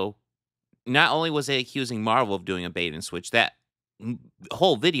video Not only was they accusing Marvel of doing a bait and switch, that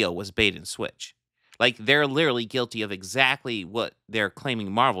whole video was bait and switch. Like, they're literally guilty of exactly what they're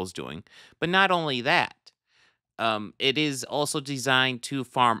claiming Marvel's doing. But not only that, it is also designed to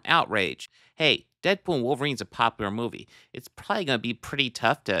farm outrage. Hey, Deadpool and Wolverine's a popular movie. It's probably going to be pretty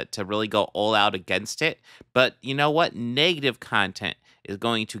tough to really go all out against it. But you know what? Negative content is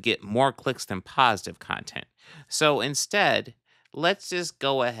going to get more clicks than positive content. So instead, let's just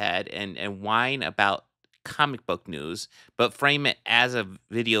go ahead and whine about comic book news, but frame it as a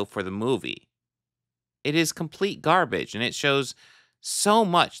video for the movie. It is complete garbage, and it shows so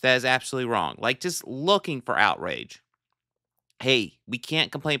much that is absolutely wrong. Like, just looking for outrage. Hey, we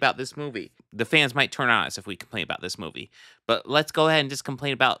can't complain about this movie. The fans might turn on us if we complain about this movie. But let's go ahead and just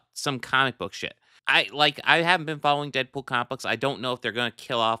complain about some comic book shit. I haven't been following Deadpool comic books. I don't know if they're going to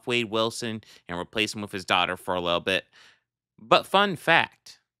kill off Wade Wilson and replace him with his daughter for a little bit. But fun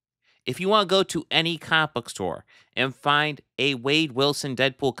fact, if you want to go to any comic book store and find a Wade Wilson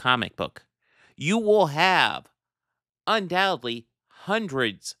Deadpool comic book, you will have undoubtedly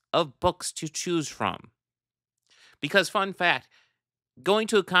hundreds of books to choose from. Because fun fact, going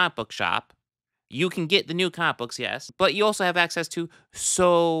to a comic book shop, you can get the new comic books, yes, but you also have access to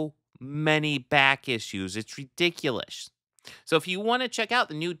so many back issues. It's ridiculous. So if you want to check out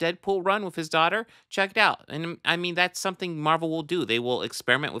the new Deadpool run with his daughter, check it out. And I mean, that's something Marvel will do. They will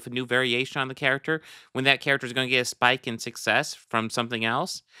experiment with a new variation on the character when that character is going to get a spike in success from something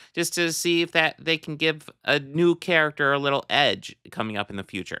else, just to see if that they can give a new character a little edge coming up in the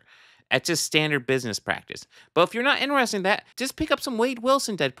future. That's just standard business practice. But if you're not interested in that, just pick up some Wade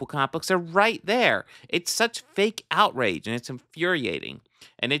Wilson Deadpool comic books. They're right there. It's such fake outrage, and it's infuriating.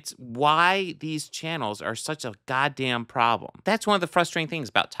 And it's why these channels are such a goddamn problem. That's one of the frustrating things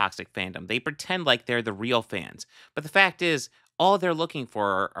about toxic fandom. They pretend like they're the real fans. But the fact is, all they're looking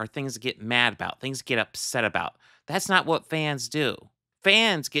for are things to get mad about, things to get upset about. That's not what fans do.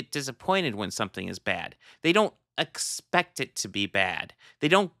 Fans get disappointed when something is bad. They don't expect it to be bad. They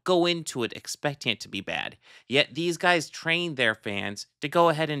don't go into it expecting it to be bad. Yet these guys train their fans to go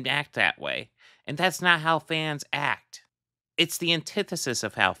ahead and act that way. And that's not how fans act. It's the antithesis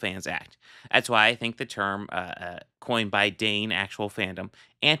of how fans act. That's why I think the term coined by Dane, actual fandom,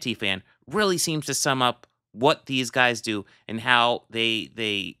 anti-fan, really seems to sum up what these guys do and how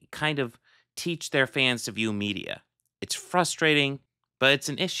they kind of teach their fans to view media. It's frustrating, but it's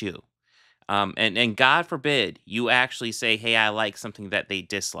an issue. And God forbid you actually say, hey, I like something that they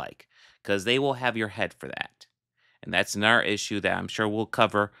dislike, because they will have your head for that. And that's another issue that I'm sure we'll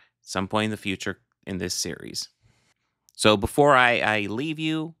cover at some point in the future in this series. So before I leave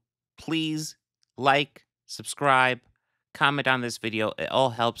you, please like, subscribe, comment on this video. It all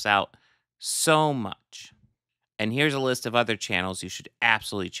helps out so much. And here's a list of other channels you should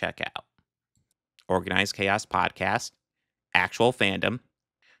absolutely check out. Organized Chaos Podcast, Actual Fandom,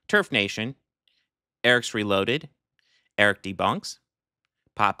 TurfNation, AirricksReloaded, AirrickDebunks,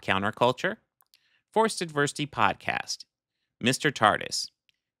 Pop Counterculture, Forced Adversity Podcast, Mr. TARDIS,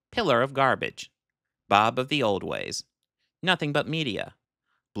 Pillar of Garbage, Bob of the Old Ways, Nothing But Media,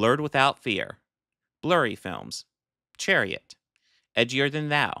 Blurred Without Fear, Blurry Films, Chariot, Edgier Than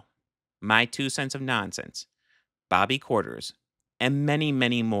Thou, My 2 Cents of Nonsense, Bobby Quarters, and many,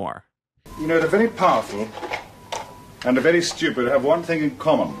 many more. You know, the very powerful and the very stupid have one thing in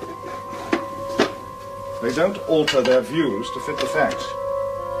common. They don't alter their views to fit the facts.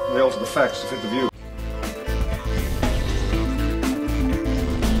 They alter the facts to fit the views.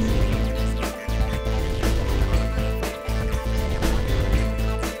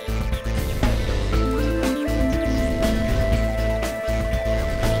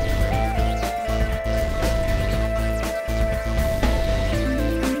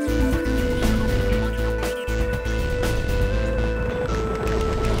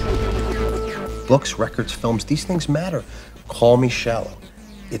 Books, records, films, these things matter. Call me shallow.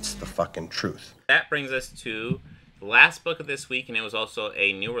 It's the fucking truth. That brings us to the last book of this week, and it was also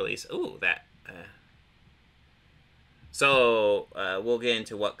a new release. Ooh, that. So, we'll get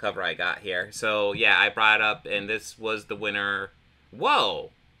into what cover I got here. So, yeah, I brought it up, and this was the winner. Whoa!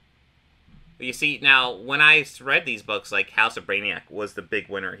 You see, now, when I read these books, like House of Brainiac was the big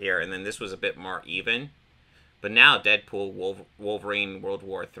winner here, and then this was a bit more even. But now Deadpool Wolverine World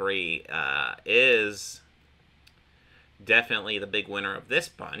War III is definitely the big winner of this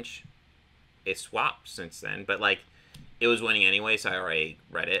bunch. It swapped since then, but like it was winning anyway, so I already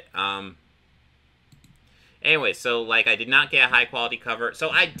read it. Anyway, so like I did not get a high quality cover. So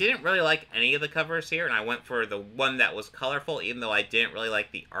I didn't really like any of the covers here, and I went for the one that was colorful, even though I didn't really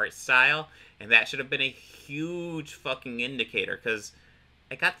like the art style. And that should have been a huge fucking indicator, because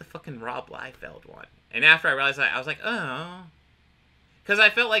I got the fucking Rob Liefeld one. And after I realized that, I was like, oh. Because I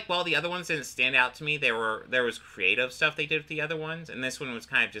felt like while the other ones didn't stand out to me, there was creative stuff they did with the other ones, and this one was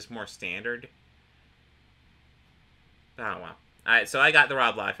kind of just more standard. Oh, well. Alright, so I got the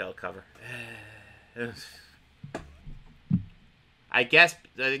Rob Liefeld cover. I guess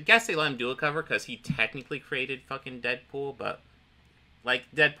they let him do a cover because he technically created fucking Deadpool, but like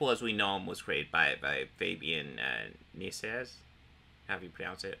Deadpool as we know him was created by Fabian Niciez. How do you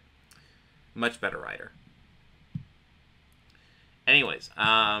pronounce it? Much better writer. Anyways,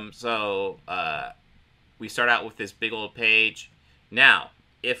 we start out with this big old page. Now,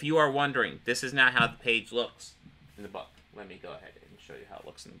 if you are wondering, this is not how the page looks in the book. Let me go ahead and show you how it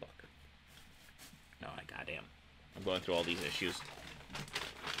looks in the book. Oh, goddamn. I'm going through all these issues.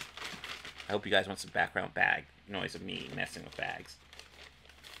 I hope you guys want some background bag noise of me messing with bags.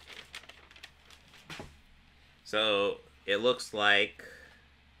 So, it looks like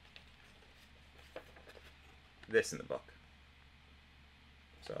this in the book.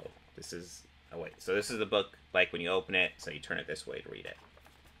 So, this is... Oh, wait. So, this is the book, like, when you open it, so you turn it this way to read it.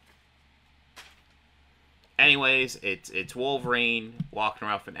 Anyways, it's Wolverine walking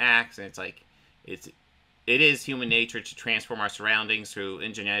around with an axe, and it's like... It is human nature to transform our surroundings through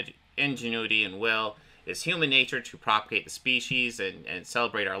ingenuity and will. It is human nature to propagate the species and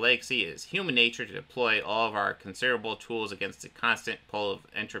celebrate our legacy. It is human nature to deploy all of our considerable tools against the constant pull of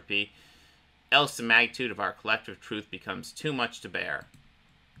entropy. Else the magnitude of our collective truth becomes too much to bear.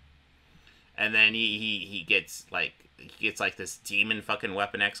 And then he gets like this demon fucking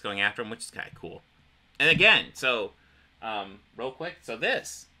Weapon X going after him, which is kind of cool. And again, so real quick, so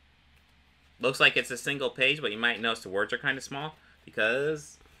this looks like it's a single page, but you might notice the words are kind of small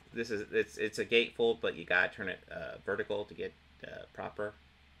because it's a gatefold, but you gotta turn it vertical to get proper.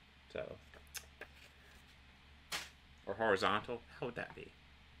 So, or horizontal. How would that be?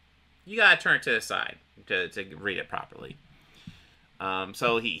 You gotta turn it to the side to read it properly.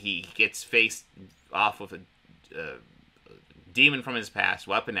 So he gets faced off with a demon from his past,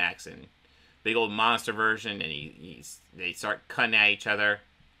 Weapon X, and big old monster version, and they start cutting at each other.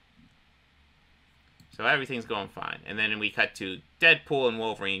 So everything's going fine. And then we cut to Deadpool and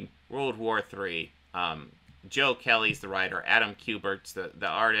Wolverine, World War III. Joe Kelly's the writer, Adam Kubert's the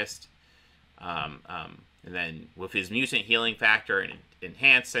artist. And then with his mutant healing factor and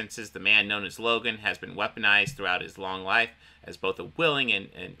enhanced senses, the man known as Logan has been weaponized throughout his long life as both a willing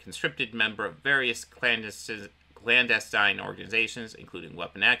and conscripted member of various clandestine organizations, including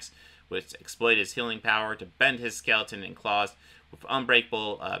Weapon X, which exploit his healing power to bend his skeleton and claws with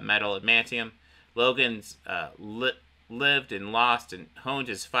unbreakable metal adamantium. Logan's lived and lost and honed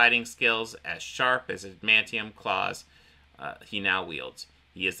his fighting skills as sharp as adamantium claws he now wields.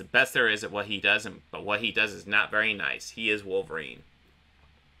 He is the best there is at what he does, but what he does is not very nice. He is Wolverine.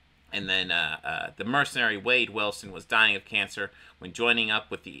 And then the mercenary Wade Wilson was dying of cancer when joining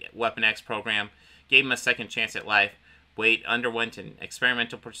up with the Weapon X program, gave him a second chance at life. Wade underwent an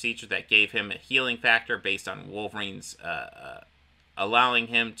experimental procedure that gave him a healing factor based on Wolverine's allowing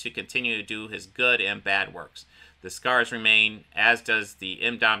him to continue to do his good and bad works. The scars remain, as does the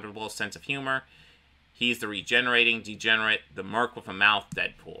indomitable sense of humor. He's the regenerating degenerate, the merc with a mouth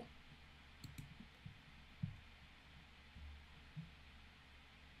Deadpool.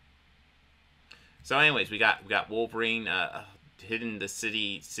 So anyways, we got Wolverine hitting the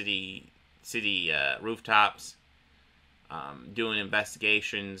city rooftops, doing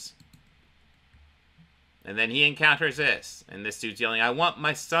investigations. And then he encounters this, and this dude's yelling, "I want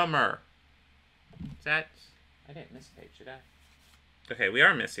my summer!" Is that... I didn't miss a page, did I? Okay, we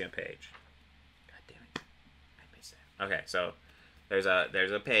are missing a page. God damn it. I missed it. Okay, so there's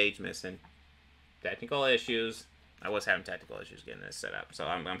a page missing. Technical issues. I was having technical issues getting this set up, so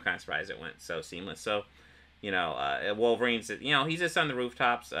I'm kind of surprised it went so seamless. So, Wolverine's, he's just on the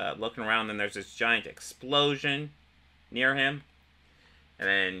rooftops looking around, and there's this giant explosion near him. And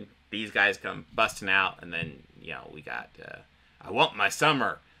then these guys come busting out, and then, we got, "I want my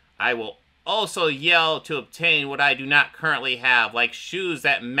summer. I will also yell to obtain what I do not currently have, like shoes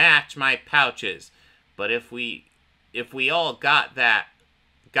that match my pouches. But if we all got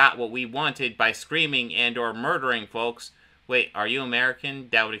what we wanted by screaming and or murdering folks, wait, are you American?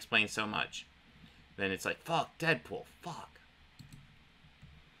 That would explain so much." Then it's like, fuck, Deadpool, fuck.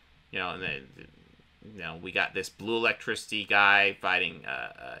 And then, we got this blue electricity guy fighting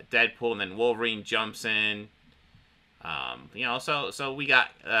Deadpool, and then Wolverine jumps in. So we got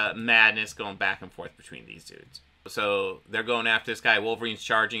madness going back and forth between these dudes. So they're going after this guy. Wolverine's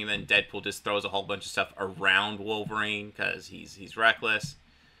charging, and then Deadpool just throws a whole bunch of stuff around Wolverine because he's reckless.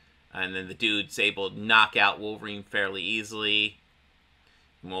 And then the dude's able to knock out Wolverine fairly easily.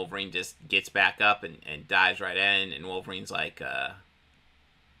 Wolverine just gets back up and dives right in, and Wolverine's like, then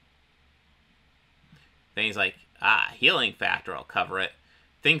he's like, healing factor, I'll cover it.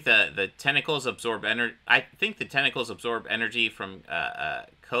 Think the tentacles absorb energy. I think the tentacles absorb energy from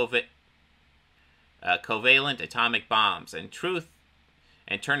covalent atomic bombs and turn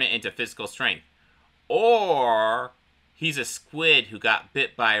it into physical strength. Or he's a squid who got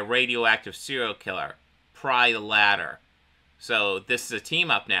bit by a radioactive serial killer. Pry the latter. So this is a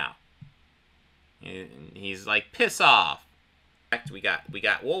team up now. And he's like, piss off. We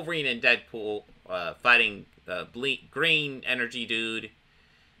got Wolverine and Deadpool fighting green energy dude.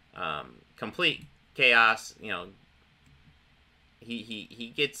 Complete chaos. You know,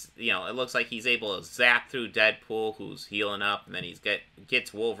 he gets, you know, it looks like he's able to zap through Deadpool, who's healing up, and then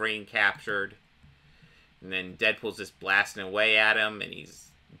gets Wolverine captured. And then Deadpool's just blasting away at him, and he's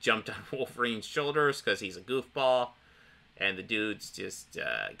jumped on Wolverine's shoulders because he's a goofball. And the dude's just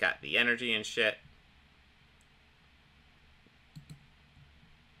got the energy and shit.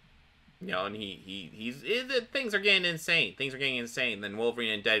 You know, and things are getting insane. Things are getting insane. Then Wolverine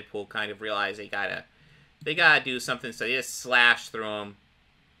and Deadpool kind of realize they gotta do something, so they just slash through him.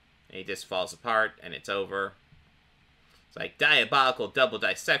 And he just falls apart, and it's over. It's like, diabolical double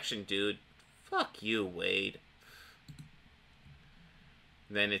dissection, dude. Fuck you, Wade.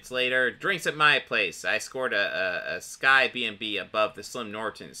 Then it's later. Drinks at my place. I scored a Sky B&B above the Slim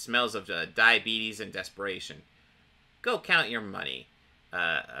Norton. Smells of diabetes and desperation. Go count your money.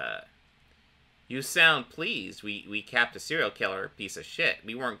 You sound pleased. We capped a serial killer piece of shit.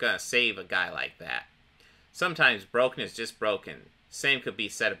 We weren't gonna save a guy like that. Sometimes broken is just broken. Same could be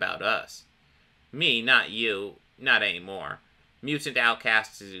said about us. Me, not you. Not anymore. Mutant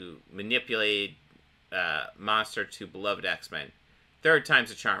outcast to manipulated monster to beloved X-Men. Third time's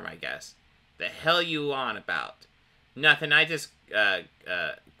a charm, I guess. The hell you on about? Nothing, I just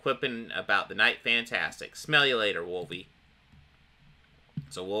quipping about the night fantastic. Smell you later, Wolvie.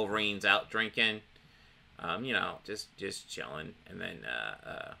 So Wolverine's out drinking. You know, just chilling. And then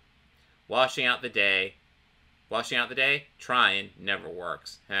washing out the day. Washing out the day? Trying. Never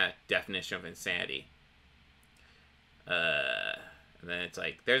works. Definition of insanity. And then it's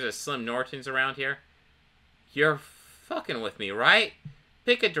like, there's a Slim Norton's around here. You're fucking with me, right?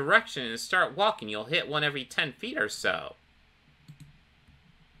 Pick a direction and start walking. You'll hit one every 10 feet or so.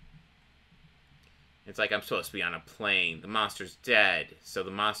 It's like, I'm supposed to be on a plane. The monster's dead, so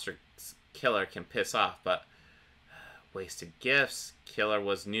the monster killer can piss off, but wasted gifts. Killer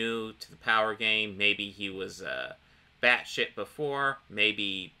was new to the power game. Maybe he was batshit before.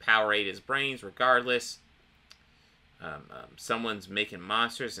 Maybe power ate his brains. Regardless, someone's making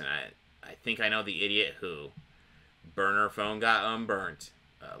monsters, and I think I know the idiot who. Burner phone got unburnt.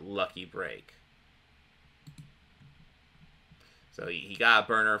 Lucky break. So he got a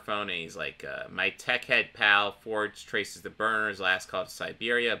burner phone, and he's like, my tech head pal Forge traces the burner's last call to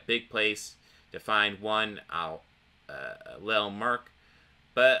Siberia. Big place to find one. I'll little Merc,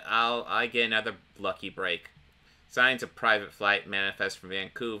 but I get another lucky break. Signs of private flight manifest from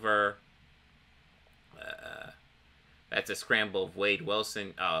Vancouver. That's a scramble of Wade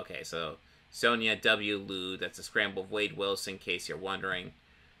Wilson. Oh, okay, so Sonia W. Lude. That's a scramble of Wade Wilson, in case you're wondering.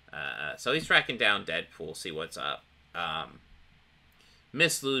 So he's tracking down Deadpool, see what's up.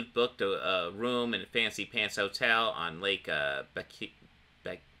 Miss Lude booked a room in a Fancy Pants Hotel on Lake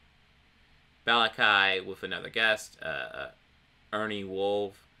Balakai with another guest, Ernie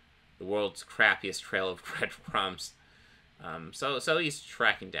Wolf, the world's crappiest trail of breadcrumbs. So he's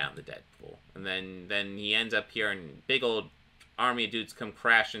tracking down the Deadpool. And then he ends up here, and big old army of dudes come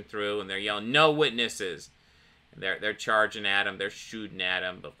crashing through, and they're yelling, "No witnesses!" And they're charging at him, they're shooting at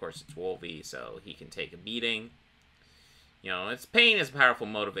him, but of course it's Wolvie, so he can take a beating. You know, pain is a powerful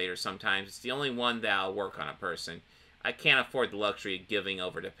motivator sometimes. It's the only one that'll work on a person. I can't afford the luxury of giving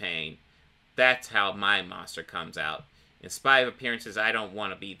over to pain. That's how my monster comes out. In spite of appearances, I don't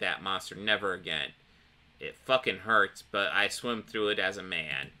want to be that monster never again. It fucking hurts, but I swim through it as a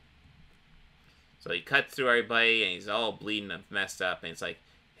man. So he cuts through everybody, and he's all bleeding and messed up, and it's like,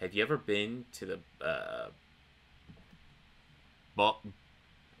 have you ever been to the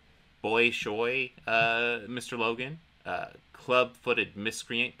Boy Shoy, Mr. Logan? Club-footed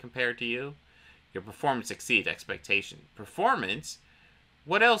miscreant compared to you? Your performance exceeds expectation. Performance?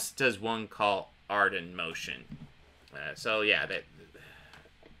 What else does one call art in motion? So yeah, that.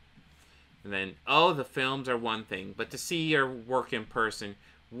 And then, oh, the films are one thing, but to see your work in person,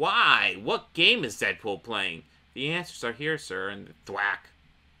 why? What game is Deadpool playing? The answers are here, sir, and thwack.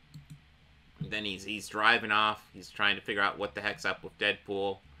 And then he's driving off. He's trying to figure out what the heck's up with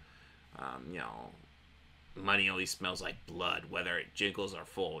Deadpool. You know, money always smells like blood, whether it jiggles or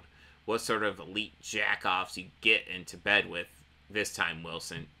fold. What sort of elite jack-offs you get into bed with this time,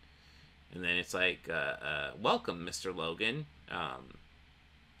 Wilson? And then it's like, welcome, Mr. Logan.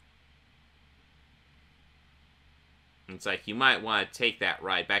 It's like, you might want to take that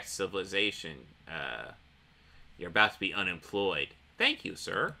ride back to civilization. You're about to be unemployed. Thank you,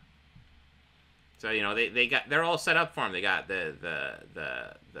 sir. So, you know, they're all set up for him. They got the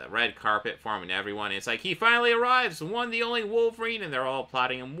red carpet for him and everyone. It's like, he finally arrives, one, the only Wolverine, and they're all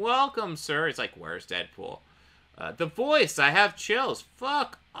applauding him. Welcome, sir. It's like, where's Deadpool? The voice, I have chills.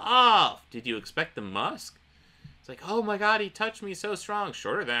 Fuck off. Did you expect the musk? It's like, oh my god, he touched me so strong.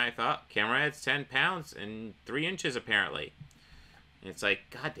 Shorter than I thought. Camera adds 10 pounds and 3 inches, apparently. And it's like,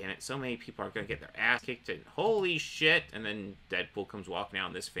 god damn it, so many people are going to get their ass kicked, and holy shit. And then Deadpool comes walking out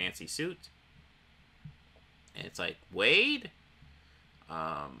in this fancy suit. And it's like, Wade?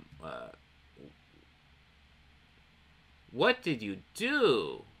 What did you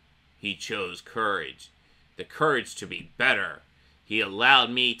do? He chose courage. The courage to be better. He allowed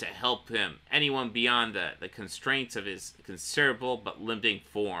me to help him. Anyone beyond the constraints of his considerable but limiting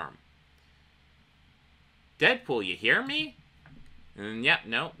form. Deadpool, you hear me? And yep,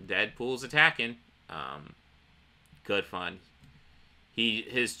 no, Deadpool's attacking. Good fun.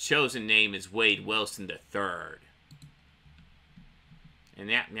 His chosen name is Wade Wilson III. And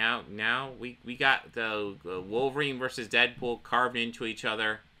that now we got the Wolverine versus Deadpool carved into each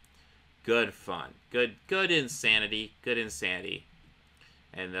other. Good fun. Good insanity. Good insanity.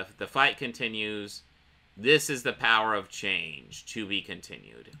 And the fight continues. This is the power of change, to be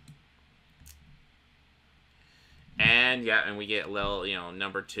continued. And yeah, and we get a little, you know,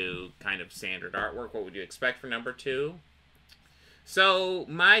 number 2 kind of standard artwork. What would you expect for number 2? So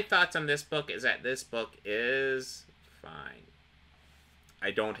my thoughts on this book is that this book is fine.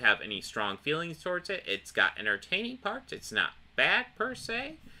 I don't have any strong feelings towards it. It's got entertaining parts. It's not bad per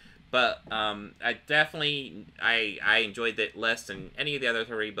se. But I definitely, I enjoyed it less than any of the other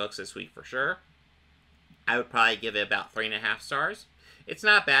 3 books this week for sure. I would probably give it about 3.5 stars. It's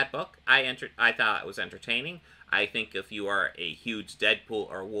not a bad book. I thought it was entertaining. I think if you are a huge Deadpool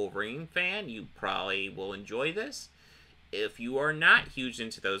or Wolverine fan, you probably will enjoy this. If you are not huge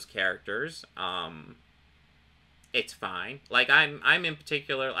into those characters, it's fine. Like, I'm in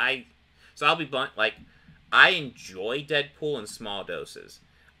particular, so I'll be blunt, like, I enjoy Deadpool in small doses.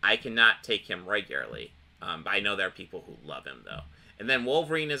 I cannot take him regularly. But I know there are people who love him, though. And then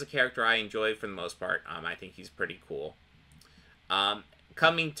Wolverine is a character I enjoy for the most part. I think he's pretty cool.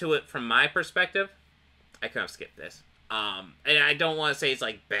 Coming to it from my perspective, I kind of skipped this. And I don't want to say it's,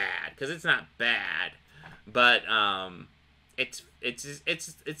 like, bad, because it's not bad. But, it's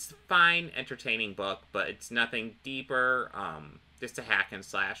a fine, entertaining book, but it's nothing deeper. Just a hack and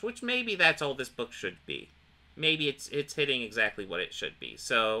slash, which maybe that's all this book should be. Maybe it's hitting exactly what it should be.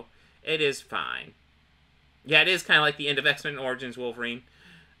 So, it is fine. Yeah, it is kind of like the end of X-Men Origins Wolverine.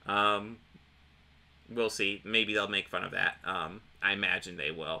 We'll see. Maybe they'll make fun of that. I imagine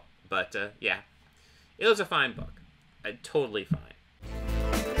they will. But, yeah. It was a fine book. Totally fine.